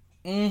usual.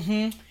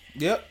 Mm-hmm.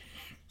 Yep.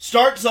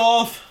 Starts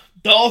off,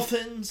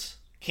 Dolphins,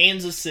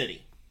 Kansas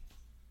City.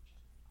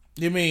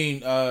 You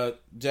mean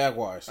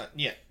Jaguars?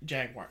 Yeah,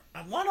 Jaguar.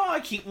 Why do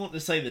I keep wanting to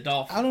say the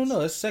Dolphins? I don't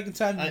know. It's the second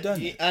time you've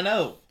done it. I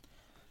know.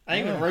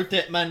 I even wrote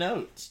that in my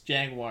notes,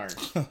 Jaguars.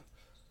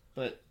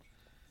 But,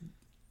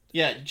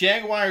 yeah,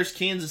 Jaguars,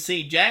 Kansas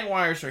City.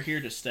 Jaguars are here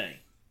to stay.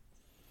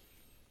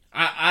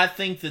 I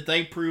think that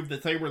they proved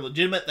that they were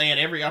legitimate. They had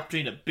every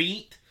opportunity to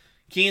beat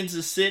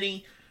Kansas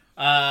City.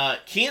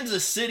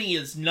 Kansas City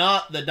is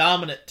not the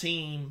dominant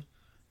team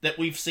that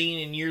we've seen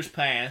in years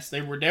past.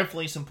 There were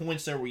definitely some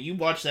points there where you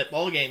watched that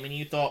ball game and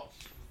you thought,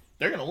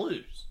 they're going to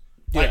lose.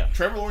 Like,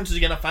 Trevor Lawrence is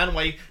going to find a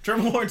way.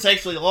 Trevor Lawrence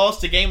actually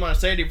lost a game on a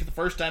Saturday for the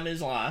first time in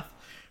his life.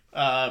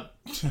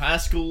 High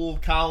school,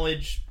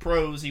 college,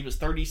 pros, he was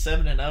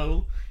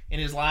 37-0 in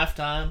his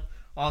lifetime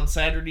on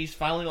Saturdays.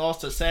 Finally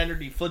lost a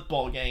Saturday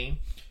football game.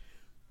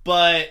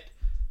 But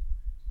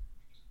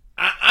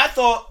I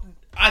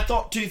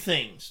thought two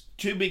things.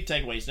 Two big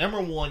takeaways.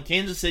 Number one,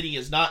 Kansas City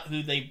is not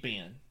who they've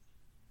been.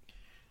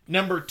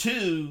 Number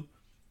two,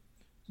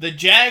 the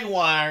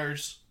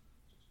Jaguars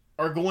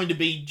are going to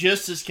be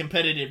just as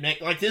competitive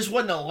next. Like, this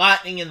wasn't a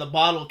lightning in the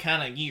bottle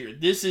kind of year.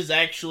 This is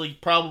actually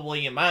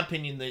probably, in my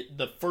opinion,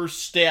 the first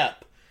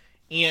step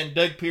in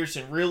Doug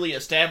Pearson really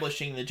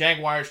establishing the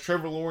Jaguars,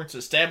 Trevor Lawrence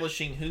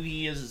establishing who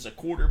he is as a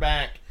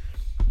quarterback.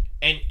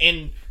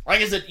 And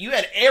like I said, you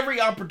had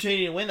every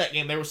opportunity to win that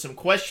game. There was some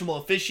questionable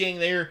officiating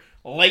there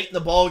late in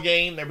the ball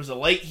game. There was a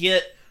late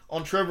hit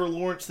on Trevor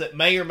Lawrence that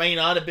may or may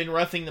not have been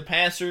roughing the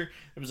passer.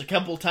 There was a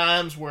couple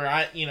times where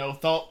I,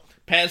 thought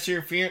pass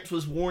interference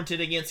was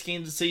warranted against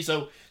Kansas City.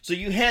 So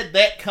you had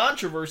that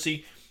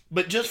controversy,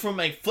 but just from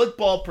a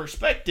football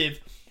perspective,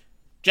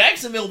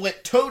 Jacksonville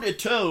went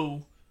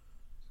toe-to-toe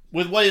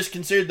with what is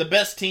considered the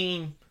best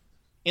team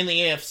in the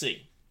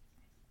AFC.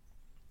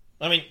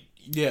 I mean,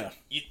 yeah,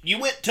 you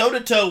went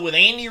toe-to-toe with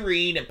Andy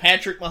Reid and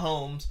Patrick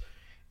Mahomes,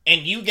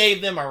 and you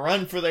gave them a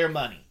run for their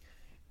money.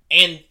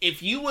 And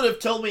if you would have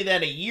told me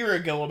that a year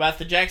ago about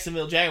the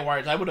Jacksonville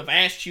Jaguars, I would have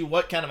asked you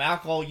what kind of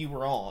alcohol you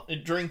were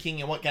drinking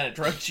and what kind of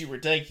drugs you were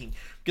taking.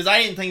 Because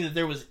I didn't think that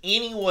there was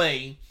any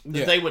way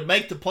that they would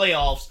make the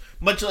playoffs,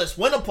 much less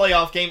win a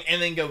playoff game,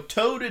 and then go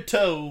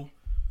toe-to-toe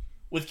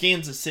with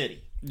Kansas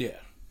City. Yeah.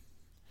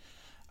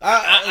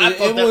 I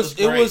thought that was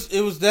great. It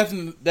was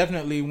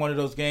definitely one of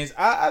those games.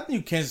 I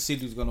knew Kansas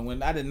City was going to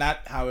win. I did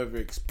not, however,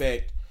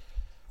 expect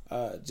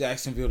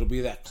Jacksonville to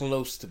be that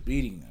close to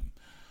beating them.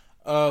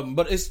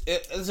 But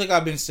it's like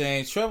I've been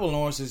saying, Trevor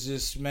Lawrence is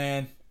just,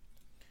 man,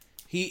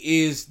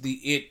 he is the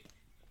it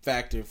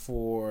factor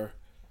for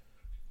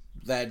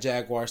that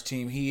Jaguars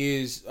team. He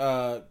is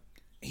their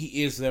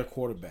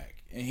quarterback,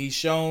 and he's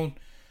shown,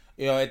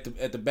 at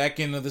the back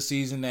end of the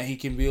season that he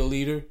can be a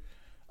leader,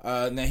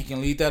 and that he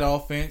can lead that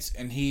offense.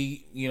 And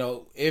he,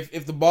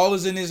 if the ball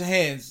is in his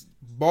hands,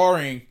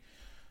 barring,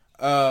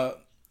 depending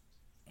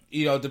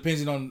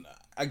on,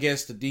 I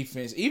guess, the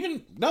defense.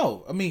 If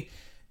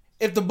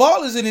the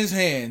ball is in his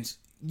hands,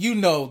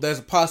 there's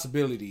a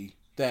possibility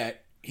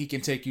that he can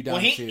take you down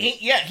the field.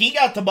 He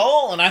got the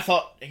ball, and I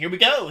thought, here we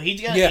go. They're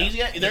going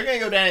to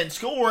go down and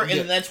score, and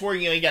then that's where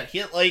he got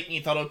hit late, and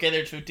you thought, okay,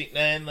 there's 15,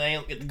 and they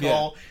don't get the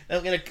call. They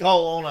don't get a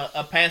call on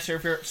a pass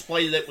interference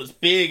play that was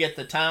big at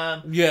the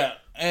time. Yeah,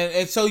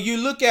 and so you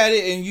look at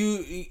it, and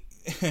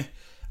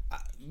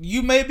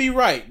you may be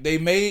right. They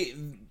may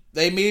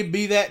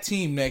be that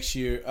team next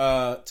year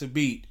to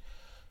beat.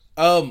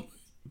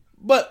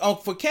 But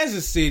for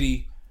Kansas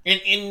City,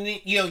 and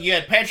you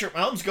had Patrick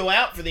Mahomes go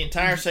out for the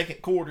entire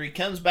second quarter. He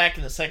comes back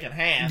in the second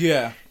half.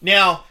 Yeah.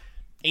 Now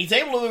he's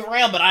able to move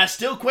around, but I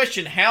still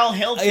question how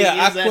healthy is that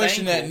ankle. I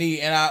question that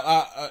knee, and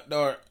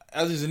or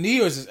is it a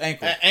knee or is it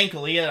ankle?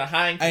 Ankle. He had a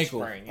high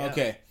ankle sprain. Yeah.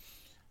 Okay.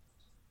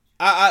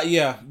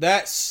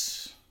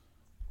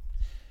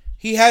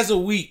 He has a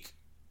week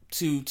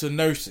to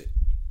nurse it,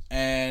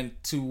 and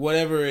to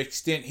whatever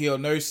extent he'll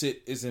nurse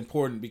it is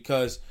important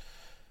because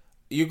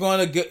you're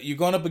going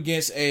up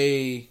against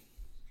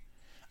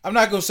I'm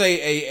not going to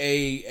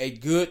say a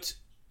good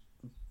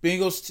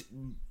Bengals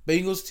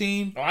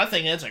team. Oh, I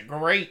think that's a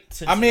great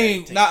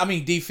Cincinnati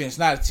team. Defense,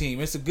 not a team.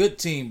 It's a good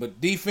team,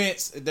 but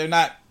defense, they're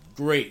not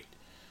great.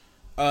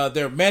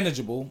 They're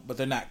manageable, but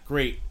they're not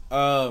great.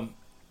 But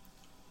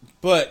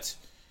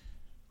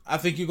I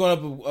think you're going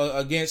up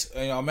against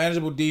a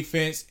manageable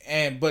defense,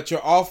 but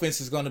your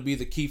offense is going to be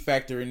the key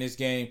factor in this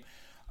game.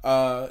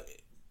 So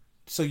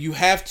you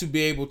have to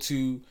be able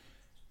to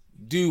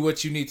do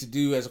what you need to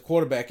do as a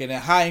quarterback, and a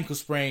high ankle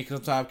sprain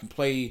sometimes can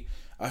play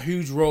a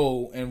huge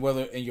role in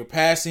your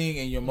passing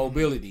and your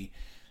mobility.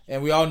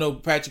 And we all know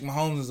Patrick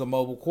Mahomes is a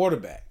mobile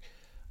quarterback.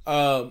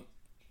 I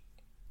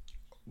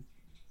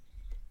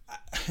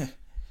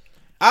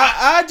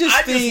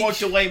just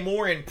walked away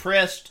more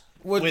impressed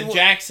with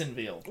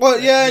Jacksonville.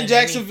 Well, yeah, in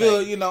Jacksonville,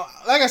 anything.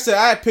 Like I said,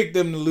 I picked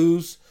them to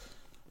lose.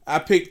 I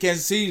picked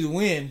Kansas City to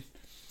win,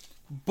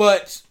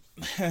 but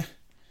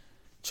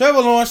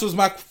Trevor Lawrence was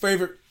my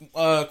favorite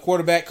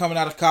quarterback coming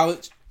out of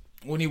college.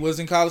 When he was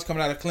in college,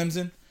 coming out of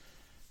Clemson,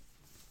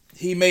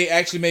 he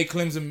actually made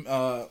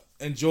Clemson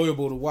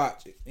enjoyable to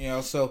watch.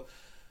 So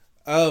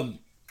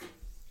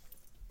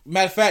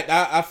matter of fact,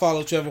 I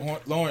followed Trevor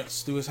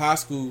Lawrence through his high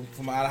school,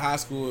 from out of high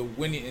school,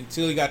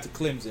 until he got to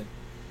Clemson.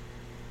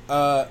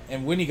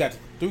 And when he got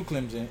through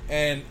Clemson,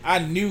 and I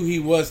knew he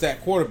was that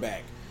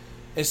quarterback,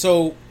 and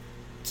so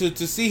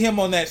to see him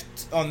on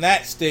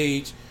that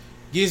stage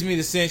gives me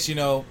the sense,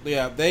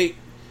 they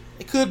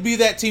could be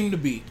that team to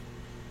beat.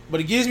 But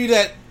it gives me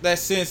that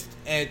sense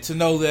and to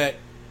know that,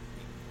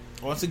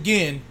 once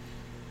again,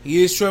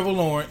 he is Trevor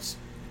Lawrence.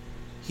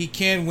 He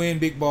can win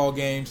big ball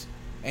games.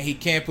 and he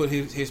can't put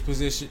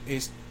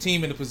his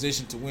team in a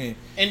position to win.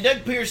 And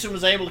Doug Pearson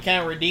was able to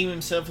kind of redeem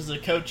himself as a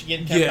coach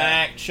again, come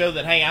back, show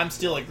that, hey, I'm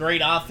still a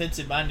great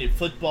offensive-minded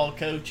football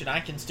coach, and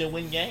I can still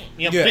win games.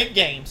 Big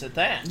games at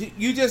that.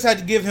 You just had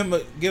to give him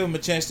a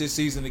chance this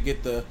season to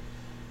get the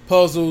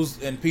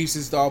puzzles and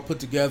pieces all put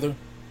together.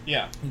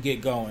 Yeah. And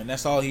get going.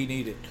 That's all he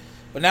needed.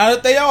 But now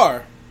that they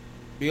are,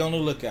 be on the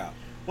lookout.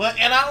 Well,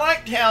 and I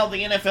liked how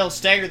the NFL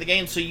staggered the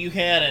game, so you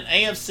had an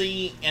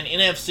AFC and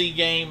NFC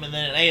game, and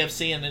then an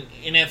AFC and an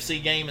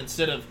NFC game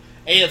instead of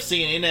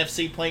AFC and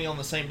NFC playing on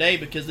the same day,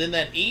 because then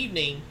that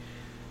evening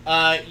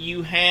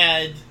you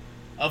had,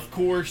 of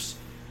course,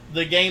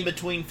 the game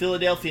between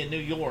Philadelphia and New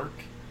York,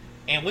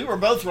 and we were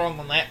both wrong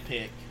on that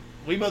pick.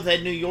 We both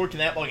had New York in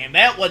that ball game.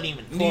 That wasn't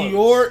even close. New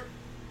York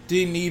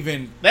didn't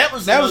even. That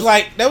was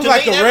like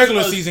a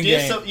regular season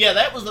game. Yeah,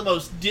 that was the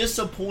most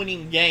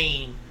disappointing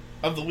game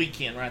of the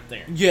weekend right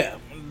there. Yeah,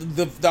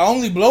 the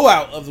only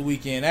blowout of the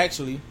weekend,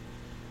 actually.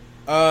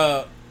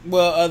 Well,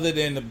 other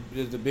than the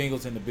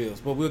Bengals and the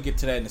Bills, but we'll get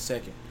to that in a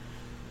second.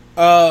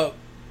 But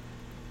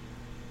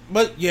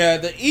yeah,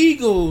 the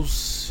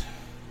Eagles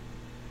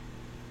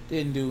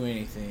didn't do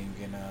anything,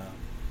 and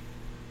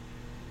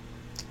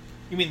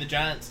you mean the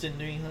Giants didn't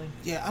do anything?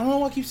 Yeah, I don't know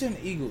why I keep saying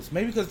the Eagles.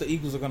 Maybe because the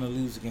Eagles are going to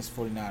lose against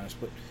 49ers,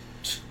 but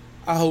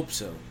I hope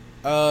so.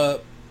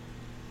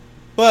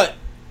 But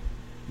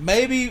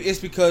maybe it's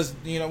because,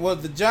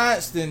 the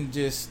Giants didn't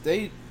just...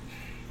 The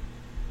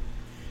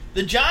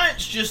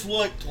Giants just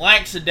looked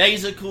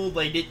lackadaisical.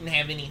 They didn't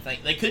have anything.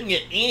 They couldn't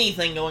get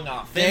anything going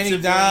offensively.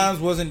 Danny Dimes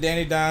wasn't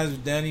Danny Dimes. It was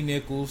Danny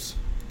Nichols.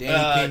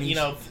 Danny Pennies.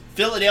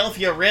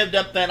 Philadelphia revved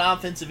up that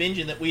offensive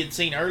engine that we had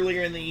seen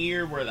earlier in the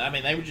year where,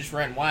 they were just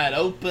running wide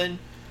open.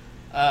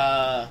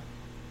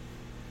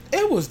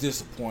 It was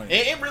disappointing.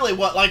 It really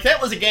was.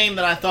 That was a game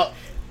that I thought...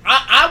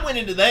 I went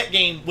into that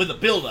game with a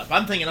build-up.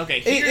 I'm thinking, okay,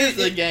 here's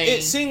the game.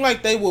 It seemed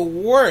like they were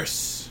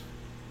worse.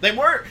 They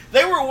were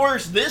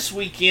worse this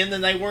weekend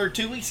than they were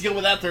 2 weeks ago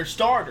without their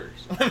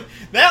starters.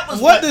 That was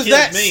what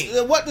killed me.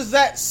 What does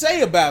that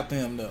say about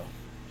them, though?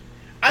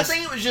 I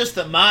think it was just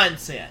the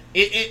mindset.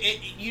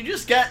 You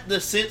just got the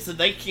sense that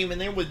they came in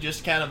there with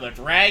just kind of a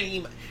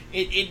dragging.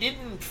 It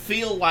didn't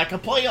feel like a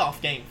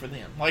playoff game for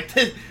them.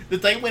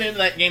 That they went into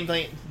that game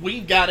thinking,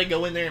 we've got to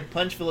go in there and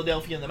punch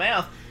Philadelphia in the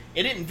mouth.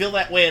 It didn't feel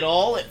that way at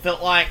all. It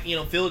felt like,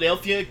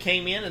 Philadelphia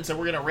came in and said,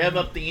 we're going to rev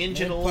up the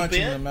engine a little bit.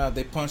 Them out.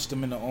 They punched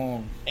them in the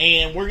arm.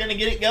 And we're going to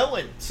get it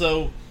going.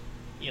 So,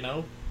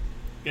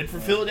 good for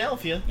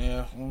Philadelphia.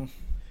 Yeah.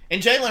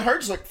 And Jalen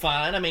Hurts looked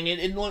fine. It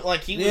didn't look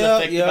like he was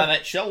affected by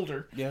that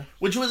shoulder. Yeah.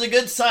 Which was a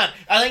good sign.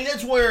 I think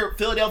that's where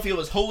Philadelphia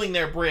was holding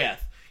their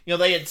breath.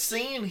 They had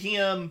seen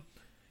him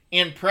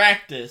in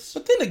practice.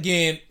 But then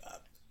again,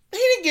 he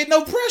didn't get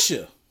no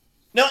pressure.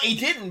 No, he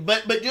didn't.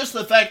 But just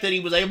the fact that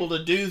he was able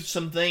to do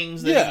some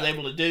things that he was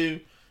able to do.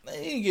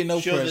 He didn't get no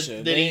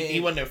pressure. That he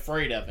wasn't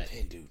afraid of it. They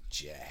didn't do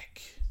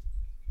jack.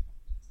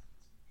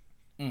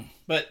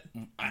 But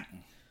I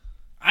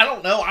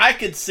don't know. I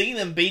could see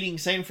them beating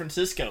San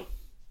Francisco.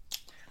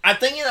 I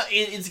think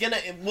it's gonna.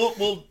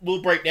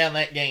 We'll break down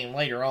that game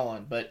later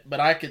on, but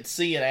I could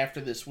see it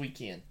after this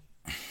weekend.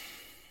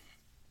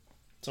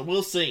 So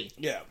we'll see.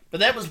 Yeah.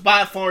 But that was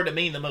by far to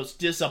me the most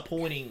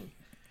disappointing.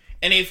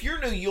 And if you're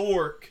New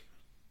York,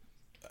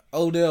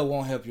 Odell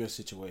won't help your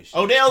situation.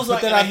 Odell's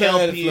not going to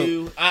help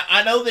you.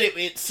 I know that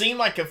it seemed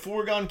like a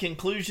foregone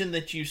conclusion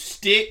that you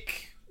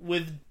stick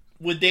with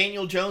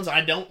Daniel Jones.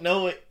 I don't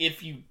know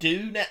if you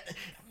do.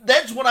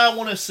 That's what I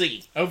want to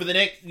see over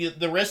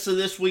the rest of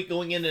this week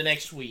going into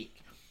next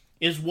week.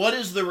 Is what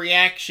is the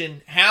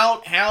reaction?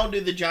 How do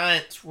the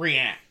Giants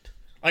react?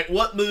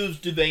 What moves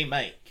do they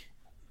make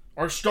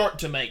or start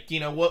to make?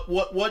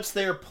 What's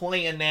their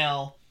plan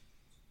now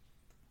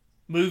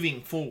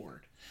moving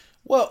forward?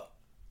 Well,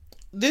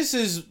 this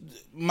is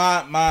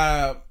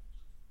my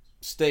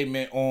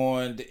statement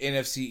on the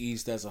NFC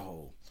East as a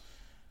whole.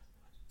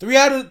 Three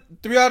out of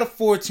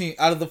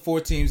the four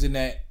teams in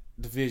that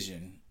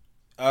division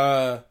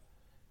does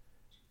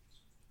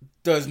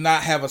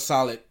not have a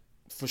solid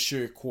for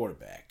sure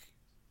quarterback.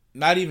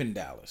 Not even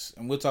Dallas,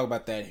 and we'll talk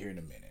about that here in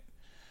a minute.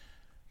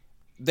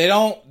 They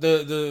don't.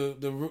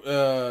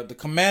 The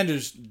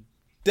Commanders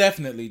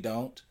definitely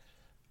don't.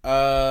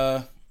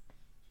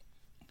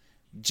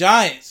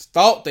 Giants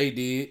thought they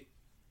did,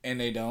 and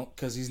they don't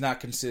because he's not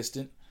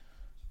consistent.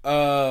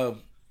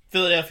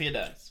 Philadelphia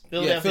does.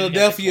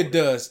 Philadelphia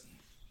does.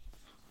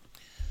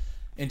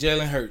 And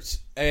Jalen Hurts.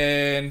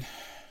 And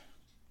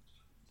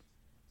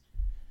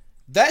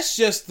that's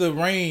just the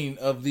reign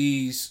of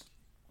these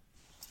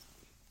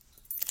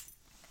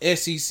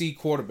SEC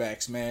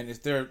quarterbacks, man.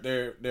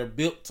 They're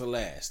built to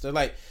last.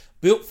 They're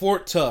built for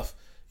it tough.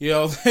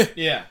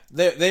 Yeah.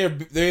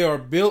 They are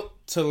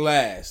built to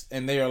last,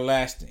 and they are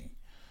lasting.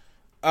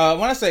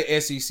 When I say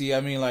SEC, I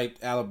mean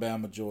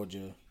Alabama,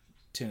 Georgia,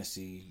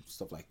 Tennessee,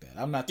 stuff like that.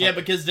 I'm not talking... Yeah,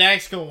 because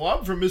Dak's going, well,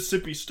 I'm from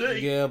Mississippi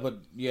State. Yeah, but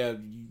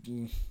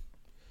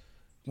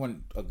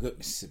one a good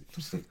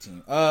Mississippi State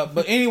team.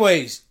 But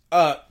anyways,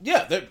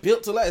 they're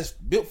built to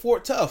last, built for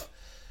it tough.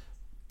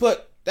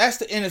 But that's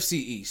the NFC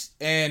East,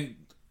 and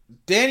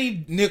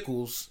Danny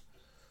Nichols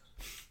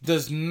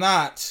does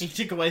not. He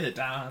took away the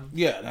dime.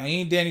 Yeah,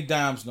 he ain't Danny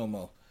Dimes no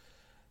more.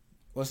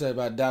 What's that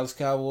about Dallas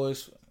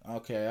Cowboys?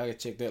 Okay, I gotta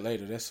check that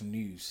later. That's some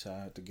news. I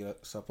have to get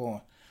up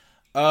on.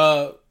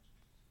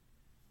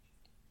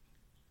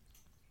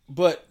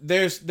 But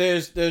there's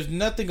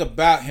nothing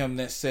about him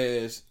that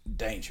says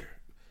danger.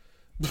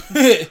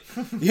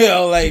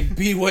 Like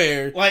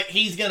beware. Like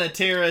he's gonna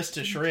tear us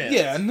to shreds.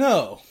 Yeah,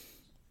 no.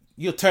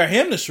 You'll tear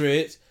him to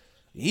shreds.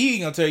 He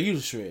ain't gonna tear you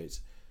to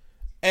shreds.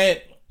 And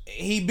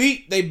they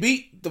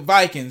beat the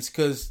Vikings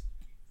because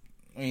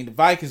the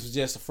Vikings was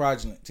just a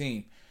fraudulent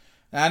team.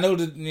 And I know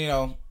that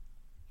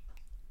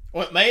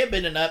Well, it may have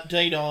been an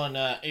update on.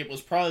 It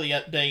was probably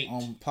the update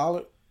on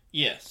Pollard.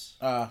 Yes.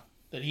 That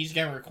he's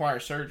going to require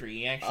surgery.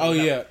 He actually. Oh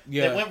yeah.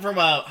 It went from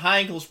a high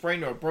ankle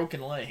sprain to a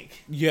broken leg.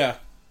 Yeah.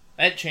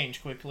 That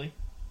changed quickly.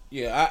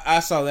 Yeah,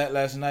 I saw that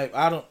last night.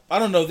 I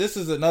don't know. This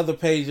is another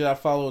page that I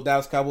follow,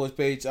 Dallas Cowboys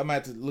page. I might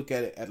have to look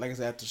at it, like I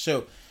said, after the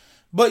show.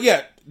 But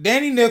yeah,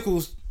 Danny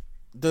Nichols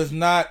does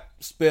not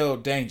spell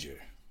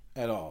danger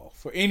at all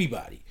for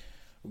anybody,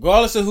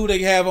 regardless of who they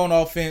have on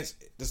offense.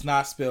 It does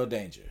not spell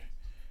danger.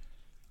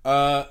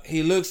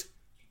 He looks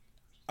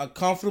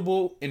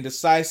uncomfortable,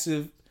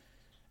 indecisive,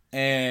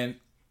 and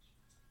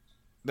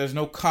there's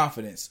no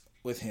confidence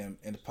with him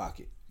in the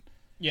pocket.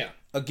 Yeah,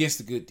 against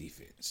a good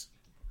defense,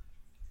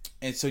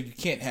 and so you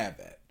can't have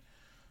that.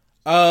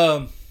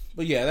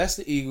 But yeah, that's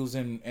the Eagles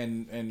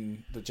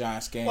and the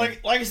Giants game.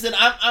 Like I said,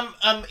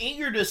 I'm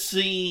eager to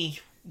see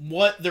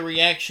what the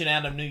reaction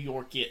out of New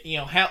York is.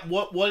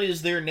 What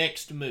is their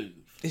next move?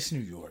 It's New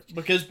York.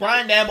 Because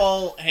Brian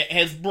Daboll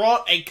has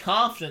brought a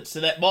confidence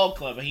to that ball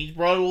club. He's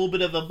brought a little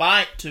bit of a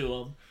bite to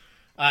them.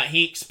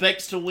 He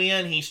expects to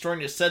win. He's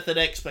starting to set that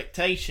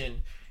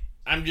expectation.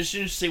 I'm just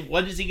interested to see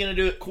what is he going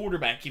to do at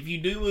quarterback. If you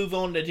do move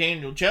on to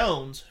Daniel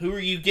Jones, who are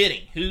you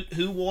getting?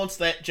 Who wants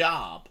that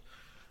job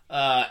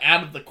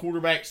out of the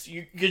quarterbacks?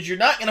 Because you're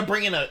not going to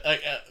bring in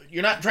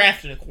you're not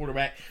drafting a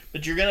quarterback,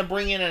 but you're going to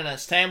bring in an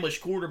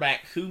established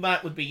quarterback who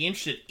would be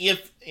interested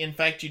if, in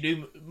fact, you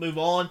do move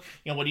on.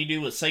 What do you do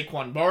with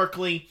Saquon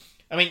Barkley?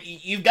 I mean,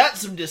 you've got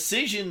some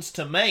decisions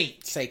to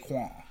make.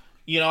 Saquon.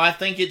 I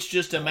think it's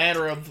just a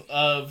matter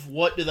of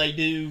what do they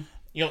do,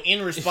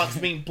 in response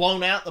to being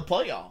blown out in the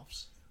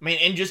playoffs. I mean,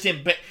 and just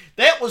it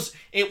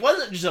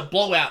wasn't just a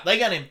blowout. They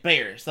got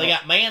embarrassed. They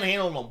got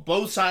manhandled on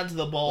both sides of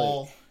the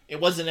ball. Wait.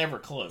 It wasn't ever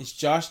close. It's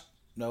Josh.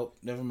 Nope,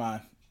 never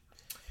mind.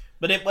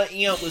 But it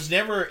was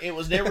never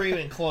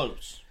even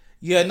close.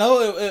 Yeah,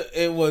 no,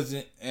 it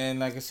wasn't. And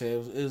like I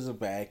said, it was a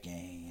bad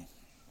game.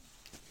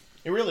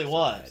 It really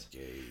was.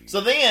 So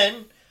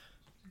then,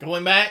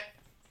 going back,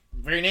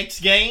 very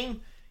next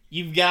game,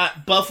 you've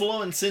got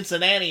Buffalo and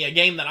Cincinnati, a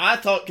game that I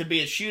thought could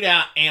be a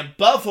shootout, and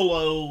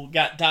Buffalo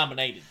got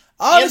dominated.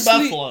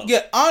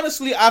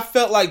 Honestly, I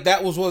felt like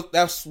that's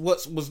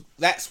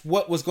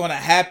what was going to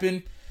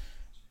happen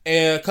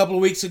a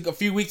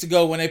few weeks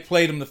ago when they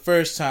played them the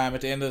first time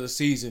at the end of the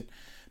season,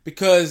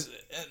 because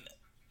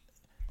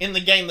in the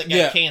game that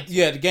got canceled.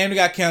 Yeah, the game that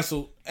got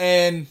canceled,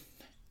 and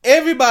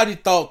everybody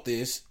thought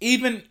this,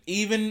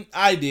 even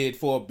I did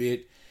for a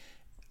bit,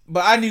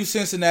 but I knew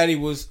Cincinnati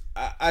was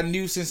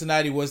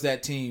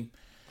that team.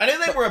 I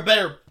knew they were a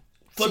better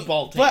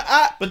football team,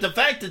 but the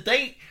fact that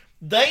they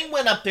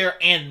went up there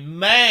and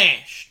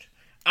mashed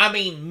on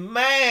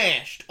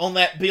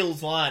that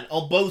Bills line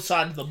on both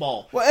sides of the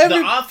ball.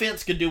 The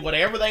offense could do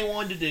whatever they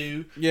wanted to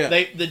do. Yeah.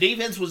 The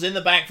defense was in the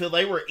backfield.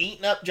 They were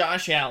eating up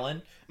Josh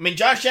Allen. I mean,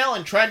 Josh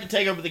Allen tried to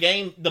take over the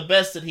game the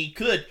best that he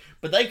could,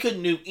 but they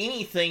couldn't do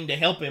anything to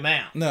help him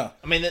out. No.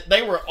 I mean,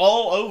 they were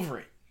all over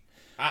it.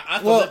 I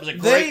thought that was a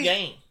great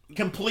game.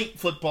 Complete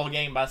football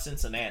game by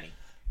Cincinnati.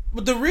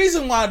 But the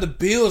reason why the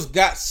Bills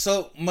got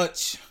so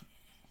much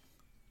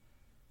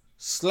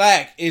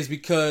slack is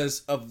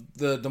because of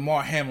the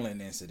Damar Hamlin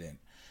incident.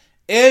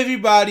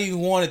 Everybody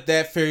wanted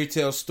that fairy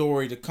tale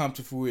story to come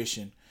to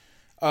fruition.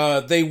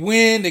 They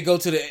win. They go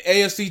to the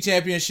AFC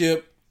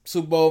Championship,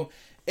 Super Bowl.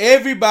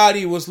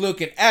 Everybody was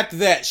looking after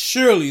that.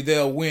 Surely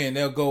they'll win.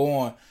 They'll go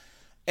on.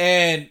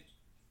 And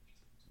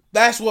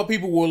that's what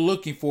people were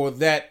looking for.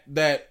 That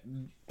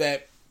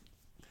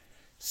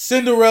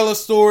Cinderella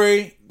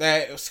story.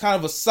 That was kind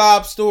of a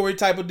sob story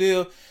type of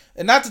deal.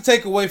 And not to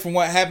take away from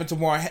what happened to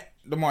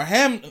Damar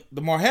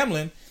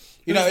Hamlin,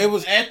 it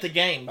was at the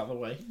game, by the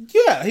way.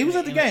 Yeah, he was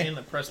at the game in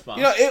the press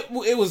box.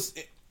 It was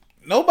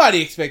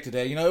nobody expected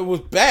that. It was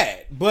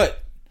bad,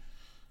 but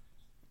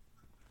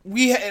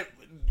we had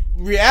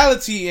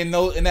reality in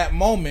that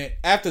moment.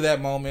 After that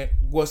moment,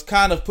 was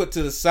kind of put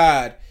to the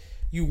side.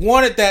 You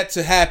wanted that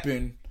to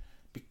happen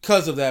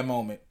because of that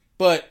moment,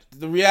 but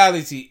the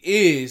reality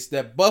is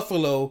that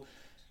Buffalo,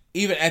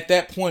 even at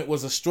that point,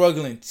 was a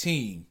struggling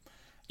team.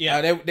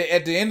 Yeah, they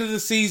at the end of the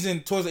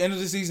season, towards the end of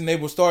the season, they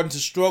were starting to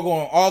struggle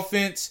on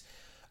offense.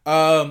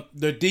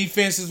 Their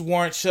defenses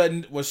was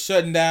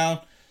shutting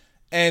down,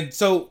 and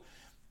so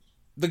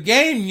the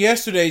game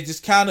yesterday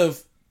just kind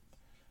of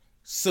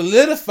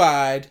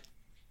solidified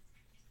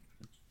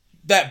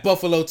that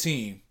Buffalo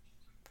team.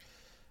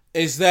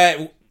 Is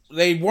that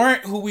they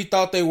weren't who we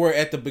thought they were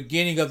at the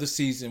beginning of the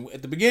season.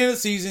 At the beginning of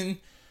the season,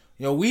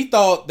 we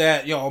thought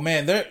that,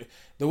 man,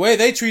 the way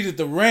they treated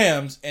the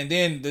Rams, and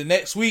then the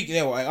next week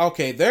they were like,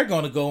 okay, they're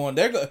going to go on.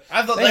 I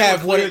thought they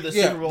have were clear the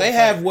Super Bowl. They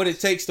have what it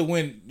takes to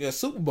win the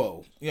Super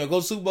Bowl. Go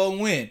to Super Bowl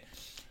and win.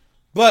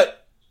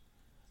 But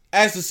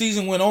as the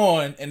season went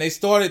on, and they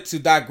started to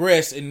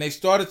digress, and they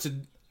started to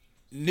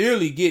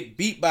nearly get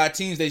beat by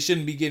teams they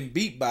shouldn't be getting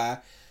beat by,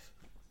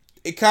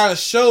 it kind of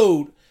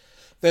showed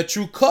their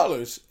true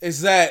colors.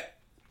 Is that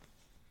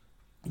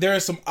there are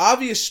some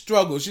obvious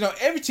struggles.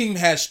 Every team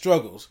has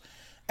struggles.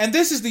 And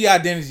this is the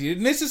identity.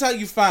 And this is how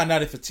you find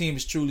out if a team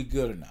is truly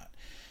good or not.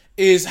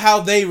 Is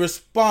how they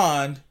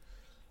respond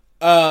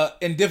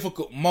in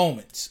difficult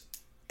moments.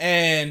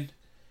 And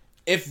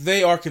if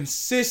they are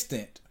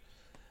consistent.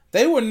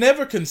 They were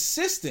never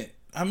consistent.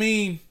 I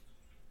mean,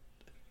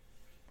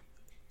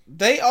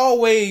 they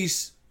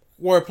always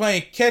were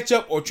playing catch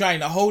up or trying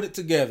to hold it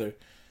together.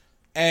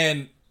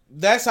 And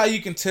that's how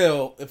you can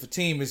tell if a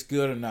team is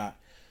good or not.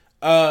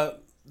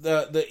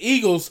 The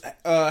Eagles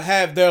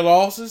have their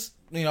losses.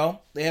 They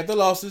have their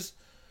losses.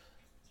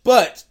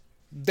 But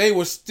they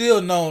were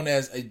still known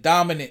as a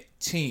dominant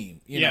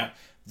team.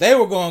 They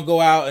were going to go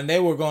out and they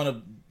were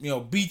going to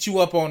beat you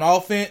up on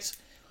offense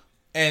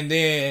and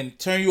then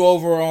turn you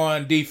over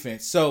on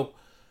defense. So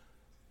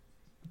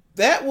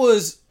that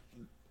was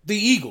the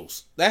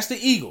Eagles. That's the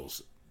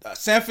Eagles.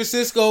 San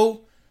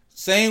Francisco,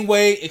 same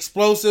way,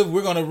 explosive.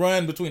 We're going to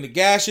run between the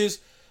gashes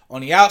on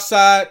the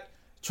outside,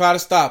 try to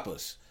stop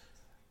us.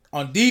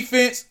 On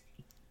defense,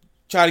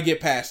 try to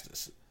get past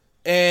us.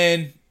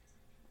 And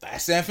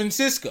that's San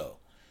Francisco.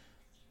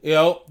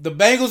 The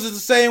Bengals is the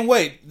same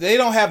way. They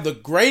don't have the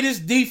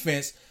greatest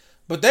defense,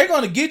 but they're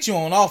going to get you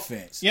on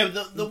offense. Yeah,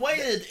 the way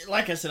that,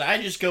 like I said, I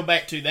just go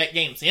back to that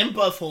game. It's in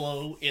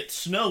Buffalo. It's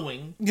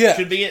snowing. Yeah.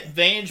 Should be at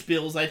Vantage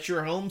Bills. That's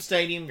your home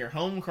stadium, your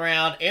home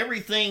crowd.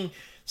 Everything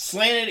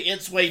slanted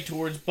its way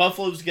towards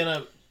Buffalo's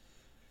going to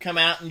come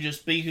out and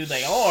just be who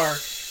they are.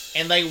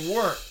 And they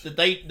weren't. That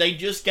they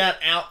just got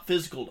out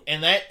physicaled.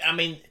 And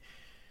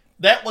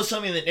that was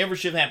something that never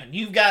should have happened.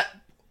 You've got,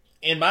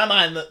 in my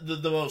mind,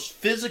 the most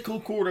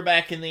physical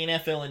quarterback in the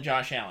NFL in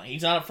Josh Allen.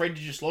 He's not afraid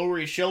to just lower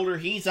his shoulder.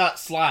 He's not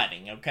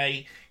sliding,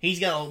 okay? He's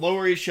going to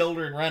lower his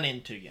shoulder and run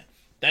into you.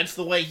 That's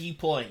the way he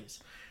plays.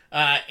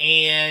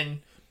 And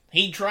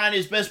he tried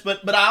his best,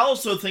 but I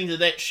also think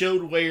that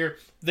showed where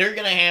they're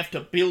going to have to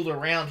build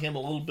around him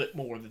a little bit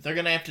more. That they're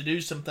going to have to do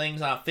some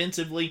things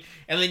offensively.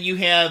 And then you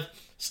have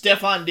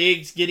Stephon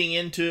Diggs getting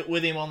into it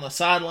with him on the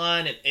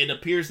sideline. It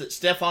appears that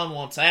Stephon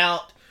wants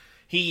out.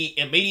 He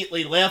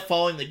immediately left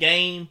following the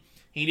game.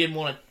 He didn't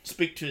want to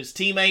speak to his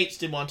teammates,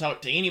 didn't want to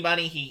talk to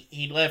anybody.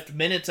 He left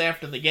minutes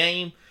after the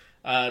game,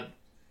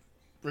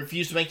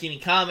 refused to make any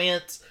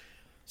comments.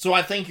 So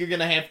I think you're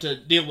going to have to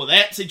deal with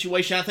that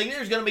situation. I think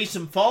there's going to be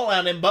some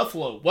fallout in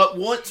Buffalo. What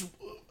once,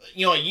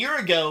 a year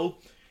ago,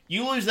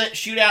 you lose that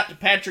shootout to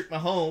Patrick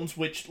Mahomes,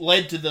 which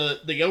led to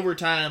the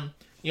overtime,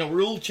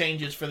 rule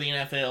changes for the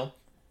NFL.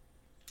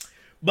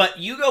 But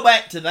you go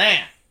back to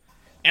that.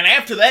 And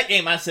after that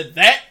game, I said,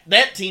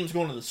 that team's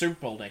going to the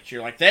Super Bowl next year.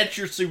 Like, that's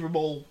your Super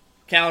Bowl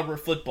caliber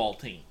football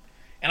team.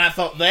 And I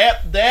thought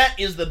that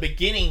is the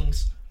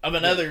beginnings of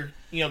another,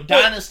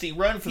 dynasty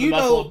run for the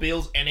Buffalo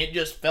Bills, and it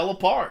just fell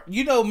apart.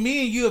 Me and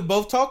you have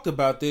both talked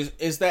about this,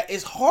 is that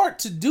it's hard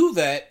to do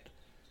that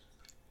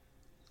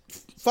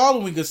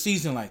following a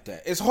season like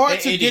that. It's hard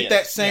to get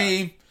that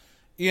same,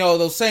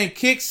 those same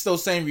kicks,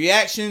 those same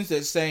reactions,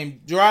 that same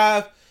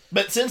drive.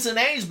 But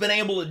Cincinnati's been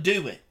able to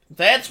do it.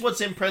 That's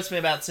what's impressed me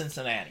about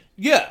Cincinnati.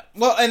 Yeah,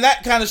 well, and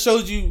that kind of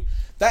shows you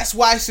that's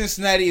why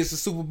Cincinnati is a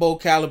Super Bowl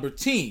caliber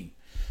team.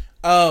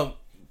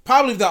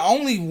 Probably the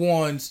only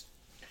ones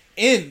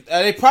in.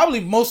 They probably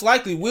most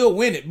likely will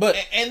win it. But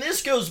and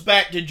this goes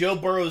back to Joe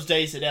Burrow's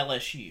days at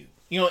LSU.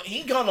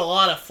 He got a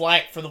lot of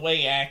flack for the way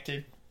he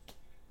acted,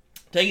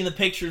 taking the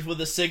pictures with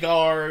the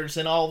cigars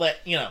and all that.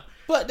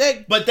 But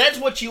that's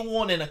what you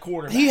want in a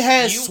quarterback. He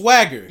has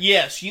swagger.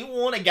 Yes, you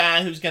want a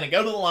guy who's going to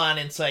go to the line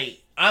and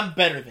say, "I'm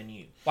better than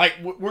you." Like,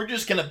 we're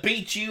just going to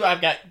beat you. I've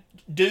got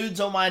dudes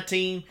on my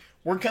team.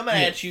 We're coming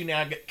at you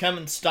now. Come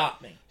and stop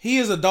me. He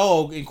is a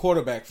dog in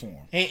quarterback form.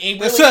 He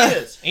really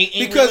is.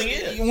 He because really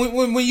is.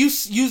 When you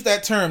use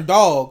that term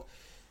dog,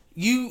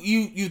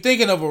 you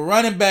thinking of a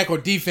running back or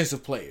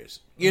defensive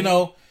players.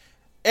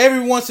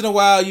 Every once in a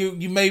while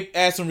you may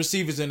add some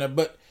receivers in there,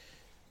 but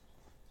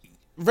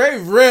very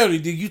rarely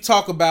do you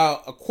talk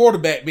about a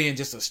quarterback being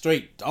just a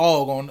straight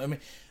dog on.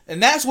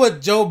 And that's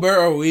what Joe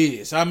Burrow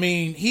is.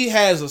 He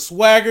has a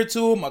swagger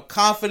to him, a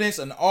confidence,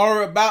 an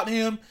aura about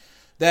him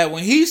that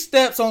when he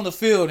steps on the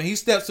field and he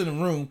steps in the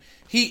room,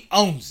 he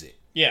owns it.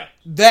 Yeah.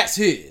 That's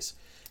his.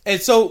 And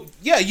so,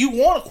 yeah, you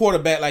want a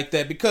quarterback like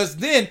that because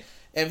then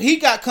if he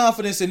got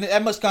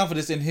that much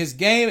confidence in his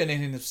game and in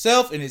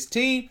himself and his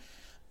team,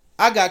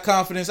 I got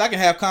confidence. I can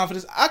have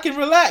confidence. I can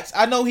relax.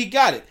 I know he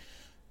got it.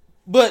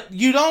 But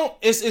you don't.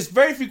 It's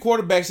very few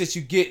quarterbacks that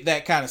you get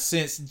that kind of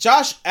sense.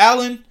 Josh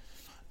Allen,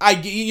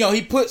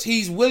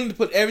 he's willing to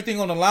put everything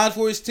on the line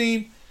for his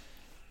team,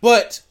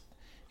 but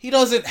he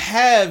doesn't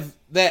have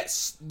that.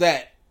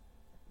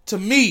 To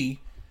me,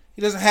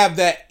 he doesn't have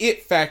that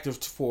it factor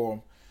for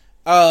him.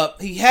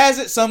 He has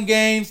it some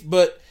games,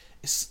 but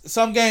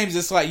some games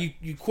it's like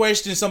you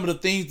question some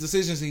of the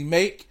decisions he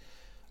make.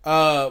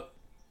 I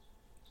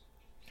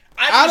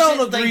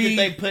don't agree think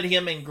that they put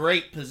him in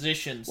great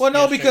positions. Well,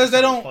 no, because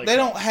they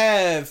don't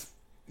have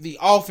the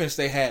offense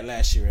they had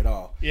last year at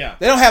all. Yeah,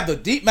 they don't have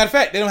the matter of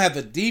fact, they don't have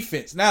the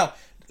defense. Now,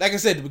 like I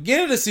said, at the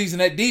beginning of the season,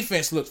 that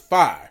defense looked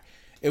fire.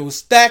 It was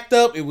stacked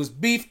up, it was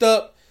beefed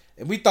up,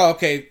 and we thought,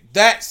 okay,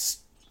 that's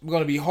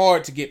going to be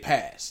hard to get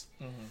past.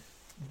 Mm-hmm.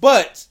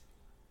 But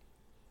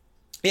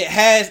it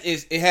had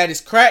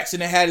its cracks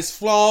and it had its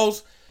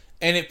flaws,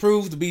 and it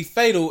proved to be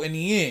fatal in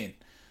the end.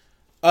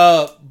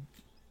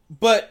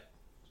 But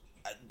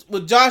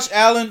with Josh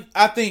Allen,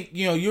 I think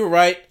you're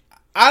right.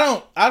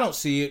 I don't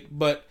see it,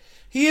 but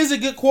he is a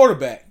good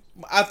quarterback.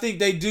 I think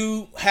they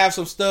do have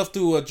some stuff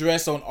to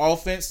address on the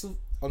offense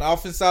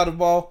side of the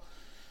ball.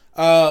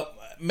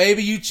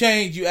 Maybe you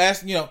change. You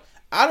ask.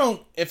 I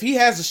don't. If he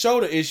has a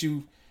shoulder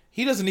issue,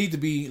 he doesn't need to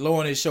be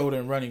lowering his shoulder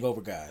and running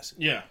over guys.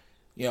 Yeah.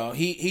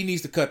 He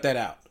needs to cut that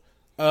out.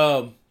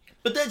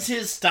 But that's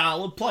his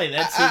style of play.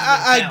 That's his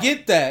I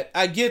get that.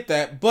 I get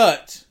that.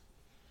 But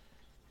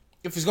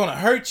if it's going to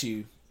hurt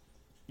you,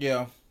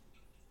 and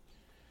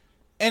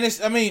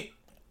it's. I mean,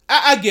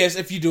 I guess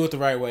if you do it the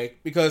right way,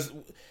 because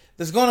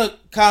that's going to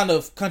kind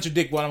of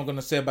contradict what I'm going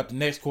to say about the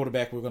next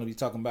quarterback we're going to be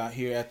talking about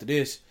here after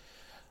this.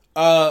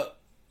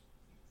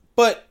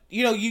 But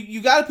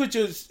you got to put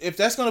if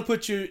that's going to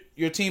put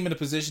your team in a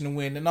position to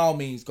win, then all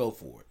means go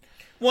for it.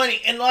 Well,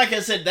 and like I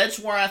said, that's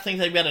where I think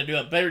they've got to do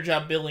a better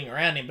job building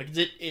around him, because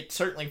it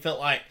certainly felt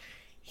like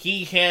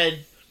he had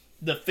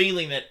the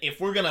feeling that if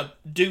we're going to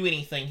do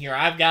anything here,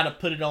 I've got to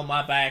put it on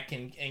my back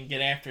and get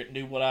after it and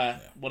do what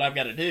I've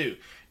got to do.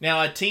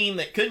 Now, a team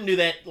that couldn't do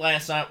that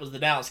last night was the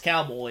Dallas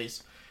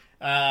Cowboys,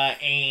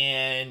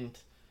 and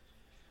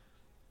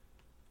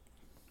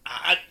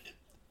I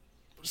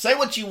say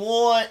what you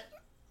want,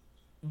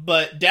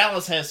 but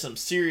Dallas has some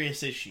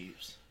serious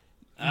issues.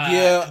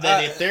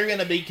 That if they're going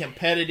to be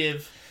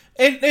competitive,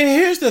 and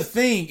here's the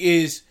thing: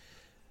 is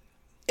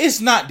it's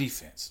not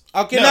defense.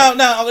 Okay, no.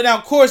 now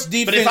of course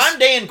defense. But if I'm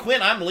Dan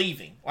Quinn, I'm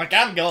leaving. Like,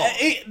 I'm gone.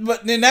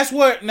 But then that's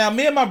where now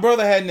me and my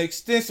brother had an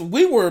extensive.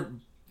 We were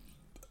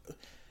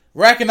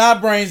racking our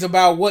brains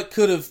about what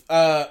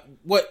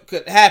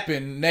could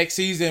happen next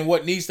season,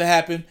 what needs to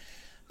happen.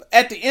 But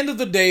at the end of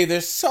the day,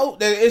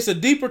 it's a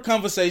deeper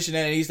conversation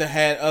that needs to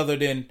have other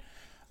than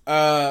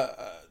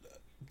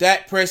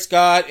Dak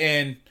Prescott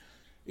and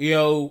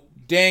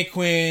Dan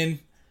Quinn.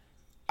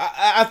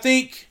 I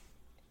think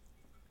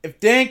if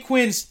Dan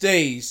Quinn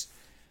stays,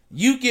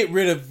 you get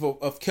rid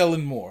of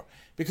Kellen Moore,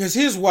 because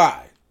here's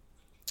why.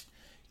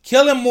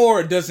 Kellen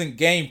Moore doesn't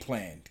game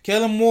plan.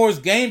 Kellen Moore's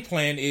game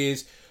plan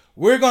is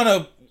we're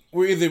gonna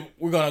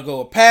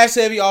go a pass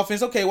heavy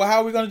offense. Okay, well,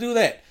 how are we gonna do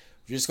that?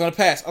 We're just gonna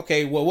pass.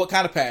 Okay, well, what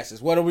kind of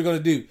passes? What are we gonna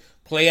do?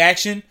 Play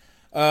action.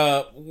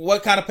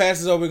 What kind of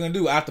passes are we gonna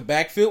do? Out the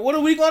backfield. What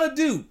are we gonna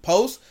do?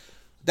 Post,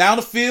 down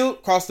the field,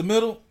 across the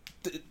middle.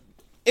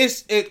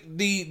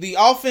 The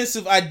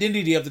offensive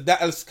identity of the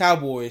Dallas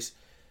Cowboys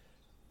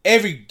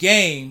every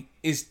game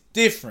is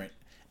different.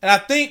 And I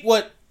think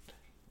what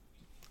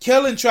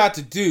Kellen tried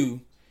to do,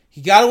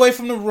 he got away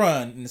from the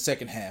run in the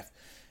second half.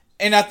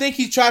 And I think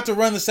he tried to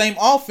run the same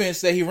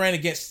offense that he ran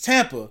against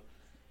Tampa.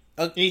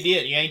 He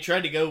did. Yeah, he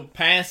tried to go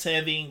pass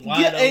heavy,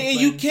 wide open. And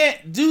you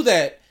can't do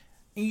that.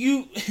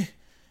 And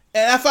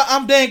if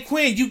I'm Dan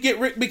Quinn, you get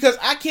rid, because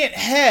I can't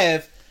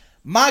have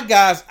my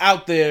guys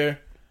out there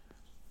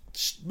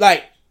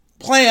like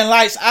playing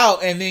lights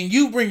out, and then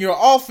you bring your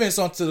offense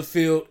onto the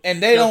field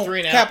and they don't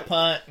 3.5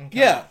 punt.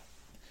 And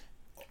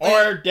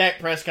or Dak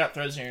Prescott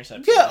throws an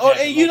interception. Yeah,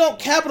 and you don't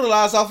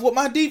capitalize off what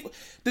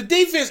the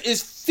defense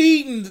is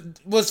feeding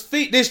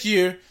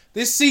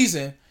this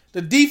season.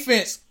 The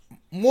defense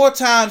more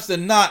times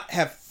than not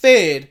have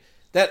fed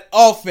that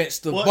offense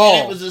the ball.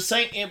 And it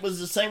was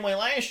the same way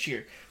last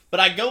year. But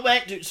I go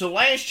back to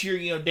last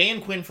year,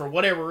 Dan Quinn, for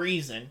whatever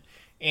reason,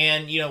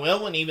 and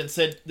Elwin even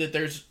said that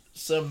there's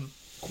some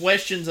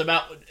questions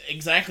about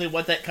exactly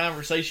what that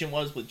conversation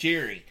was with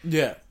Jerry.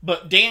 Yeah.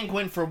 But Dan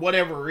Quinn, for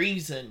whatever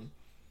reason,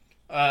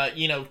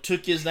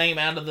 took his name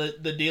out of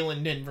the deal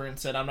in Denver and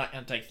said, I'm not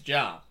going to take the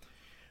job.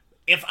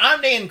 If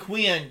I'm Dan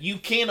Quinn, you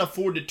can't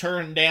afford to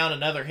turn down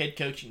another head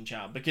coaching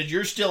job, because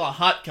you're still a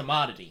hot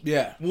commodity.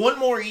 Yeah. One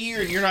more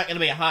year and you're not going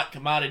to be a hot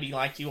commodity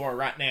like you are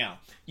right now.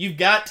 You've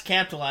got to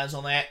capitalize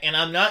on that, and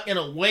I'm not going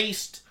to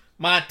waste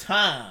my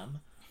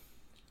time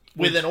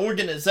with an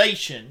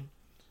organization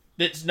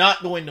that's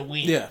not going to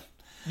win. Yeah.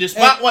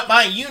 Despite what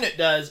my unit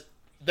does,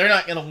 they're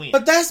not going to win.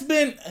 But that's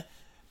been...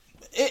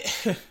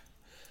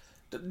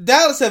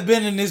 Dallas have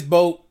been in this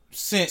boat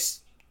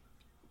since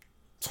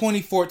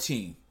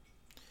 2014.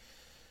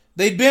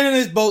 They've been in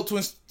this boat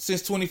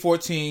since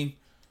 2014.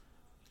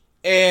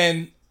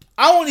 And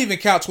I won't even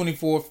count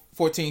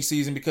 2014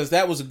 season, because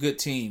that was a good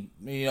team.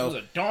 It was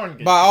a darn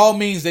good by team. all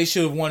means, they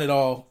should have won it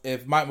all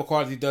if Mike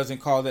McCarthy doesn't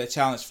call that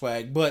challenge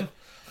flag. But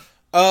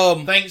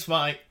Thanks,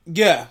 Mike.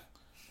 Yeah.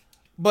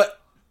 But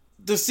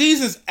the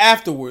seasons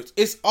afterwards,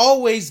 it's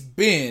always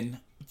been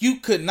you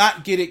could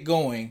not get it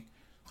going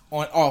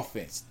on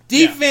offense.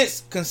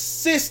 Defense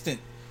consistent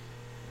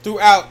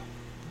throughout.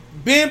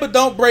 Bend but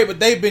don't break, but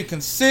they've been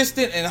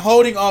consistent and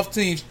holding off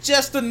teams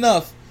just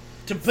enough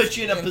to put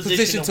you in a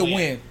position to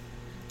win.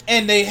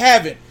 And they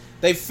haven't.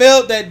 They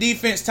failed that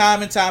defense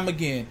time and time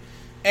again.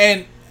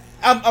 And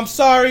I'm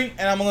sorry,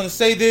 and I'm going to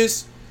say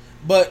this,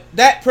 but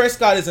Dak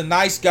Prescott is a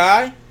nice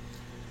guy.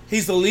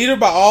 He's a leader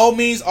by all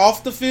means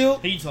off the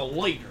field. He's a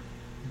leader.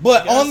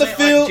 But on the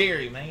field, like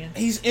Jerry, man.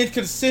 He's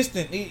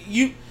inconsistent.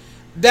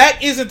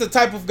 Dak isn't the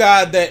type of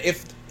guy that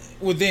if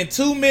within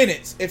 2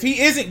 minutes, if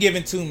he isn't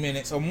given 2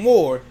 minutes or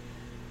more,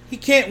 he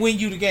can't win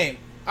you the game.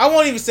 I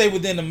won't even say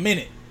within a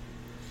minute.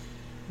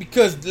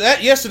 Because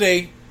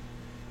yesterday,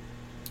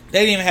 they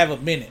didn't even have a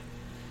minute.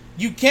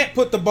 You can't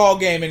put the ball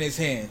game in his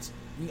hands.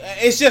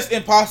 It's just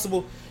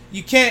impossible.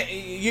 You can't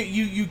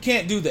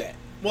do that.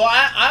 Well,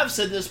 I've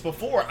said this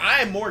before. I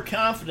have more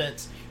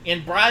confidence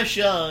in Bryce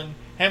Young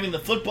having the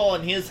football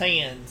in his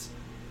hands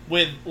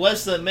with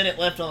less than a minute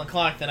left on the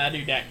clock than I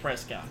do Dak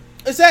Prescott.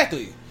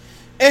 Exactly.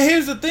 And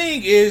here's the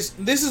thing is,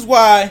 this is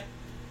why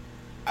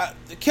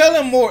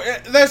Kellen Moore,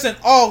 there's an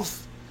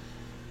off.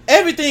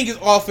 Everything is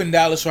off in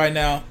Dallas right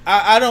now.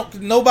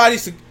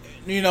 Nobody's,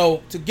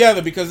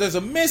 together because there's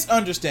a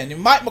misunderstanding.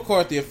 Mike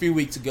McCarthy a few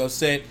weeks ago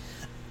said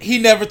he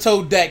never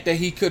told Dak that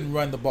he couldn't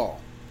run the ball.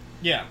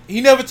 Yeah.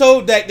 He never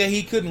told Dak that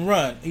he couldn't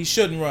run. He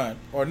shouldn't run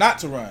or not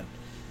to run.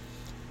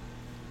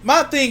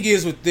 My thing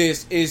is with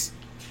this is,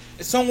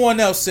 someone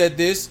else said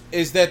this,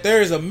 is that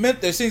there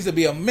seems to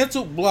be a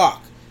mental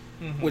block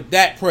with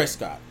Dak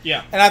Prescott.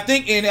 Yeah. And I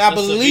think, and I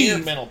believe,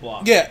 severe mental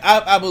block. Yeah,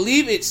 I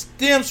believe it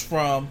stems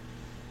from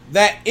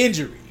that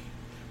injury.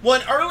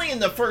 When early in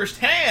the first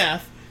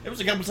half, there was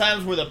a couple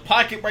times where the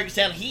pocket breaks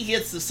down, he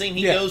hits the seam,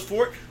 he goes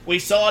for it. We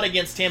saw it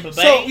against Tampa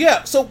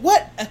Bay. So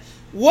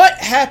what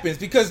happens?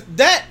 Because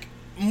Dak,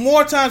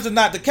 more times than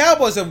not, the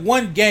Cowboys have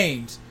won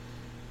games,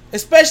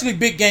 especially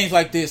big games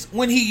like this,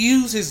 when he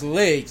used his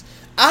legs.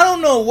 I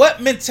don't know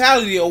what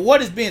mentality or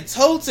what is being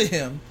told to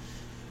him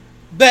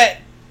that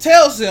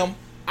tells him,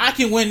 I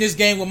can win this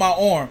game with my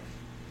arm.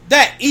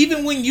 That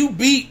even when you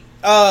beat,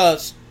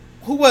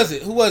 who was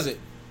it?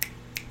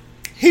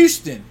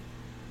 Houston.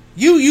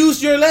 You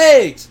used your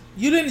legs.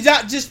 You didn't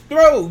just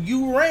throw.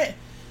 You ran.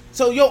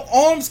 So your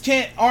arms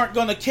aren't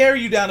going to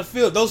carry you down the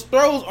field. Those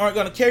throws aren't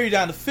going to carry you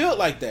down the field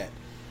like that.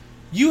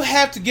 You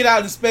have to get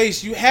out in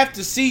space. You have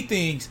to see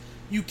things.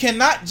 You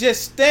cannot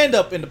just stand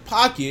up in the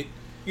pocket.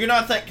 You're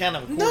not that kind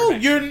of a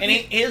quarterback. And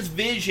his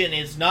vision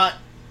is not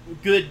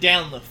good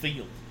down the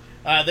field.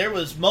 There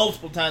was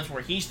multiple times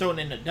where he's thrown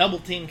into double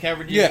team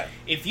coverages. Yeah.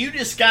 If you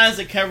disguise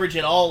the coverage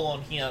at all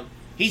on him,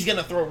 he's going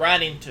to throw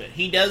right into it.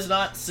 He does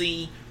not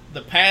see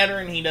the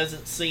pattern. He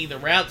doesn't see the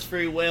routes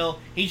very well.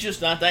 He's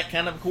just not that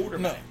kind of a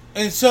quarterback. No.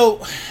 And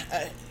so,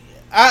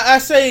 I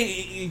say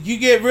you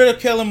get rid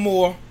of Kellen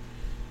Moore.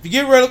 If you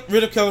get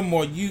rid of Kellen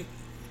Moore, you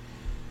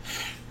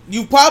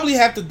probably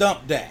have to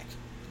dump Dak.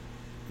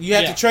 You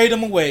have to trade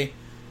him away.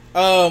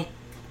 But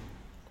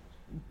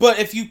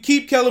if you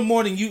keep Kellen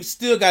Moore, then you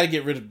still got to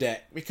get rid of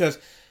Dak. Because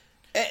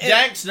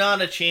Dak's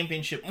not a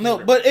championship quarterback.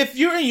 No, but if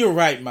you're in your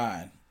right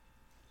mind,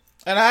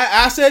 and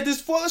I said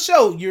this for the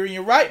show, you're in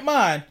your right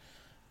mind,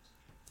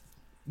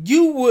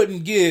 you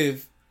wouldn't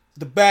give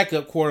the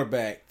backup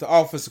quarterback the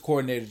offensive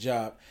coordinator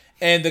job.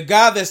 And the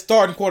guy that's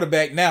starting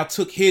quarterback now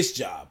took his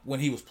job when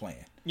he was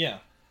playing. Yeah.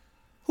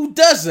 Who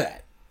does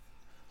that?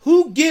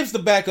 Who gives the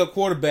backup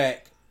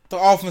quarterback the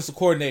offensive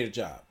coordinator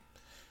job?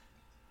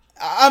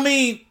 I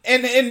mean,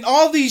 and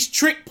all these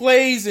trick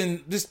plays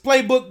and this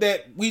playbook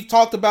that we've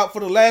talked about for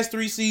the last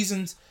 3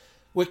 seasons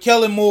with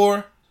Kellen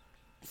Moore,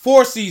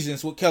 4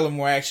 seasons with Kellen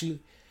Moore actually,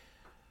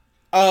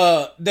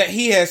 that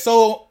he has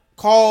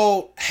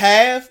so-called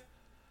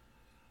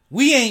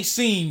we ain't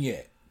seen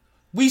yet.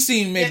 We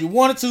seen maybe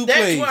 1 or 2 plays.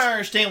 That's what I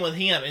understand with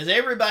him is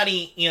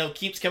everybody,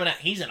 keeps coming out.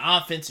 He's an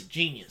offensive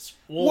genius.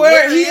 Well,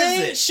 where he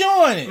ain't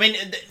showing it. I mean,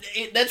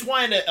 that's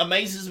why it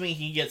amazes me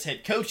he gets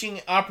head coaching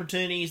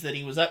opportunities, that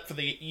he was up for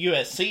the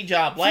USC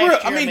job last year.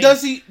 I mean,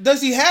 does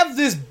he have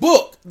this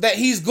book that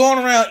he's going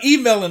around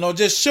emailing or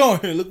just showing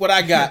her, look what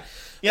I got?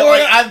 Yeah,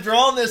 I've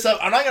drawn this up.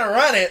 I'm not going to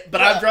run it,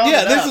 but I've drawn it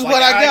up. Yeah, this is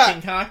what I got. I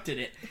concocted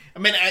it. I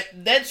mean,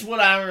 that's what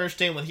I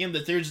understand with him,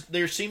 that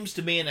there seems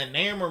to be an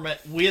enamorment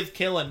with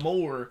Kellen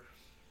Moore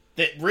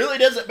that really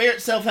doesn't bear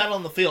itself out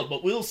on the field,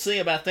 but we'll see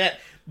about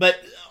that.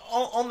 But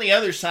on the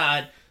other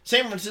side,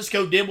 San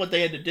Francisco did what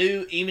they had to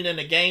do, even in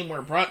a game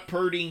where Brock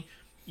Purdy,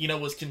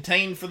 was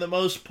contained for the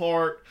most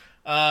part.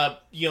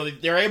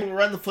 They're able to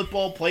run the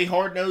football, play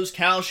hard-nosed.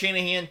 Kyle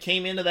Shanahan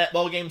came into that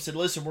ball game and said,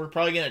 listen, we're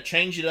probably going to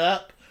change it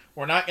up.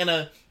 We're not going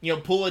to,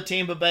 pull a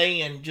Tampa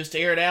Bay and just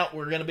air it out.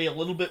 We're going to be a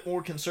little bit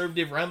more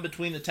conservative, run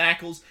between the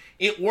tackles.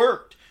 It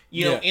worked,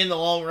 in the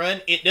long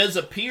run. It does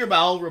appear by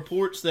all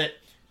reports that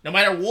no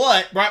matter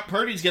what, Brock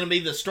Purdy's going to be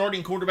the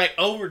starting quarterback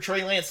over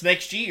Trey Lance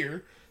next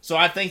year. So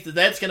I think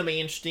that's going to be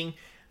interesting.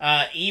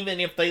 even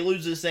if they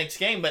lose this next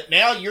game. But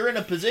now you're in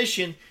a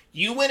position,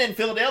 you win in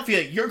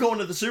Philadelphia, you're going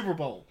to the Super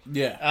Bowl.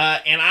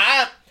 Yeah. And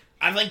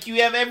I think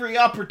you have every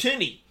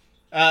opportunity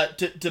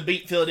to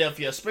beat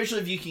Philadelphia, especially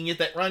if you can get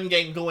that run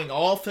game going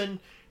often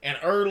and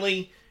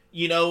early,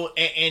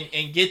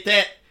 and get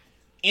that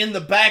in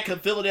the back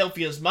of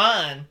Philadelphia's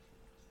mind.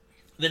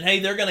 Then, hey,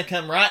 they're going to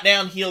come right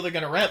downhill. They're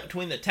going to wrap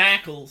between the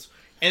tackles.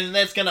 And then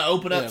that's going to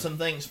open up some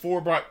things for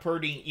Brock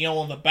Purdy,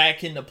 on the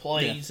back end of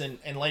plays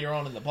and later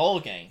on in the ball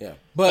game. Yeah.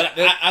 But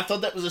I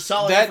thought that was a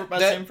solid effort by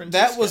San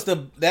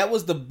Francisco. That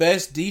was the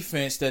best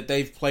defense that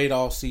they've played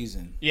all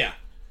season. Yeah.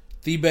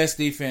 The best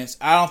defense.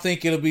 I don't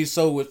think it'll be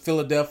so with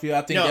Philadelphia.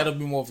 I think that'll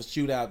be more of a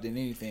shootout than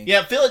anything.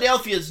 Yeah,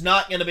 Philadelphia is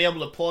not going to be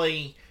able to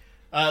play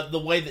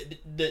the way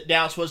that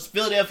Dallas was.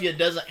 Philadelphia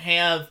doesn't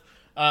have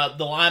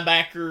the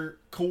linebacker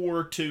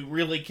core to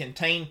really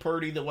contain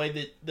Purdy the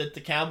way that the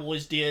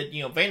Cowboys did.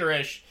 Van Der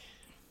Esch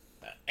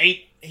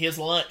ate his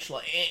lunch,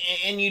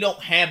 and you don't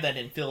have that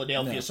in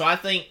Philadelphia. No. So I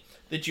think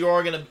that you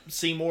are going to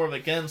see more of a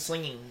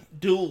gunslinging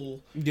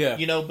duel,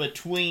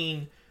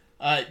 between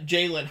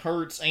Jalen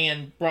Hurts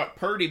and Brock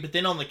Purdy. But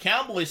then on the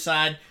Cowboys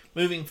side,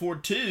 moving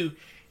forward too,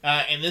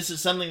 and this is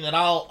something that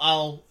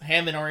I'll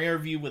have in our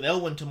interview with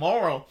Elwin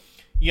tomorrow.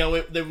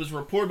 There was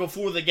reported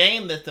before the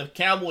game that the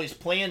Cowboys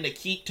plan to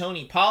keep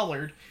Tony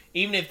Pollard,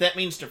 even if that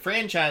means to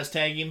franchise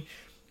tag him,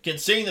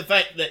 considering the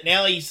fact that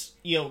now he's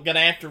going to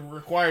have to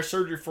require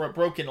surgery for a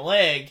broken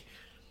leg.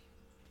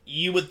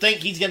 You would think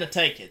he's going to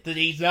take it, that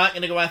he's not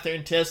going to go out there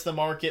and test the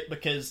market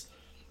because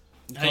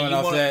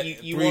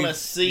you want to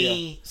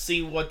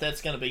see what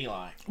that's going to be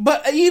like.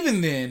 But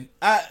even then,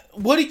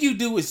 what did you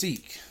do with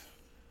Zeke?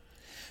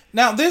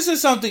 Now, this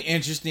is something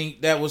interesting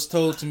that was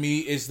told to me,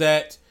 is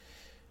that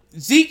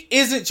Zeke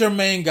isn't your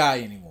main guy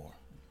anymore.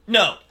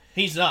 No,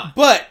 he's not.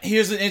 But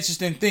here's an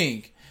interesting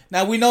thing.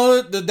 Now, we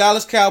know the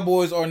Dallas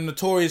Cowboys are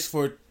notorious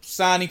for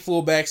signing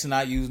fullbacks and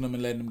not using them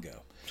and letting them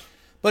go.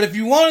 But if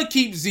you want to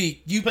keep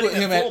Zeke, you put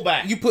him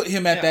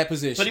at that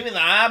position. Put him in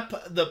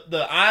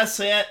the eye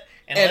set.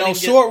 And on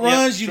short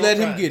runs, you let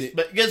him get it.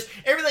 But because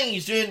everything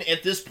he's doing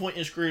at this point in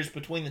his career is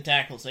between the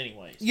tackles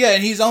anyways. Yeah,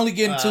 and he's only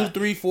getting 2,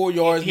 3, 4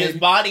 yards. His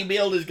body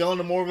build is going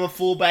to more of a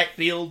fullback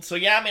build. So,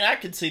 I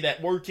could see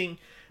that working.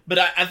 But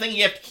I think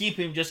you have to keep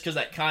him just because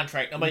of that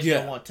contract. Nobody's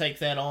going to want to take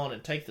that on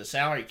and take the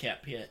salary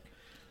cap hit.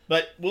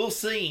 But we'll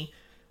see.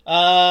 We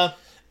got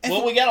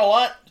a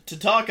lot to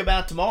talk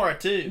about tomorrow,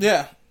 too.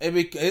 Yeah. I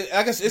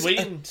guess we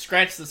didn't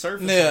scratch the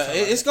surface. Yeah,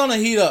 it's going to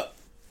heat up.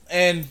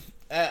 And,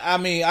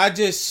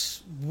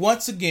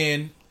 once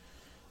again,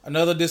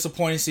 another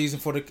disappointing season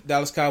for the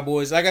Dallas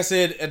Cowboys. Like I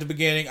said at the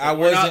beginning, I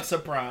wasn't not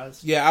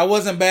surprised. Yeah, I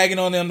wasn't bagging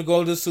on them to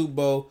go to the Super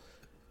Bowl.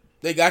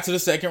 They got to the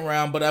second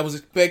round, but I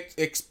was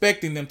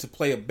expecting them to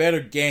play a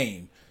better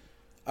game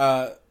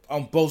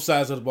on both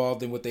sides of the ball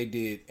than what they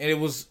did, and it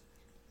was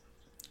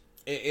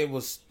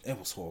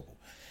horrible.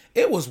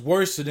 It was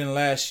worse than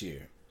last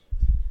year.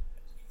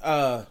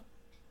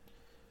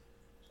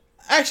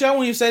 Actually, I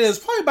wouldn't even say that. It was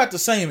probably about the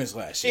same as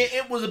last year.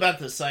 It was about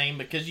the same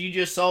because you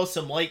just saw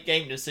some late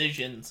game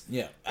decisions.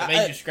 Yeah, that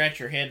made you scratch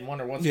your head and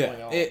wonder what's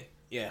going on.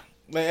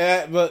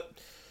 But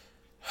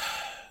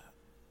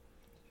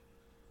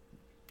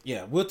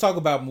yeah, we'll talk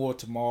about more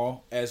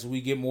tomorrow as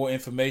we get more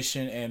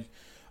information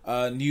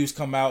and news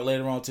come out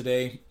later on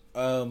today.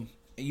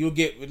 You'll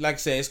get, like I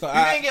said, you're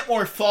gonna get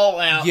more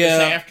fallout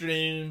this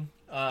afternoon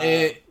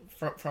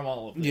from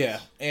all of this. Yeah,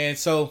 and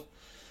so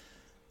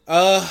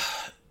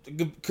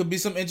could be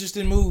some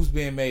interesting moves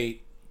being made.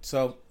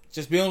 So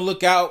just be on the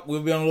lookout.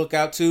 We'll be on the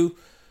lookout too.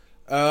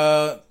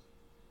 We'll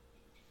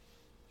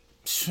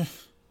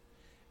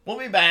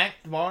be back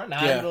tomorrow,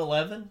 9 to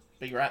 11.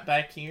 Be right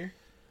back here.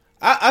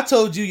 I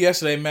told you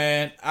yesterday,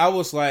 man, I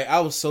was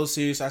so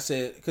serious. I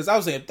said, because I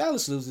was saying, if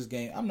Dallas loses this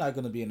game, I'm not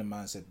going to be in the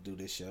mindset to do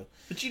this show.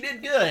 But you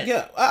did good.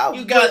 Yeah. I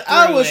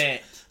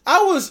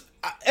was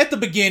at the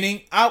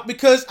beginning,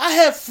 because I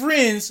have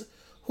friends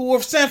who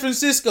are San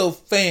Francisco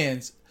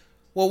fans.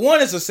 Well,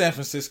 one is a San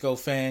Francisco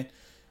fan,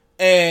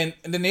 and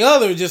then the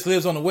other just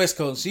lives on the West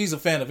Coast. She's a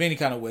fan of any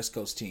kind of West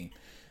Coast team.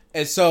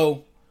 And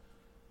so,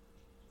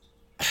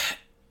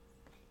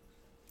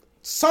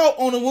 salt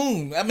on the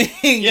wound. I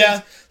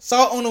mean,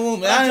 salt on the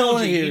wound. I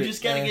told you, you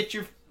just got to get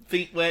your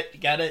feet wet. You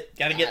got to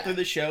get through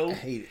the show. I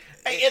hate it.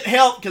 It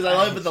helped because I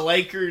live with the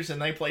Lakers,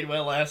 and they played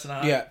well last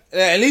night. Yeah,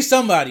 at least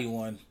somebody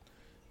won.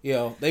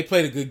 They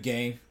played a good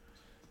game.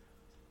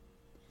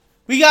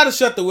 We got to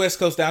shut the West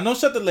Coast down. Don't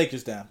shut the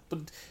Lakers down.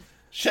 But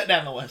shut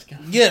down the West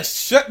Coast. Yes,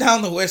 shut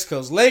down the West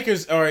Coast.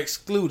 Lakers are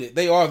excluded.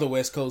 They are the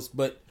West Coast,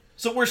 but...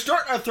 So we're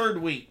starting our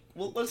third week.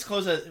 Well, let's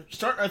close that.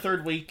 Starting our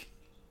third week,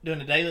 doing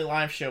a daily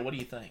live show. What do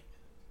you think?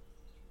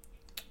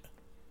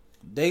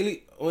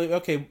 Daily?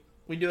 Okay.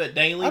 We do a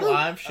daily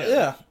live show.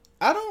 Yeah.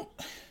 I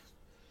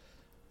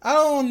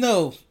don't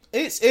know.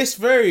 It's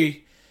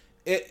very...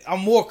 I'm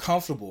more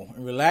comfortable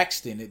and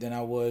relaxed in it than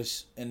I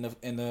was in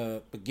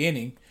the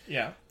beginning.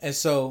 Yeah. And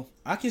so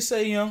I can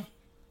say, I'm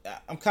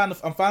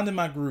finding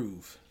my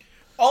groove.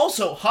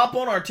 Also, hop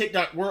on our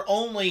TikTok. We're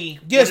only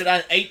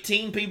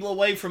 18 people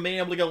away from being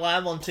able to go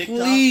live on TikTok.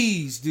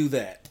 Please do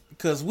that,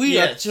 because we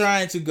are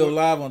trying to go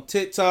live on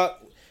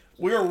TikTok.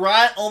 We're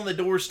right on the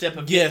doorstep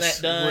of getting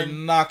that done. We're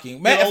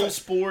knocking. Man, Old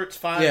Sports,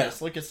 find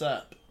us. Look us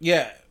up.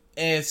 Yeah,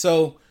 and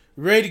so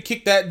ready to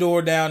kick that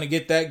door down and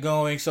get that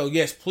going. So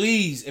yes,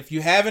 please, if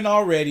you haven't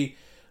already,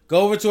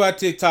 go over to our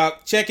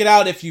TikTok. Check it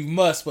out if you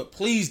must, but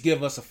please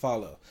give us a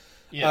follow.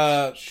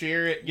 Yeah,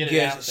 share it, get it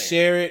out there.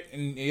 Share it,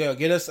 and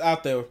get us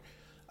out there.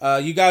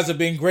 You guys have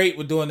been great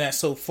with doing that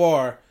so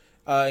far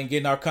and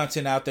getting our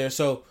content out there.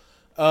 So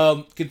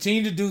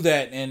continue to do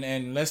that,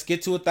 and let's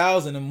get to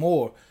 1,000 and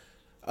more.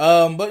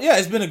 But yeah,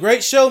 it's been a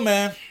great show,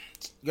 man.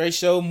 Great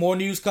show. More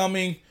news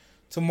coming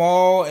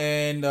tomorrow,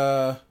 and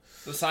the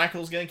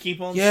cycle's gonna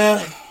keep on.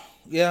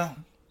 Yeah.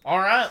 All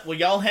right. Well,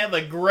 y'all have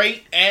a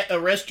great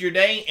rest of your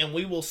day, and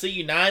we will see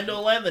you 9 to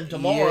 11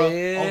 tomorrow on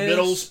Good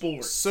Old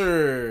Sports.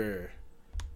 Sir.